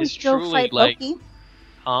game is go truly fight like, Loki.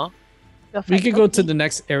 huh? Go We fight could go to Loki. the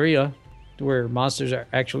next area where monsters are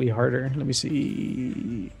actually harder. Let me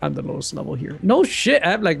see. I'm the lowest level here. No shit, I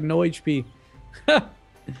have like no HP.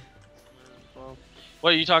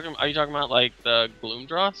 What are you talking? Are you talking about like the Gloom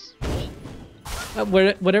Dross?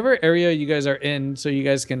 Whatever area you guys are in, so you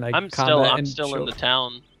guys can like I'm combat still and in show- the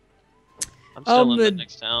town. I'm still in the the-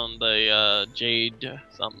 next town, the Jade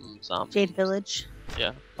something. Jade Village.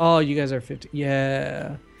 Yeah. Oh, you guys are 50.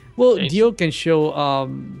 Yeah. Well, Jason. Dio can show.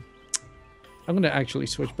 I'm gonna actually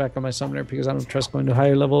switch back on my summoner because I don't trust going to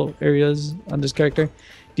higher level areas on this character.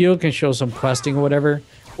 Dio can show some questing or whatever,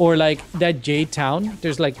 or like that Jade Town.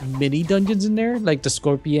 There's like mini dungeons in there, like the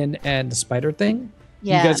Scorpion and the Spider thing.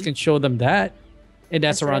 Yeah. You guys can show them that, and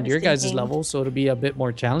that's That's what I around was your guys' thinking. level, so it'll be a bit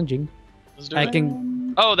more challenging. Let's do I it.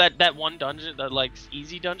 can. Oh, that one dungeon, that like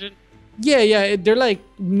easy dungeon. Yeah. They're like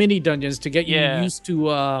mini dungeons to get you Yeah. used to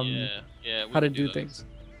Yeah. We how to can do those. things.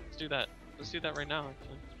 Let's do that. Let's do that right now.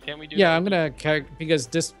 Actually, can't we do? Yeah, that? I'm gonna because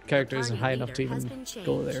this character isn't Party high enough to leader has even been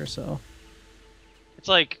go changed. there. So It's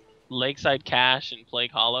like Lakeside Cache and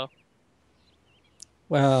Plague Hollow.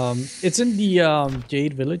 it's in the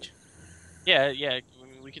Jade Village. Yeah. I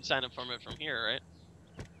mean, we can sign up from it from here, right?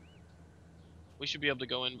 We should be able to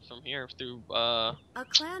go in from here through A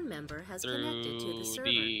clan member has connected to the server.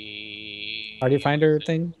 the Party Finder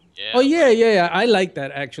thing. Yeah. Oh yeah. I like that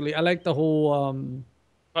actually. I like the whole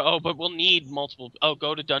But we'll need multiple. Oh,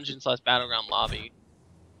 go to Dungeon/Battleground lobby.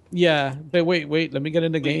 yeah. But wait. Let me get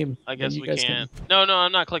in the game. I then guess you we guys can't. No,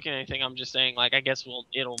 I'm not clicking anything. I'm just saying, like, I guess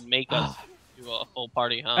it'll make us do a full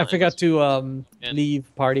party, huh? I forgot to And- leave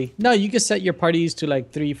party. No, you can set your parties to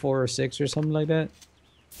like 3, 4, or 6 or something like that.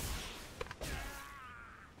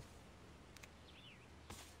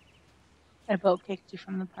 I vote kicked you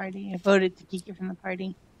from the party. I voted to kick you from the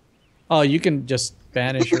party. Oh, you can just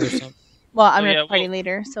banish her or something. Well, I'm Oh, not yeah, the party well,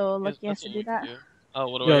 leader, so Yes, Loki has that's to what do we that. can do. Oh,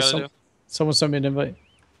 what do Yo, I gotta do? Someone send me an invite.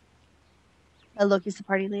 Loki's the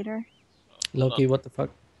party leader. Hold Loki, on. what the fuck?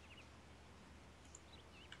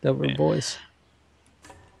 That were Man. boys.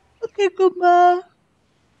 Okay, Goomba.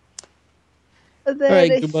 And then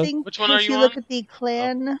Alright, I Goomba. think Which one are if you look on? at the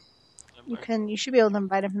clan, you should be able to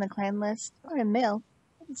invite him from the clan list. Oh, I'm male.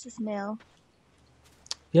 What is this male?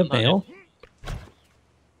 You have Not mail?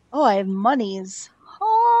 Oh, I have monies.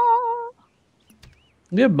 Oh,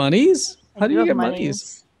 You have monies? I How do you have get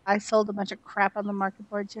monies? I sold a bunch of crap on the market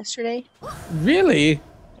boards yesterday. Really?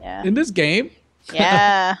 Yeah. In this game?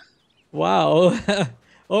 Yeah. Wow.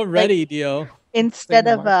 Already, Dio. Instead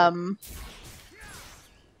Like of market.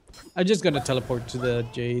 I'm just gonna teleport to the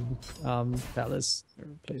Jade Palace or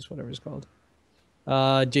place, whatever it's called.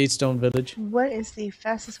 Jadestone Village. what is the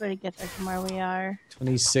fastest way to get there from where we are?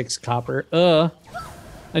 26 copper.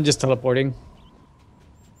 I'm just teleporting.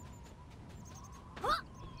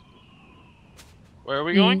 Where are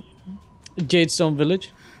we going? Jadestone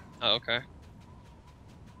Village. Oh, okay.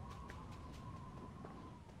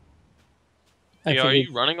 I Dio, are figured-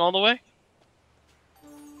 you running all the way?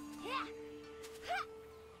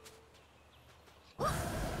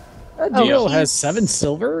 Dio he's- has 7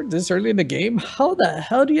 silver this early in the game. How the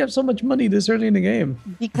hell do you have so much money this early in the game?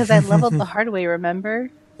 Because I leveled the hard way, remember?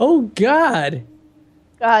 Oh God!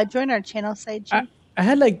 Join our channel, Side G. I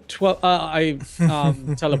had like 12. I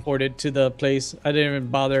teleported to the place. I didn't even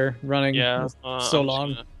bother running. Yeah. It was so I'm just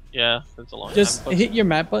long. yeah, it's a long Just time. Plus, hit your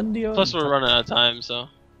map button, Dio. plus we're running out of time, so.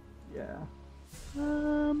 Yeah.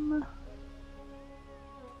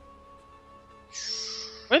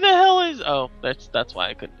 Where the hell is? Oh, that's why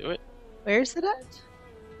I couldn't do it. Where's it at?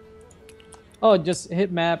 Oh, just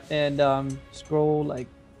hit map and scroll like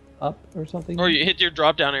up or something. Or you hit your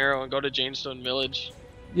drop down arrow and go to Janestone Village.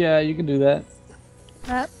 Yeah, you can do that.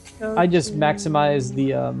 Map, go I just to- maximize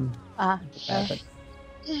the Ah, map. oh.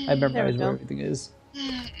 I There we memorize go. where everything is.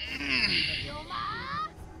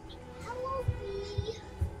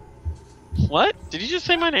 What? Did you just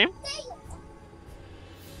say my name?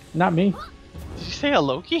 Not me. Did you say a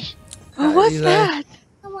Loki? Oh, what's Eli. that?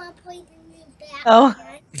 I want to play the new Batman. Oh,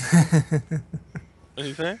 What did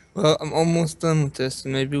you say? Well, I'm almost done with this,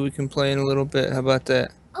 and maybe we can play in a little bit. How about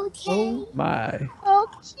that? Okay. Oh my. oh,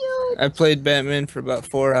 cute. I played Batman for about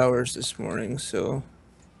 4 hours this morning, so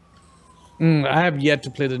I have yet to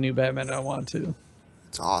play the new Batman. I want to.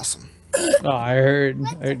 It's awesome. Oh, I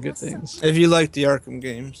heard good things. if you like the Arkham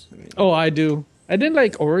games, I mean, Oh, I do. I didn't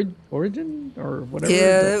like Origin or whatever.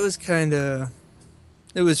 yeah, but it was kind of,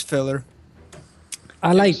 it was filler.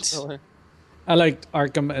 I liked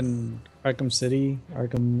Arkham and Arkham City,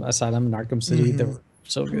 Arkham Asylum and Arkham City. They were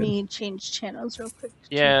so Let good. me change channels real quick.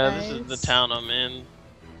 Yeah, this is the guys. town I'm in.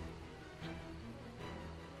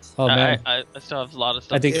 Oh man, I still have a lot of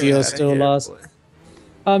stuff. I think to Get do. Dio's outta still here, lost. boy.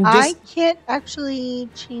 I Just can't actually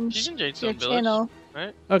change She's in your Jadestone Village, channel.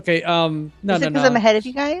 right? okay. No, Is no, it because no. I'm ahead of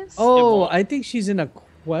you guys? Oh, won't. I think she's in a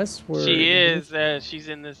quest where She is. She's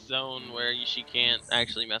in this zone where she can't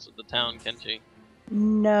actually mess with the town, can she?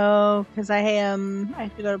 No, because I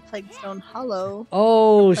have to go to Plaguestone Hollow.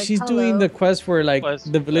 Oh, Like she's Hollow. doing the quest where like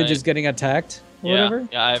Quest, the village right. is getting attacked or Yeah. whatever.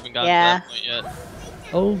 Yeah, I haven't gotten Yeah. to that point yet.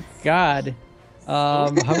 Oh God. How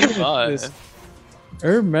do we do God. this?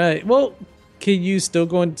 Right. Well, can you still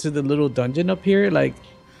go into the little dungeon up here? Like,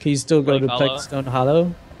 can you still go Plague to Hollow? Plaguestone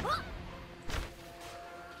Hollow?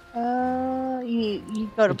 You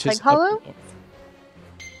go to Which Plague is up Hollow? north.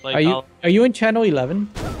 Like, Are you in channel 11?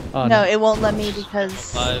 Oh, No, it won't let me because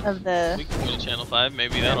Five. of the. we can go to Channel 5.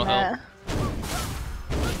 Maybe that'll help.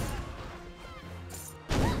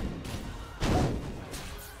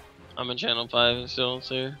 I'm in Channel 5 and still don't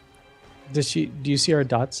see her. Do you see our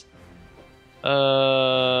dots?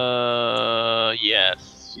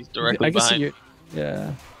 Yes. She's directly I can see behind your. me,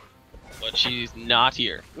 Yeah. but she's not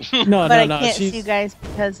here. No, But I no, no. can't see you She's guys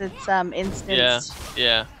because it's instance. Yeah,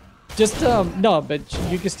 yeah. just no, but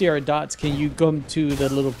you can see our dots. Can you come to the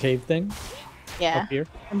little cave thing Yeah. up here?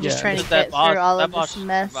 I'm just Yeah. trying to That get boss, through all that of boss this should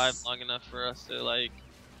mess. survive long enough for us to like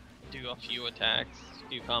do a few attacks, a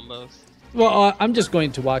few combos. Well, I'm just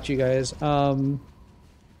going to watch you guys. Wait, And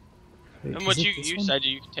what is it you this you one? said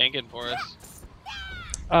you could tank it for us.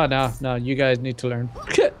 Oh no, you guys need to learn.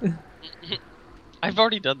 I've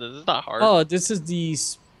already done this. It's not hard. Oh, this is the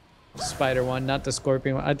spider one, not the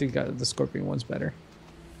scorpion one. I think the scorpion one's better.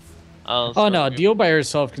 Oh no, Scorpion. Dio by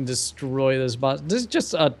herself can destroy this boss. This is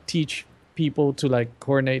just teach people to like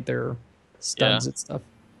coordinate their stuns Yeah. and stuff.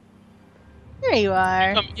 There you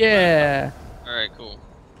are. Yeah, All right, cool.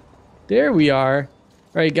 there we are.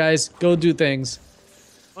 All right, guys, go do things.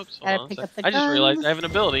 Oops, Gotta hold on. pick a up sec. the I just realized gun. I have an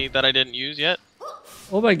ability that I didn't use yet.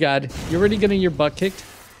 Oh my God, you're already getting your butt kicked.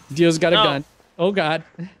 Dio's got a No. gun. Oh God.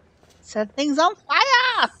 Set things on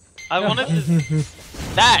fire. I wanted to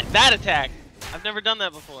that attack. I've never done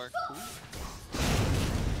that before.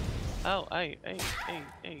 Oh, hey.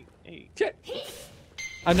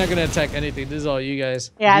 I'm not gonna attack anything. This is all you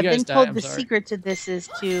guys. Yeah, If I've you guys been die, told I'm the sorry. secret to this is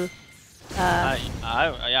to. I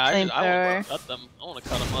Flamethrower. want to cut them. I want to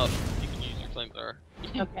cut them up. You can use your flamethrower.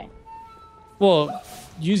 Okay. Well,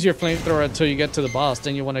 use your flamethrower until you get to the boss.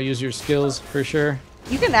 Then you want to use your skills for sure.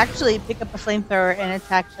 You can actually pick up a flamethrower and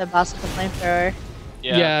attack the boss with a flamethrower.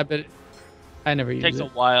 Yeah. But I never It use takes a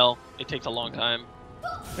it. while. It takes a long time.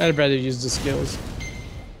 I'd rather use the skills.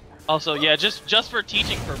 Also, yeah, just for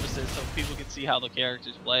teaching purposes, so people can see how the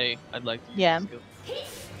characters play. I'd like to use Yeah. the skill.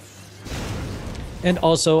 And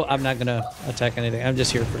also, I'm not gonna attack anything. I'm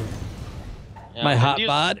just here for Yeah, my and hot Dio's-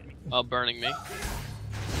 bod. Oh, burning me.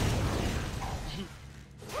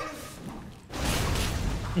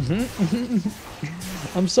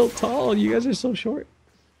 I'm so tall. You guys are so short.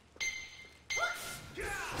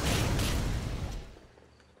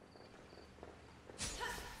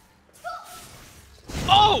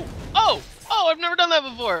 I've never done that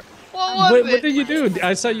before. What was What, it? what did you do?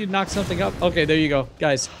 I saw you knock something up. Okay, there you go.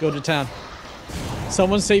 Guys, go to town.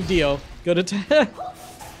 Someone save Dio. Go to town.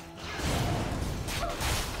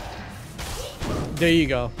 There you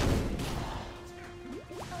go.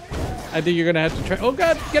 I think you're gonna have to try. Oh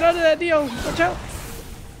god, get out of that, Dio! Watch out!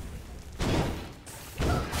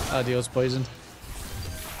 Ah, Dio's poisoned.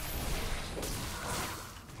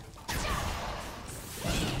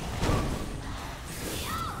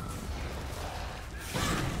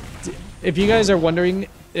 If you guys are wondering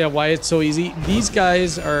why it's so easy, these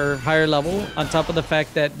guys are higher level. On top of the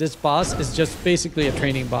fact that this boss is just basically a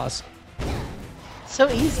training boss. So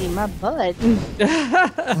easy, my butt.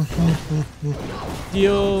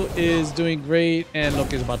 Dio is doing great, and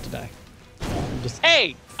Loki's about to die.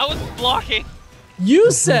 Hey, I was blocking.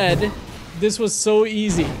 You said this was so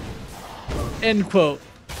easy. End quote.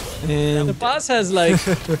 And The boss has like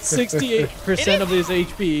 68% of his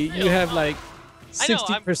HP. You have like I know,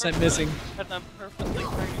 I'm 60% missing. Because I'm purposely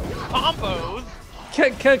creating combos.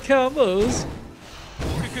 Combos.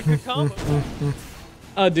 Combos.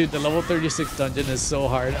 Oh, dude, the level 36 dungeon is so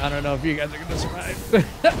hard. I don't know if you guys are gonna survive.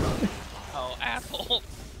 Oh, asshole.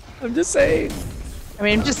 I'm just saying. I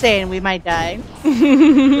mean, I'm just saying we might die.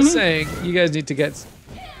 Just saying. You guys need to get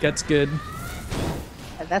good.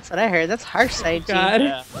 That's what I heard. That's harsh side too. God.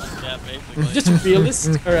 Yeah, yeah, basically. Just realist,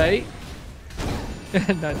 all right?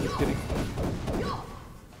 Not just kidding.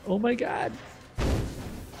 Oh my god.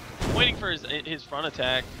 I'm waiting for his front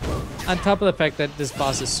attack. On top of the fact that this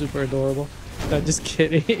boss is super adorable. No, just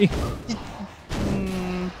kidding.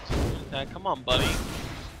 Come on, buddy.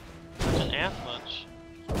 Such an ass punch.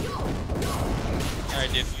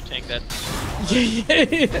 Alright, dude, you tank that.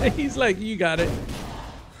 Yeah. He's like, you got it.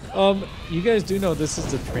 You guys do know this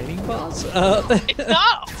is the training boss? It's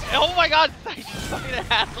not! Oh my god! I just fucking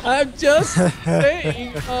asshole. I'm just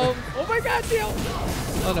saying. Oh my god, Dio.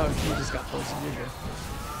 Oh no, you just got poisoned. You're good.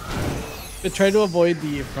 But try to avoid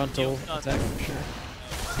the frontal attack for sure.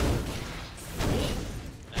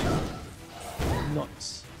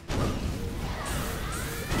 Nice.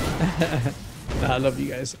 Nah, I love you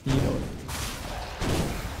guys. You know it.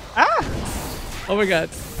 Ah! Oh my god.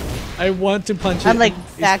 I want to punch it. I'm like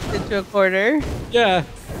backed into a corner. Yeah.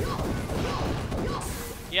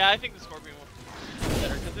 Yeah, I think the Scorpion one is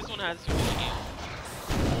better, because this one has too many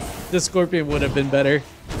heals. The Scorpion would have been better.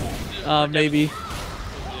 Maybe.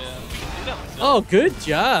 Yeah. Oh, good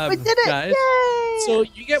job, We did it! guys. Yay! So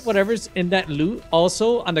you get whatever's in that loot.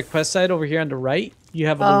 Also, on the quest side over here on the right, you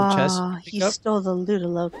have a little chest. Oh, you he pick up. stole the loot of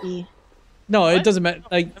Loki. No, What? it doesn't matter.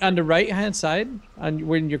 Like on the right hand side, on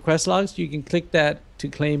when your quest logs, you can click that to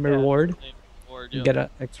claim a reward and get an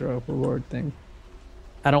extra reward thing.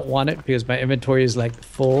 I don't want it because my inventory is like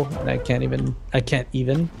full and I can't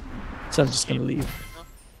even. So I'm just gonna leave.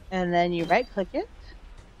 And then you right click it.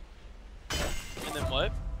 And then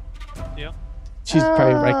what? Yeah. She's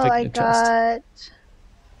probably right I clicking the chest. got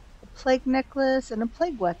a plague necklace and a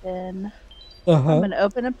plague weapon. Uh-huh. I'm gonna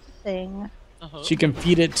open up the thing. She can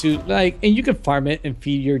feed it to like, and you can farm it and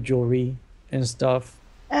feed your jewelry and stuff.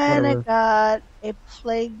 And Whatever. I got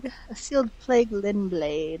a sealed plague Lin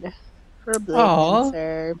blade for a blade Aw.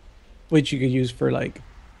 dancer. Which you could use for like,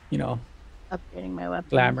 you know, Upgrading my weapon.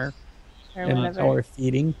 glamour Or and whatever. or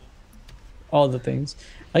feeding. All the things.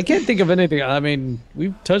 I can't think of anything. I mean,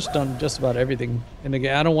 we've touched on just about everything in the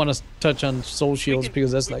game. I don't want to touch on soul shields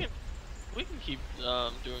because that's like. We can keep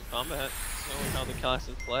doing combat, knowing how the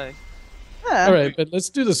classes play. Yeah. All right, but let's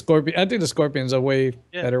do the scorpion. I think the scorpion's a way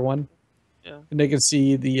Yeah. better one. Yeah. And they can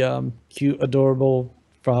see the cute, adorable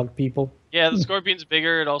frog people. Yeah, the Scorpion's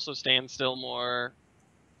bigger. It also stands still more.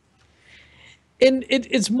 And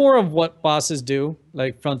it's more of what bosses do,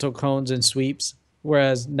 like frontal cones and sweeps,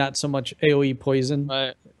 whereas not so much AoE poison.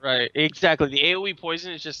 Right, exactly. The AoE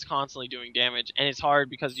poison is just constantly doing damage, and it's hard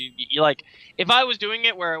because you like. If I was doing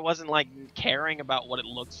it where it wasn't like caring about what it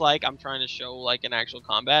looks like, I'm trying to show like an actual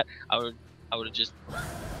combat. I would have just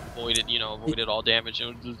avoided all damage. It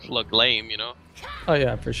would just look lame, you know. Oh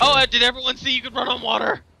yeah, for sure. Oh, did everyone see you could run on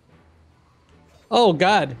water? Oh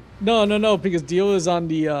god, no, because Dio is on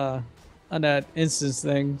the on that instance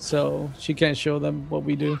thing, so she can't show them what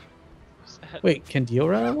we do. Wait, can Dio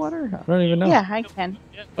run on water? I don't even know. Yeah, I can.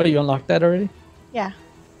 Oh, you unlocked that already? Yeah.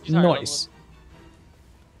 She's higher Nice.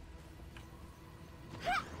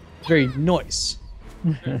 Very nice.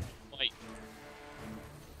 level. White.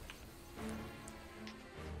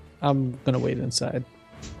 I'm gonna wait inside.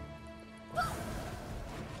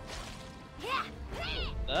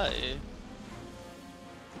 That is.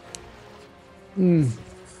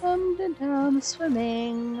 Come down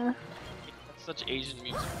swimming. That's such Asian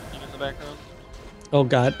music in the background. Oh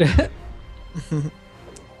god.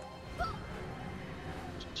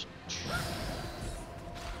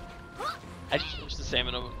 I just wish the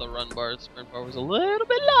salmon of the run bar, sprint bar was a little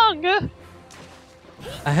bit longer.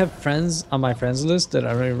 I have friends on my friends list that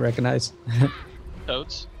I don't even recognize.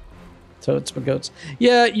 Toads. Toads, but goats.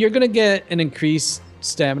 Yeah, you're gonna get an increased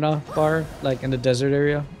stamina bar, like in the desert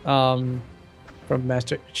area, from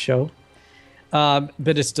Master Show.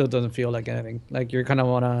 But it still doesn't feel like anything. Like you're kind of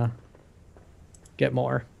wanna get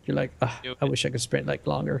more. You're like, I wish I could sprint like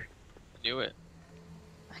longer. Knew it.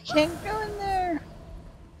 I can't go in there.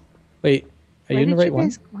 Wait, are you in the right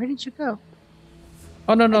one? Where did you go?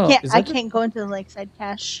 Oh no no! I can't go into the lakeside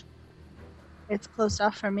cache. It's closed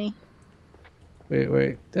off for me.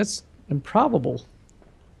 Wait, that's improbable.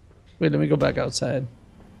 Wait, let me go back outside.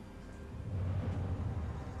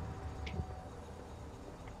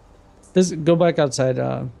 Go back outside.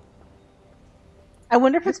 I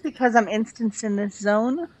wonder if it's because I'm instanced in this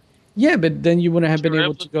zone. Yeah, but then you wouldn't have been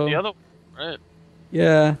able to go. The other, right?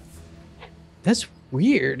 Yeah, that's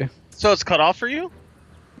weird. So it's cut off for you?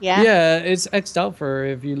 Yeah. Yeah, it's X'd out for her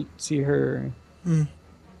if you see her. Let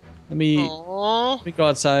me go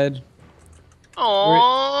outside.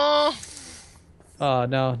 Aww. Oh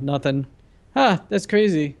no, nothing. Huh, that's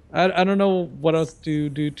crazy. I don't know what else to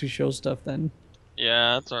do to show stuff then.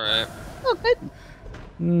 Yeah, that's alright. Oh,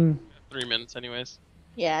 good. 3 minutes anyways.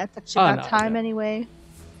 Yeah, it's actually about time anyway.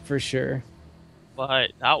 For sure.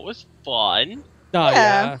 But that was fun. Oh Yeah.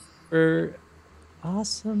 yeah. For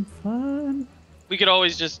awesome fun. We could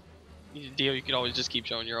always just, Dio, you could always just keep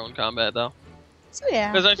showing your own combat though. So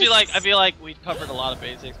yeah. Because I feel like we covered a lot of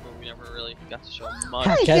basics, but we never really got to show much.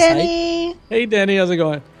 Hi, Guess Danny. Hey Danny, how's it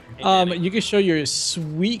going? Hey, Danny. You can show your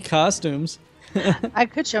sweet costumes. I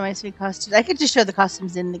could show my sweet costumes. I could just show the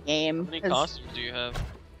costumes in the game. How many 'cause- costumes do you have?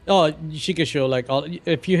 Oh, she could show like all.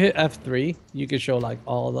 If you hit F3, you could show like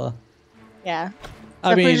all the. Yeah. So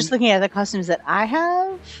I if mean, we're just looking at the costumes that I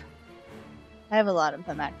have a lot of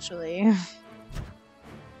them actually.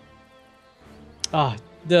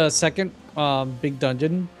 the second big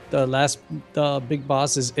dungeon, the big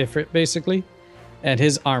boss is Ifrit basically, and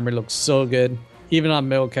his armor looks so good. Even on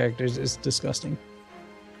male characters, it's disgusting.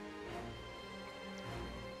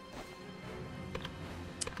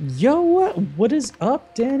 Yo, what is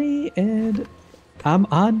up, Danny? And I'm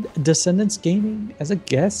on Descendants Gaming as a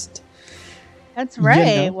guest. That's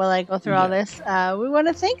right. know. While I go through all this, we want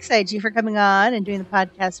to thank Saiji for coming on and doing the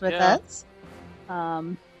podcast with us.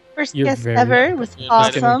 First You're guest very ever. It welcome. was You're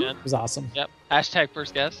invited awesome. again. It was awesome. Yep. Hashtag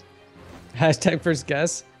first guest. Hashtag first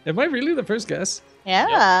guest. Am I really the first guest?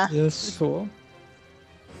 Yeah. Yes. Cool.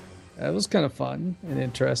 That was kind of fun and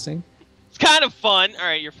interesting. It's kind of fun. All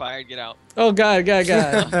right, you're fired. Get out. Oh God.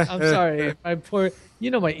 I'm sorry. My poor.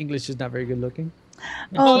 You know my English is not very good looking.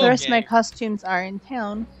 Oh, the rest of my Okay. costumes are in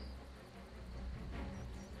town.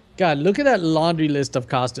 God, look at that laundry list of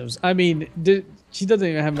costumes. I mean, she doesn't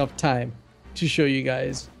even have enough time to show you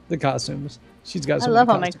guys the costumes. She's got. I So love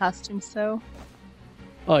many all my costumes. costumes, so.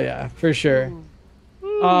 Oh yeah, for sure.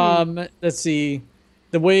 Let's see.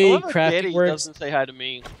 The way crafting Daddy works, doesn't say hi to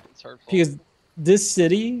me. It's hurtful. because this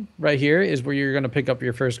city right here is where you're gonna pick up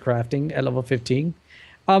your first crafting at level 15.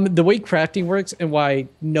 The way crafting works and why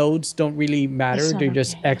nodes don't really matter, It's not they're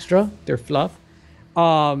just okay. extra, they're fluff.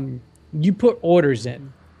 You put orders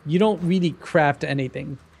in. You don't really craft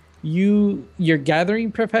anything. Your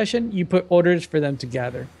gathering profession, you put orders for them to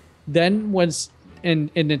gather. Then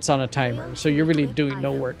and it's on a timer, so you're really doing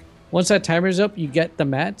no work. Once that timer's up, you get the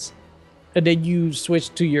mats, and then you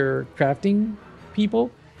switch to your crafting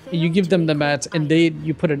people, and you give them the mats, and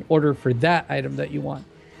you put an order for that item that you want.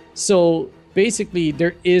 So basically,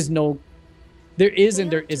 there is and there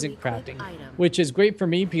isn't crafting, which is great for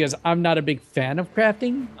me because I'm not a big fan of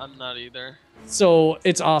crafting. I'm not either. So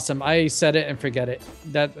it's awesome. I set it and forget it.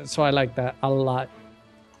 So I like that a lot.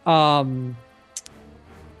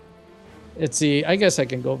 Let's see. I guess I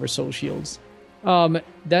can go over soul shields.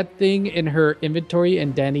 That thing in her inventory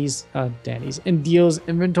and Danny's and Dio's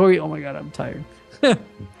inventory. Oh my god, I'm tired.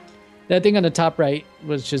 That thing on the top right,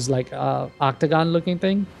 which is like octagon looking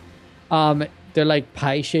thing. They're like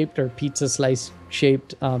pie shaped or pizza slice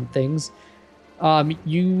shaped things.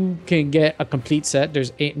 You can get a complete set.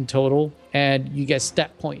 There's 8 in total, and you get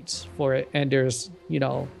stat points for it. And there's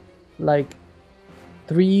like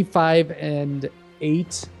 3, 5, and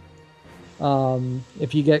 8.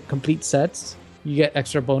 If you get complete sets, you get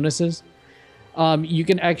extra bonuses. You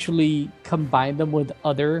can actually combine them with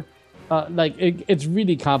other. It's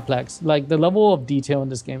really complex. Like the level of detail in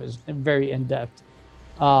this game is very in depth.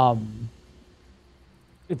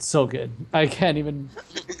 It's so good. I can't even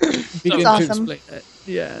begin That's to awesome. explain that.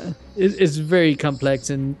 Yeah, it's very complex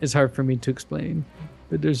and it's hard for me to explain.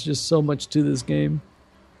 But there's just so much to this game,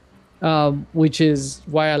 which is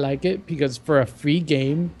why I like it, because for a free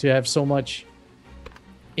game to have so much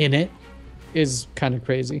in it is kind of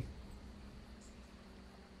crazy.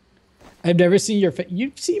 I've never seen your face.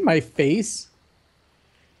 You've seen my face?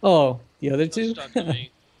 Oh, the other two? Stuck to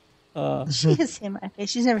me. She has seen my face.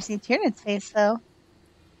 She's never seen Tiernan's face, though.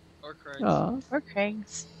 Or Craig's. Or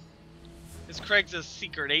Craig's. Because Craig's a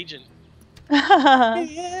secret agent.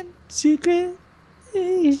 Secret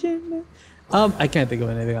Asian. I can't think of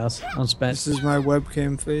anything else. I'm spent. This is my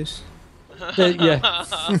webcam face. Yeah.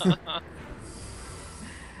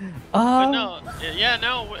 But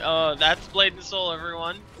no, that's Blade and Soul,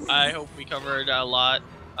 everyone. I hope we covered a lot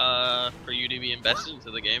for you to be invested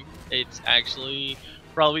into the game. It's actually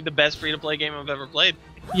probably the best free-to-play game I've ever played.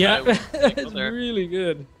 Yeah, I would go it's there. really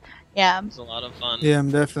good. Yeah. It's a lot of fun. Yeah, I'm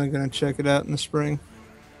definitely gonna check it out in the spring.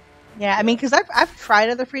 Yeah, I mean, because I've tried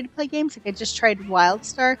other free-to-play games. Like, I just tried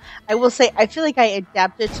WildStar. I will say, I feel like I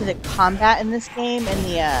adapted to the combat in this game and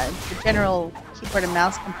the general keyboard and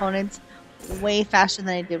mouse components way faster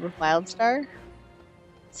than I did with WildStar.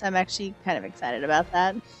 So I'm actually kind of excited about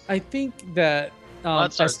that. I think that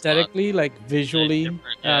Wildstar's aesthetically, like visually, different,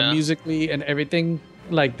 yeah. musically, and everything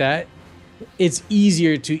like that, it's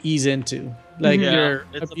easier to ease into. Like Mhm. Yeah, you're a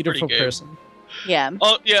it's a beautiful pretty game. person. Yeah.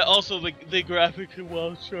 Oh yeah, also the graphics in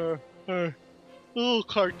Wildstar are a little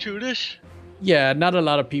cartoonish. Yeah, not a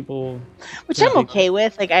lot of people. Which Yeah, I'm they- okay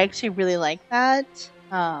with. Like, I actually really like that.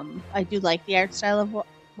 I do like the art style of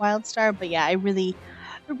WildStar, but yeah, I really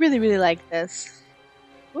like this.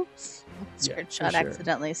 Oops. Yeah, for Screenshot sure.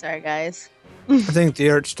 accidentally. Sorry, guys. I think the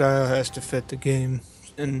art style has to fit the game,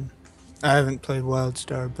 and I haven't played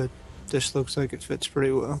WildStar, but this looks like it fits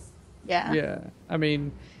pretty well. Yeah. Yeah, I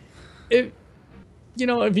mean, if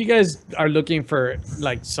you guys are looking for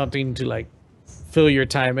like something to like fill your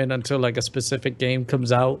time in until like a specific game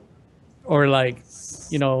comes out, or like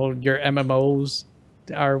your MMOs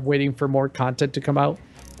are waiting for more content to come out,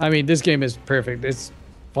 I mean, this game is perfect. It's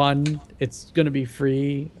fun. It's gonna be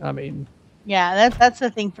free. I mean, Yeah, that's the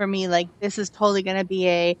thing for me. Like, this is totally gonna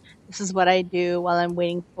be this is what I do while I'm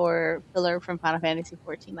waiting for filler from Final Fantasy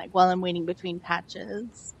 14. Like, while I'm waiting between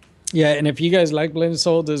patches. yeah. And if you guys like Blade and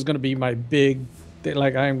Soul, this is gonna be my big thing.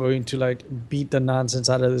 Like, I am going to like beat the nonsense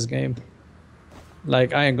out of this game.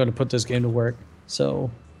 Like, I am gonna put this game to work. So,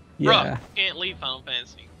 yeah. Bruh, you can't leave Final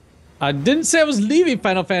Fantasy. I didn't say I was leaving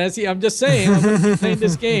Final Fantasy. I'm just saying I'm gonna be playing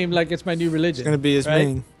this game like it's my new religion. It's gonna be his right?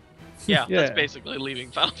 main. Yeah, Yeah. that's basically leaving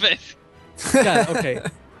Final Fantasy. Yeah, okay,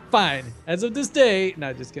 fine. As of this day,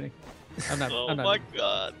 no, just kidding. I'm not. Oh I'm not. my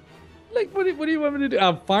god. Like, what do you want me to do?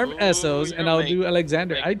 I'll farm Ooh, Essos and you're I'll make- do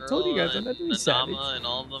Alexander. Make I told you Girl guys I'm not and doing Savage. Nadama and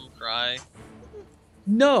all of them cry.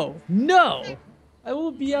 No. I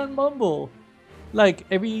will be on Mumble. Like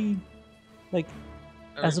every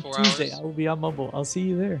as of 4 Tuesday, hours. I will be on Mumble. I'll see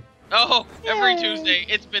you there. Oh, every Yay. Tuesday.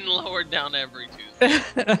 It's been lowered down every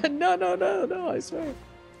Tuesday. No, I swear.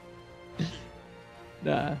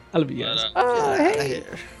 Nah, I love you guys. But, Oh, Get hey.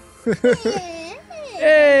 outta here.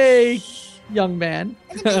 Hey, young man.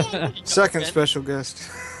 Second special guest.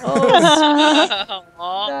 Oh,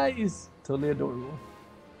 Aw, nice. Totally adorable.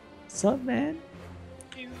 What's up, man?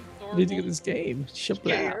 he's What did you get adorable. this game? Shut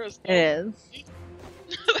Yeah, up. you're It is.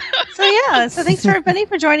 So yeah, so thanks for everybody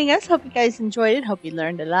for joining us. Hope you guys enjoyed it. Hope you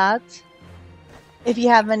learned a lot. If you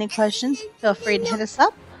have any questions, feel free to hit us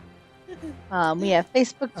up. We have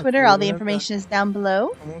Facebook, Twitter. All the information is down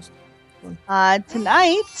below. Almost.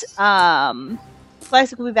 Tonight,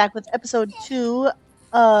 Classic will be back with episode 2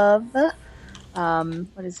 of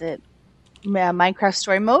what is it? Minecraft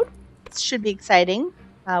Story Mode. Should be exciting.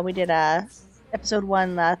 We did episode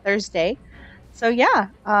 1 Thursday. So yeah,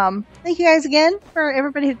 thank you guys again for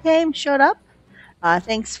everybody who came, showed up.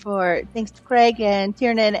 Thanks to Craig and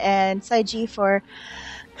Tiernan and Saiji for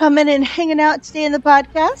coming and hanging out today in the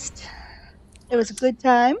podcast. It was a good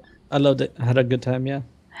time, I loved it. I had a good time, yeah,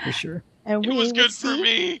 for sure. and It we was will good for see-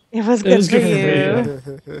 me. It was It good was for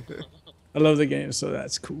good for you. you. I love the game, so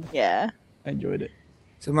that's cool. Yeah. I enjoyed it.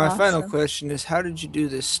 So my final Awesome. question is, how did you do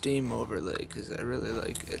this Steam overlay? Because I really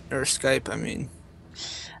like it, or Skype, I mean.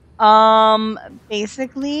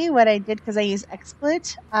 Basically, what I did, because I use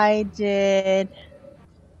XSplit, I did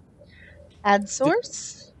add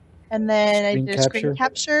source, and then I Screen did screen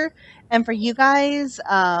capture. And for you guys,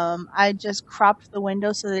 I just cropped the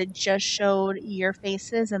window so that it just showed your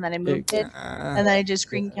faces, and then I moved it, and then I did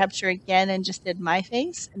screen capture again and just did my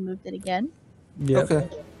face and moved it again. Yep. Okay.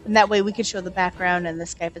 And that way we could show the background and the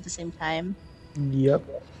Skype at the same time. Yep.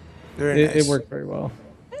 Very It nice. worked very well.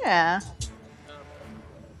 Yeah.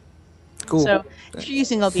 Cool. So if you're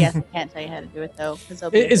using OBS, I can't tell you how to do it though, because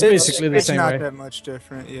OBS. It's basically the It's same not way. that much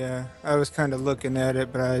different, yeah. I was kind of looking at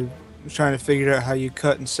it, but I was trying to figure out how you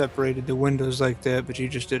cut and separated the windows like that, but you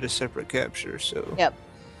just did a separate capture, so. Yep.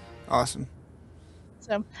 Awesome.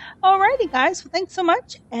 So, alrighty, guys. Well, thanks so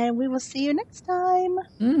much, and we will see you next time.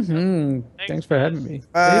 Mm-hmm. Thanks for having me.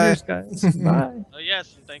 Bye. Laters, guys. Bye. Oh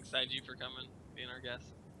yes, and thanks IG for coming, being our guest.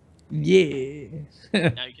 Yeah.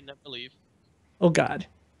 Now you can never leave. Oh God.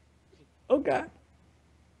 Oh God.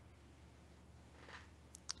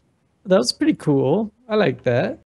 That was pretty cool. I like that.